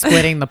entirely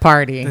splitting the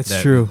party.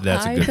 That's true.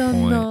 That's a good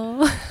point.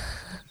 know.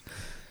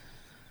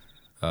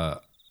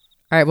 All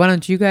right, why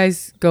don't you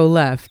guys go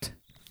left,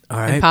 All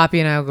and right. Poppy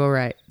and I will go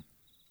right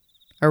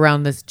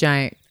around this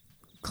giant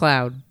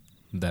cloud.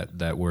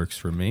 That works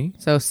for me.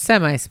 So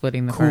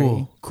semi-splitting the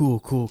party.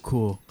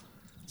 Cool.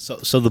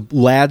 So the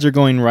lads are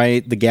going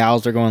right, the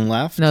gals are going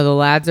left. No, the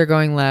lads are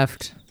going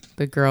left.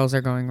 The girls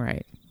are going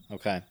right.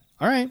 Okay.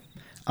 All right.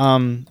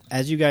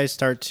 As you guys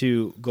start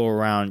to go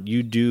around,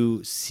 you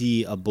do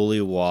see a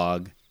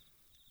bullywog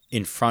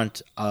in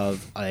front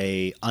of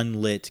a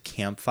unlit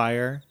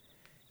campfire.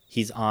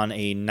 He's on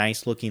a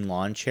nice looking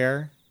lawn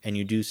chair, and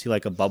you do see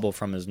like a bubble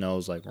from his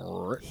nose, like.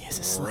 He is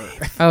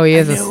asleep. Oh, he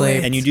is knew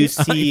asleep. And you do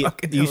see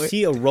fucking knew it.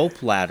 a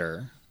rope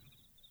ladder,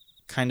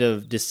 kind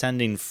of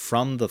descending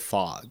from the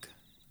fog.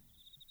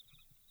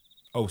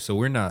 Oh, so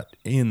we're not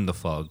in the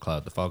fog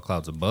cloud. The fog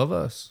cloud's above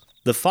us.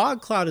 The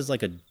fog cloud is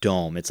like a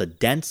dome. It's a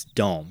dense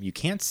dome. You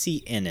can't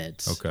see in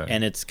it. Okay.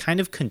 And it's kind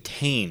of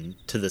contained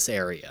to this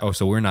area. Oh,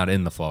 so we're not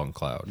in the fog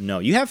cloud. No,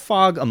 you have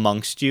fog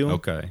amongst you.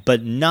 Okay.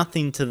 But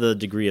nothing to the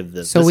degree of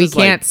this. So This we is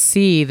like- can't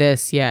see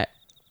this yet.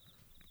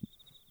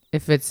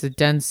 If it's a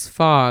dense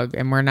fog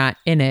and we're not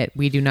in it,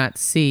 we do not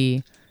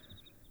see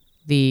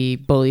the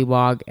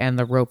bullywog and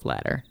the rope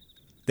ladder.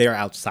 they are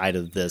outside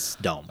of this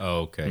dome.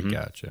 Oh, okay,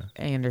 gotcha.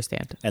 I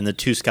understand. And the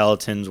two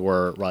skeletons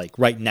were like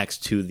right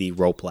next to the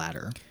rope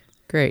ladder.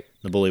 Great.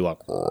 The bullywog.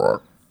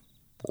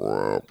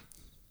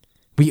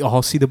 We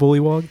all see the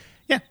bullywog?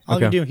 Yeah, all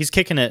Okay. you do. He's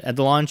kicking it at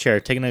the lawn chair,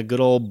 taking a good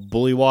old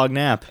bullywog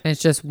nap. And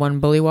it's just one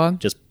bullywog?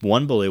 Just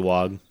one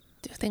bullywog.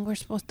 Do you think we're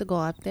supposed to go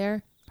up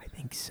there? I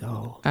think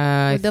so.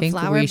 I Would the think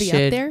flower we be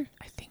should. up there?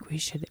 I think we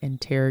should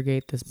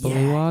interrogate this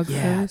bullywog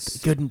yeah.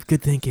 first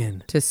Good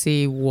thinking. to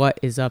see what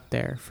is up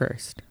there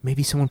first.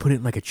 Maybe someone put it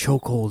in like a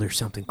chokehold or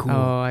something cool.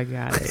 Oh, I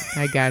got it.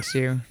 I got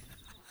you.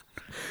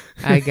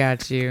 I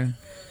got you.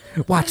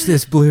 Watch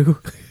this, Blue.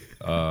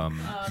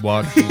 Watch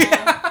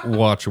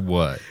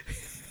what?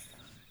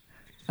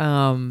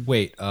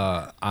 Wait.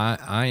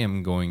 I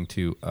am going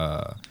to.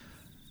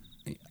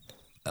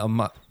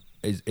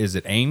 Is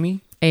it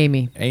Amy?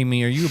 Amy.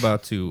 Amy, are you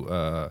about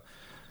to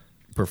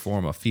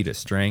perform a feat of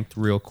strength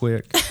real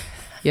quick?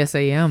 Yes, I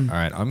am. All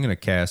right, I'm gonna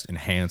cast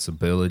Enhance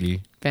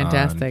Ability.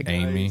 Fantastic. On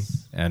Amy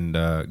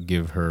and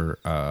give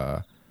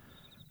her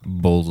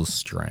Bull's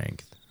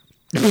Strength.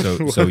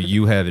 So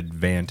you have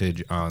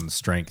advantage on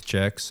strength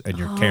checks, and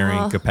your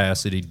carrying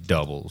capacity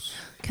doubles.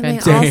 Can I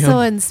Damn. also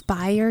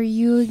inspire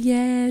you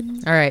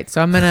again? All right, so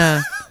I'm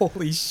gonna.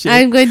 Holy shit.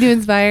 I'm going to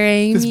inspire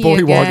Amy This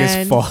bullywog again.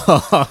 is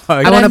fucked.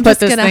 I But want to I'm put just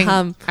this gonna thing.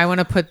 hum. I want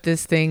to put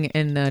this thing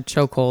in the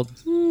chokehold.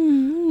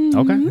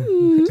 Okay.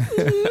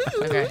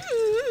 Okay.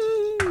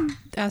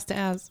 Ass to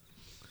ass.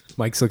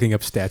 Mike's looking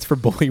up stats for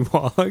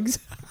bullywogs.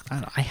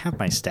 I have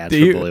my stats Do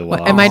you? for bullywog.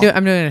 What am I doing?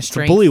 I'm doing a It's the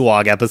strength.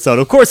 bullywog episode.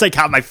 Of course I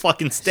got my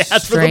fucking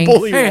stats Strength. for the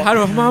bullywog. Hey, how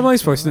am I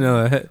supposed to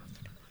know that?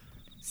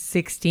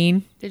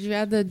 16. Did you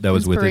add the That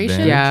was with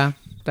inspiration? advantage. Yeah,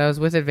 that was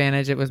with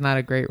advantage. It was not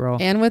a great roll.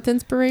 And with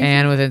inspiration?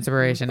 And with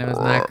inspiration, it was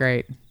not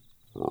great.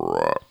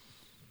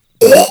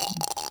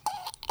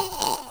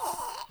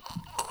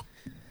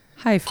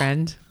 Hi,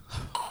 friend.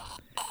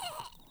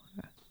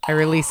 I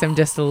release him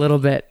just a little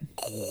bit.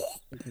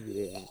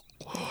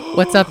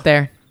 What's up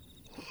there?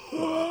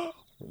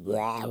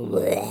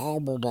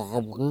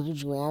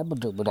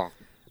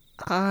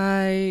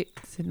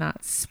 Does it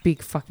not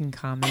speak fucking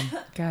common?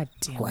 God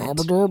damn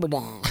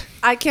it.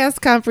 I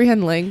can't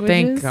comprehend languages.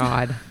 Thank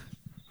God.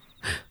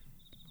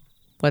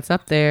 What's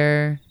up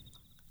there?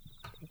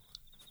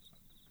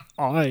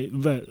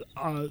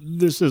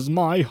 This is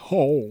my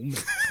home.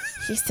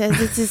 He says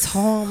this is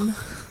home.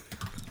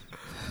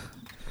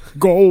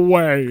 Go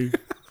away,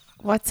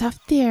 What's up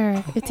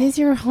there? It is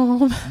your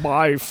home.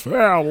 my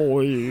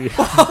family.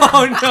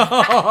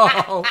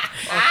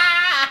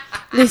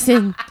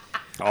 Listen,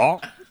 Oh,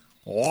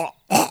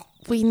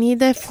 we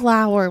need a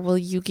flower. Will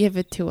you give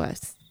it to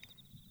us?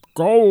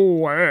 go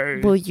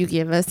away. Will you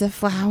give us a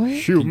flower?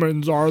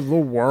 Humans are the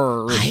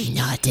worst. I'm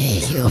not a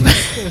human.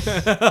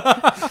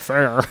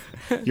 Fair.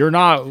 You're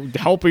not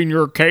helping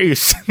your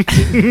case.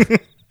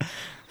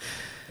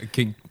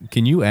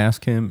 Can you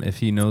ask him if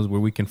he knows where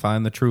we can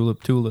find the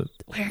tulip?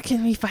 Where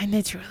can we find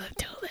the tulip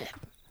tulip?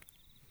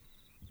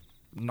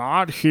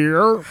 Not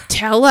here.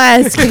 Tell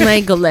us. Can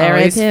I glare Oh,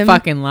 at he's him?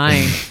 fucking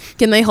lying.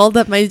 Can I hold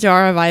up my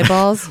jar of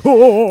eyeballs?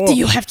 Oh, Do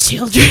you have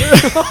children?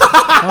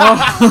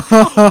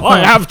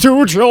 I have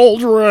 2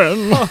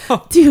 children.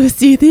 Do you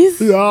see this?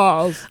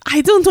 Yes.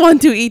 I don't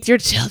want to eat your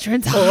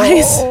children's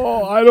eyes.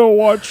 Oh, I don't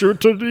want you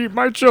to eat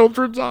my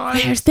children's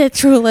eyes. Where's the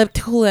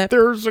tulip?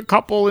 There's a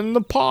couple in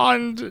the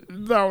pond.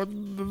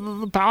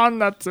 The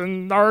pond that's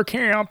in our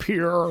camp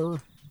here.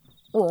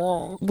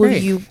 Oh, Will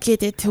Great. you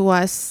get it to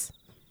us?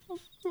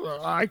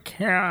 I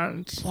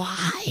can't.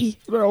 Why?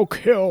 They'll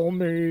kill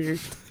me.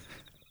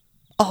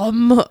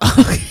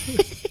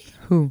 Okay.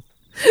 Who?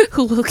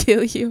 Who will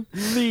kill you?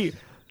 The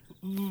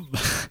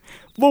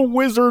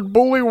wizard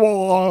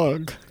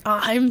bullywog.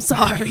 I'm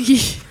sorry.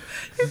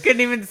 You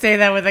couldn't even say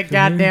that with a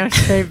goddamn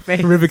straight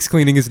face. Rivik's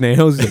cleaning his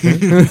nails.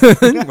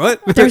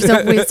 What? There's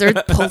a wizard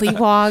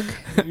pollywog.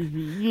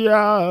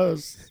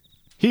 Yes.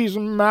 He's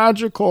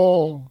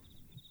magical.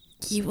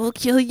 He will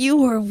kill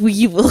you or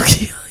we will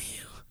kill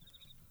you.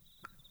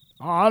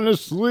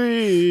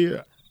 Honestly,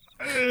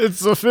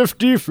 it's a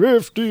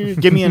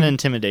 50-50. Give me an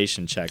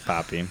intimidation check,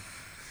 Poppy.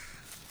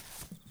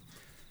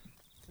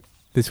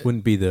 This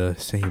wouldn't be the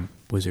same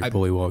wizard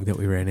bullywog that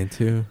we ran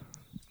into.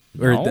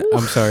 Or No?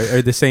 I'm sorry.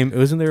 Or the same.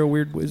 Wasn't there a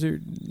weird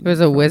wizard? He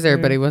was a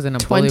wizard, but he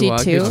wasn't a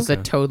bullywog. He 22? was just a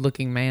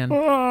toad-looking man.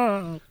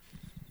 I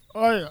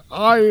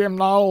am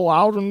not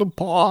allowed in the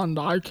pond.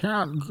 I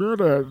can't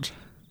get it.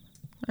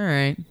 All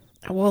right.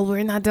 Well,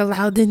 we're not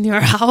allowed in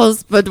your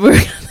house, but we're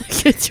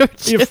gonna get your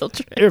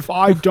children. If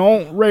I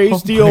don't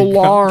raise the my God.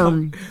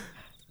 alarm,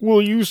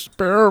 will you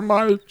spare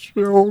my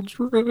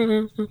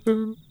children?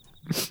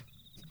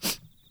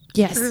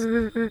 Yes.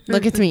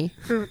 Look at me.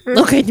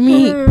 Look at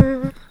me.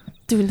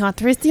 Do not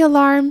raise the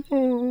alarm.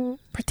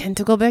 Pretend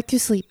to go back to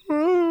sleep.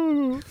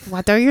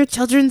 What are your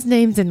children's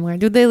names and where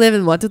do they live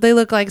and what do they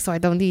look like so I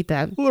don't eat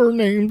them? Their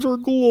names are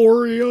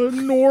Gloria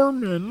and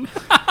Norman.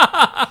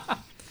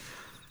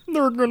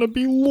 They're gonna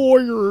be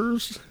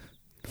lawyers.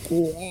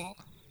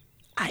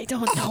 I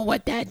don't know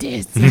what that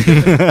is.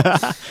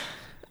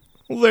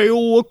 They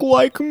look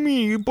like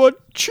me,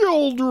 but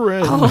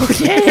children.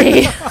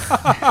 Okay.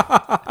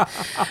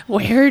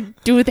 Where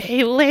do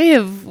they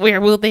live?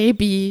 Where will they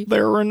be?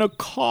 They're in a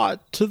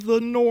cot to the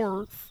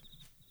north.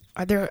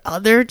 Are there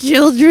other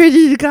children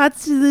in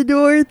cots to the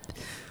north?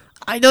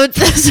 I don't.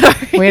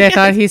 Sorry. Wait, I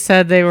thought he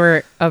said they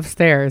were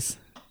upstairs.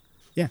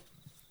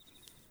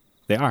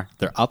 They are.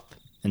 They're up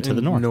and to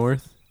the north.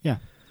 North. Yeah.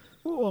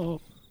 Oh,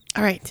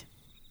 All right.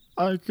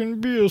 I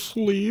can be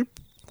asleep.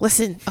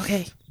 Listen.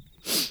 Okay.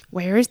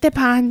 Where is the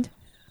pond?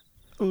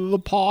 The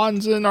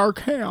pond's in our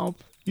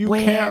camp. You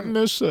Where? can't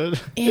miss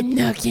it. In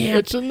the camp.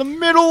 It's in the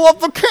middle of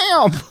the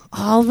camp.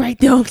 All right.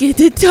 Don't get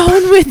it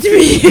done with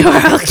me, or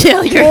I'll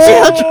kill your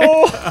children.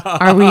 Oh.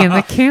 Are we in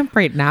the camp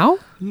right now?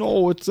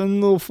 No, it's in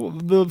the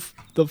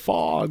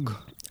fog.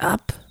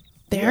 Up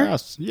there.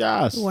 Yes,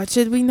 yes. What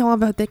should we know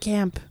about the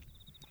camp?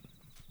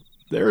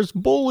 There's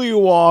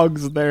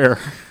bullywogs there.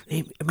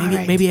 Maybe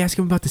right. maybe ask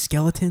him about the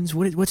skeletons.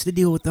 What's the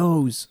deal with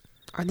those?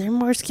 Are there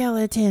more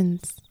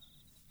skeletons?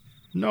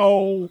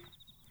 No.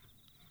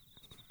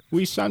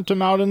 We sent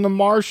him out in the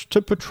marsh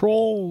to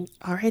patrol.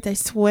 All right. I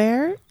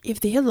swear, if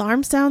the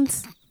alarm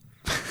sounds,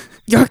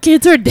 your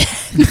kids are dead.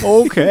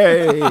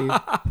 Okay.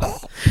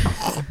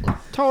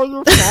 Tell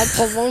your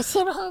papa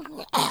listen.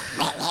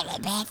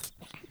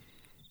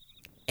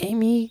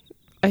 Amy,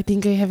 I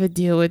think I have a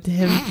deal with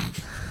him.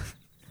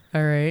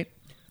 All right.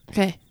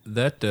 Okay.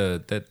 That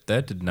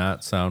did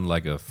not sound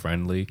like a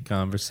friendly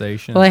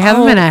conversation. Well, I have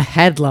him in a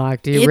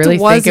headlock. Do you It really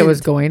think it was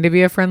wasn't. going to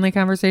be a friendly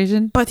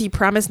conversation? But he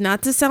promised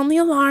not to sound the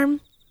alarm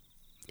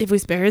if we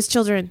spare his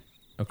children.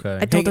 Okay.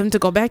 I told him to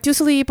go back to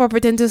sleep or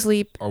pretend to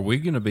sleep. Are we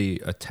going to be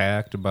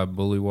attacked by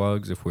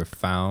bullywugs if we're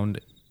found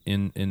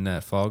in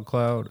that fog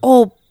cloud?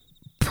 Oh,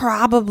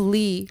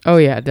 probably. Oh,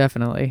 yeah,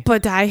 definitely.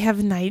 But I have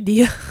an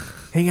idea.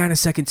 Hang on a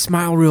second.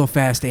 Smile real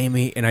fast,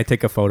 Amy. And I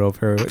take a photo of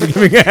her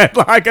giving a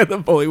headlock at the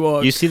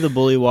bullywug. You see the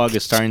bullywog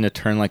is starting to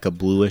turn like a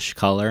bluish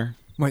color.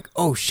 I'm like,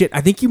 oh shit! I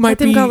think you might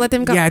Let him be. go, let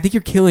him go. Yeah, I think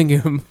you're killing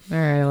him. All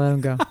right, let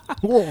him go.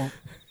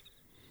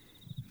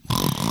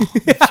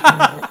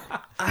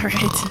 All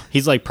right.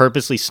 He's like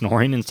purposely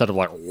snoring instead of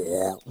like.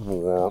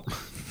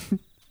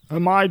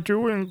 Am I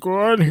doing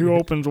good? He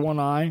opens one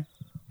eye.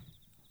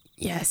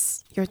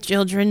 Yes, your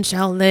children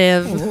shall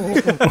live.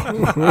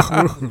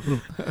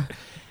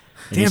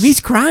 Damn,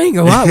 he's crying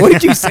a lot. What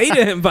did you say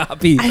to him,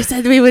 Bobby? I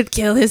said we would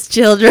kill his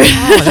children.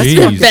 that's The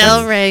Jesus.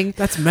 bell rang.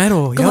 That's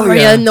metal. Hell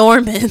Gloria yeah.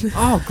 Norman.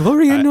 Oh,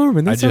 Gloria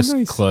Norman. I That's just so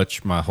nice.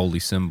 clutch my holy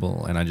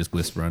symbol and I just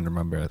whisper under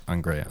my breath,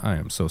 Andrea, I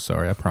am so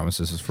sorry. I promise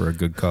this is for a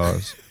good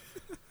cause.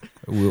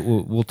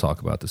 We'll talk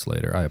about this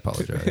later. I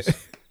apologize.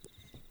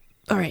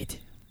 All right.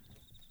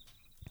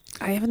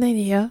 I have an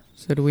idea.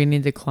 So do we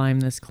need to climb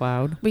this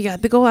cloud? We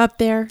got to go up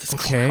there.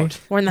 Okay.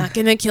 We're not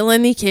going to kill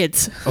any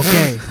kids.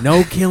 Okay.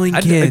 No killing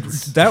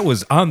kids. That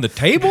was on the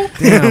table?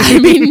 Damn. I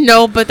mean,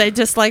 no, but I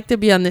just like to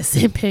be on the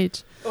same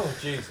page.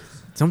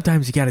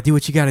 Sometimes you got to do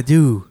what you got to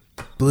do.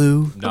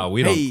 Blue. No,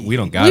 we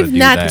don't gotta We've do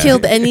not that.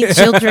 killed any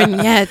children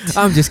yet.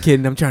 I'm just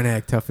kidding. I'm trying to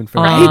act tough and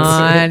fair.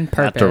 On Not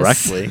purpose.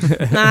 directly.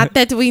 Not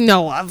that we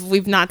know of.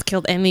 We've not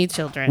killed any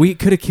children. We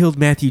could have killed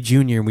Matthew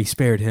Jr. and we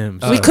spared him.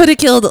 We could have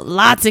killed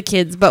lots of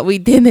kids, but we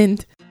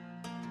didn't.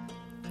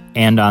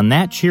 And on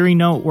that cheery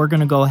note, we're going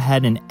to go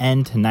ahead and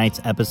end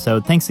tonight's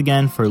episode. Thanks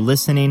again for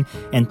listening.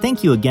 And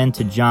thank you again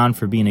to John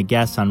for being a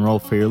guest on Roll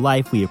for Your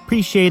Life. We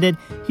appreciate it.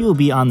 He will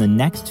be on the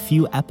next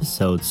few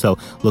episodes, so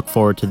look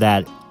forward to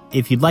that.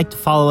 If you'd like to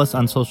follow us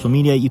on social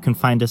media, you can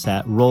find us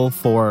at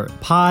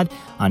Roll4Pod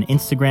on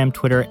Instagram,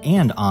 Twitter,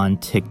 and on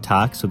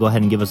TikTok. So go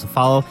ahead and give us a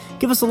follow.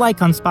 Give us a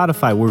like on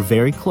Spotify. We're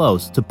very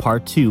close to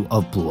part 2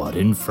 of Blood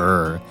and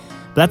Fur.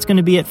 That's going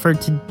to be it for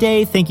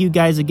today. Thank you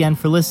guys again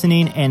for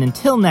listening. And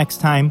until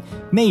next time,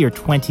 may your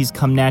 20s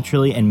come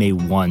naturally and may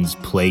ones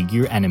plague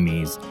your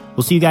enemies.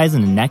 We'll see you guys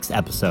in the next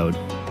episode.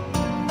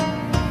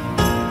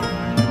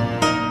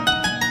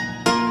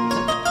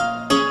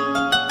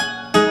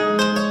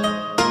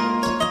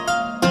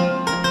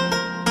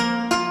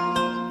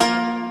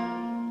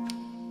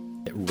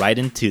 Right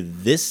into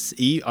this.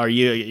 Are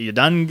you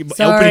done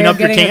Sorry, opening I'm up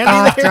your getting candy? a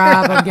cough there?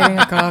 drop. I'm getting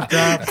a cough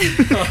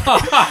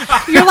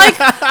drop. You're like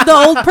the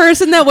old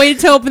person that waited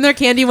to open their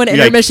candy when You're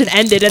like, intermission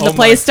ended and "Oh the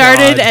play my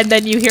started, God." and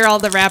then you hear all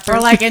the rappers. Or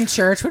like in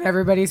church when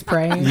everybody's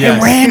praying.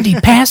 Yes. Randy,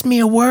 pass me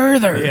a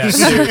Werther. Yeah,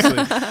 seriously.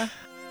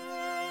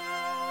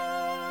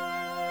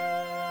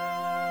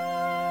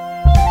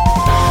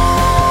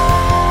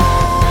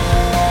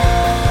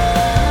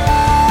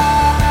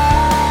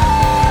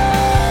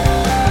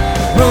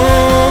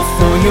 Roll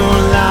for your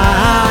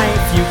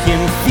life. You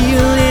can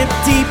feel it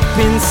deep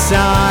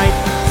inside.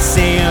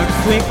 Say a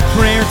quick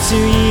prayer to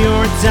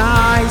your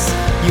dice.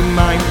 You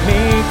might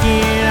make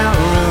it out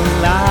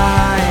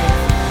alive.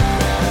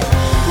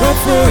 Roll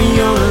for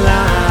your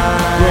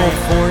life. Roll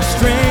for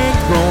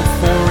strength. Roll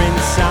for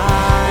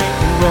insight.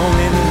 And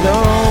rolling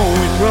low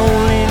and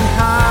rolling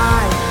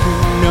high. Who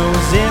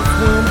knows if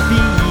we'll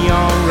be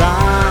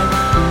alright?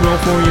 Roll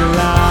for your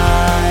life.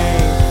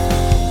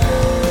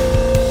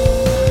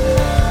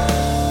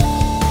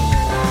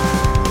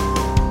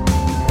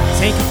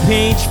 Take a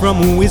page from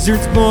a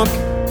wizard's book.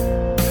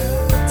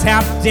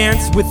 Tap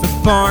dance with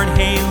the bard.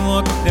 Hey,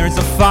 look, there's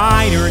a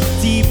fighter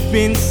deep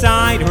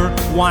inside her.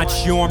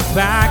 Watch your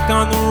back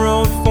on the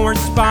road for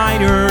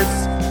spiders.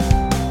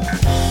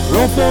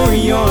 Roll for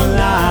your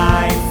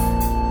life.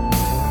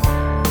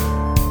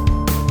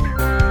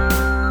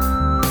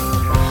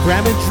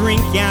 Grab a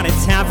drink at a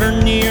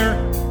tavern near.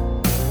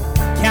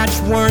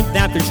 Catch word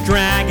that there's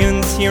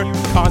dragons here,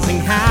 causing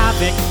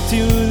havoc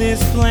to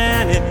this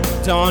planet.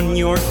 Don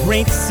your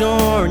great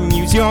sword and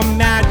use your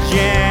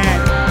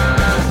magic.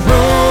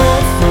 Roll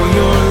for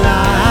your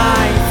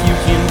life. You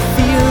can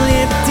feel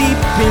it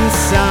deep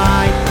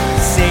inside.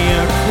 Say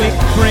a quick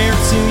prayer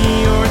to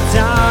your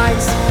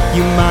dice.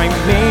 You might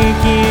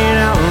make it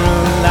out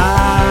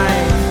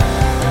alive.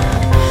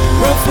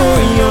 Roll for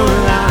your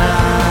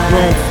life.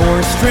 Roll for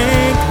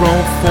strength.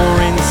 Roll for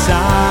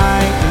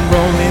insight. And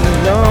rolling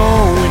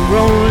low and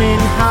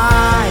rolling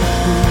high.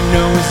 Who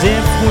knows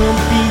if we'll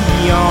be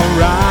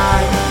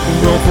alright?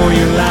 Roll for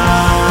your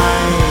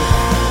life.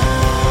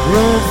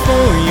 Roll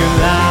for your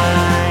life.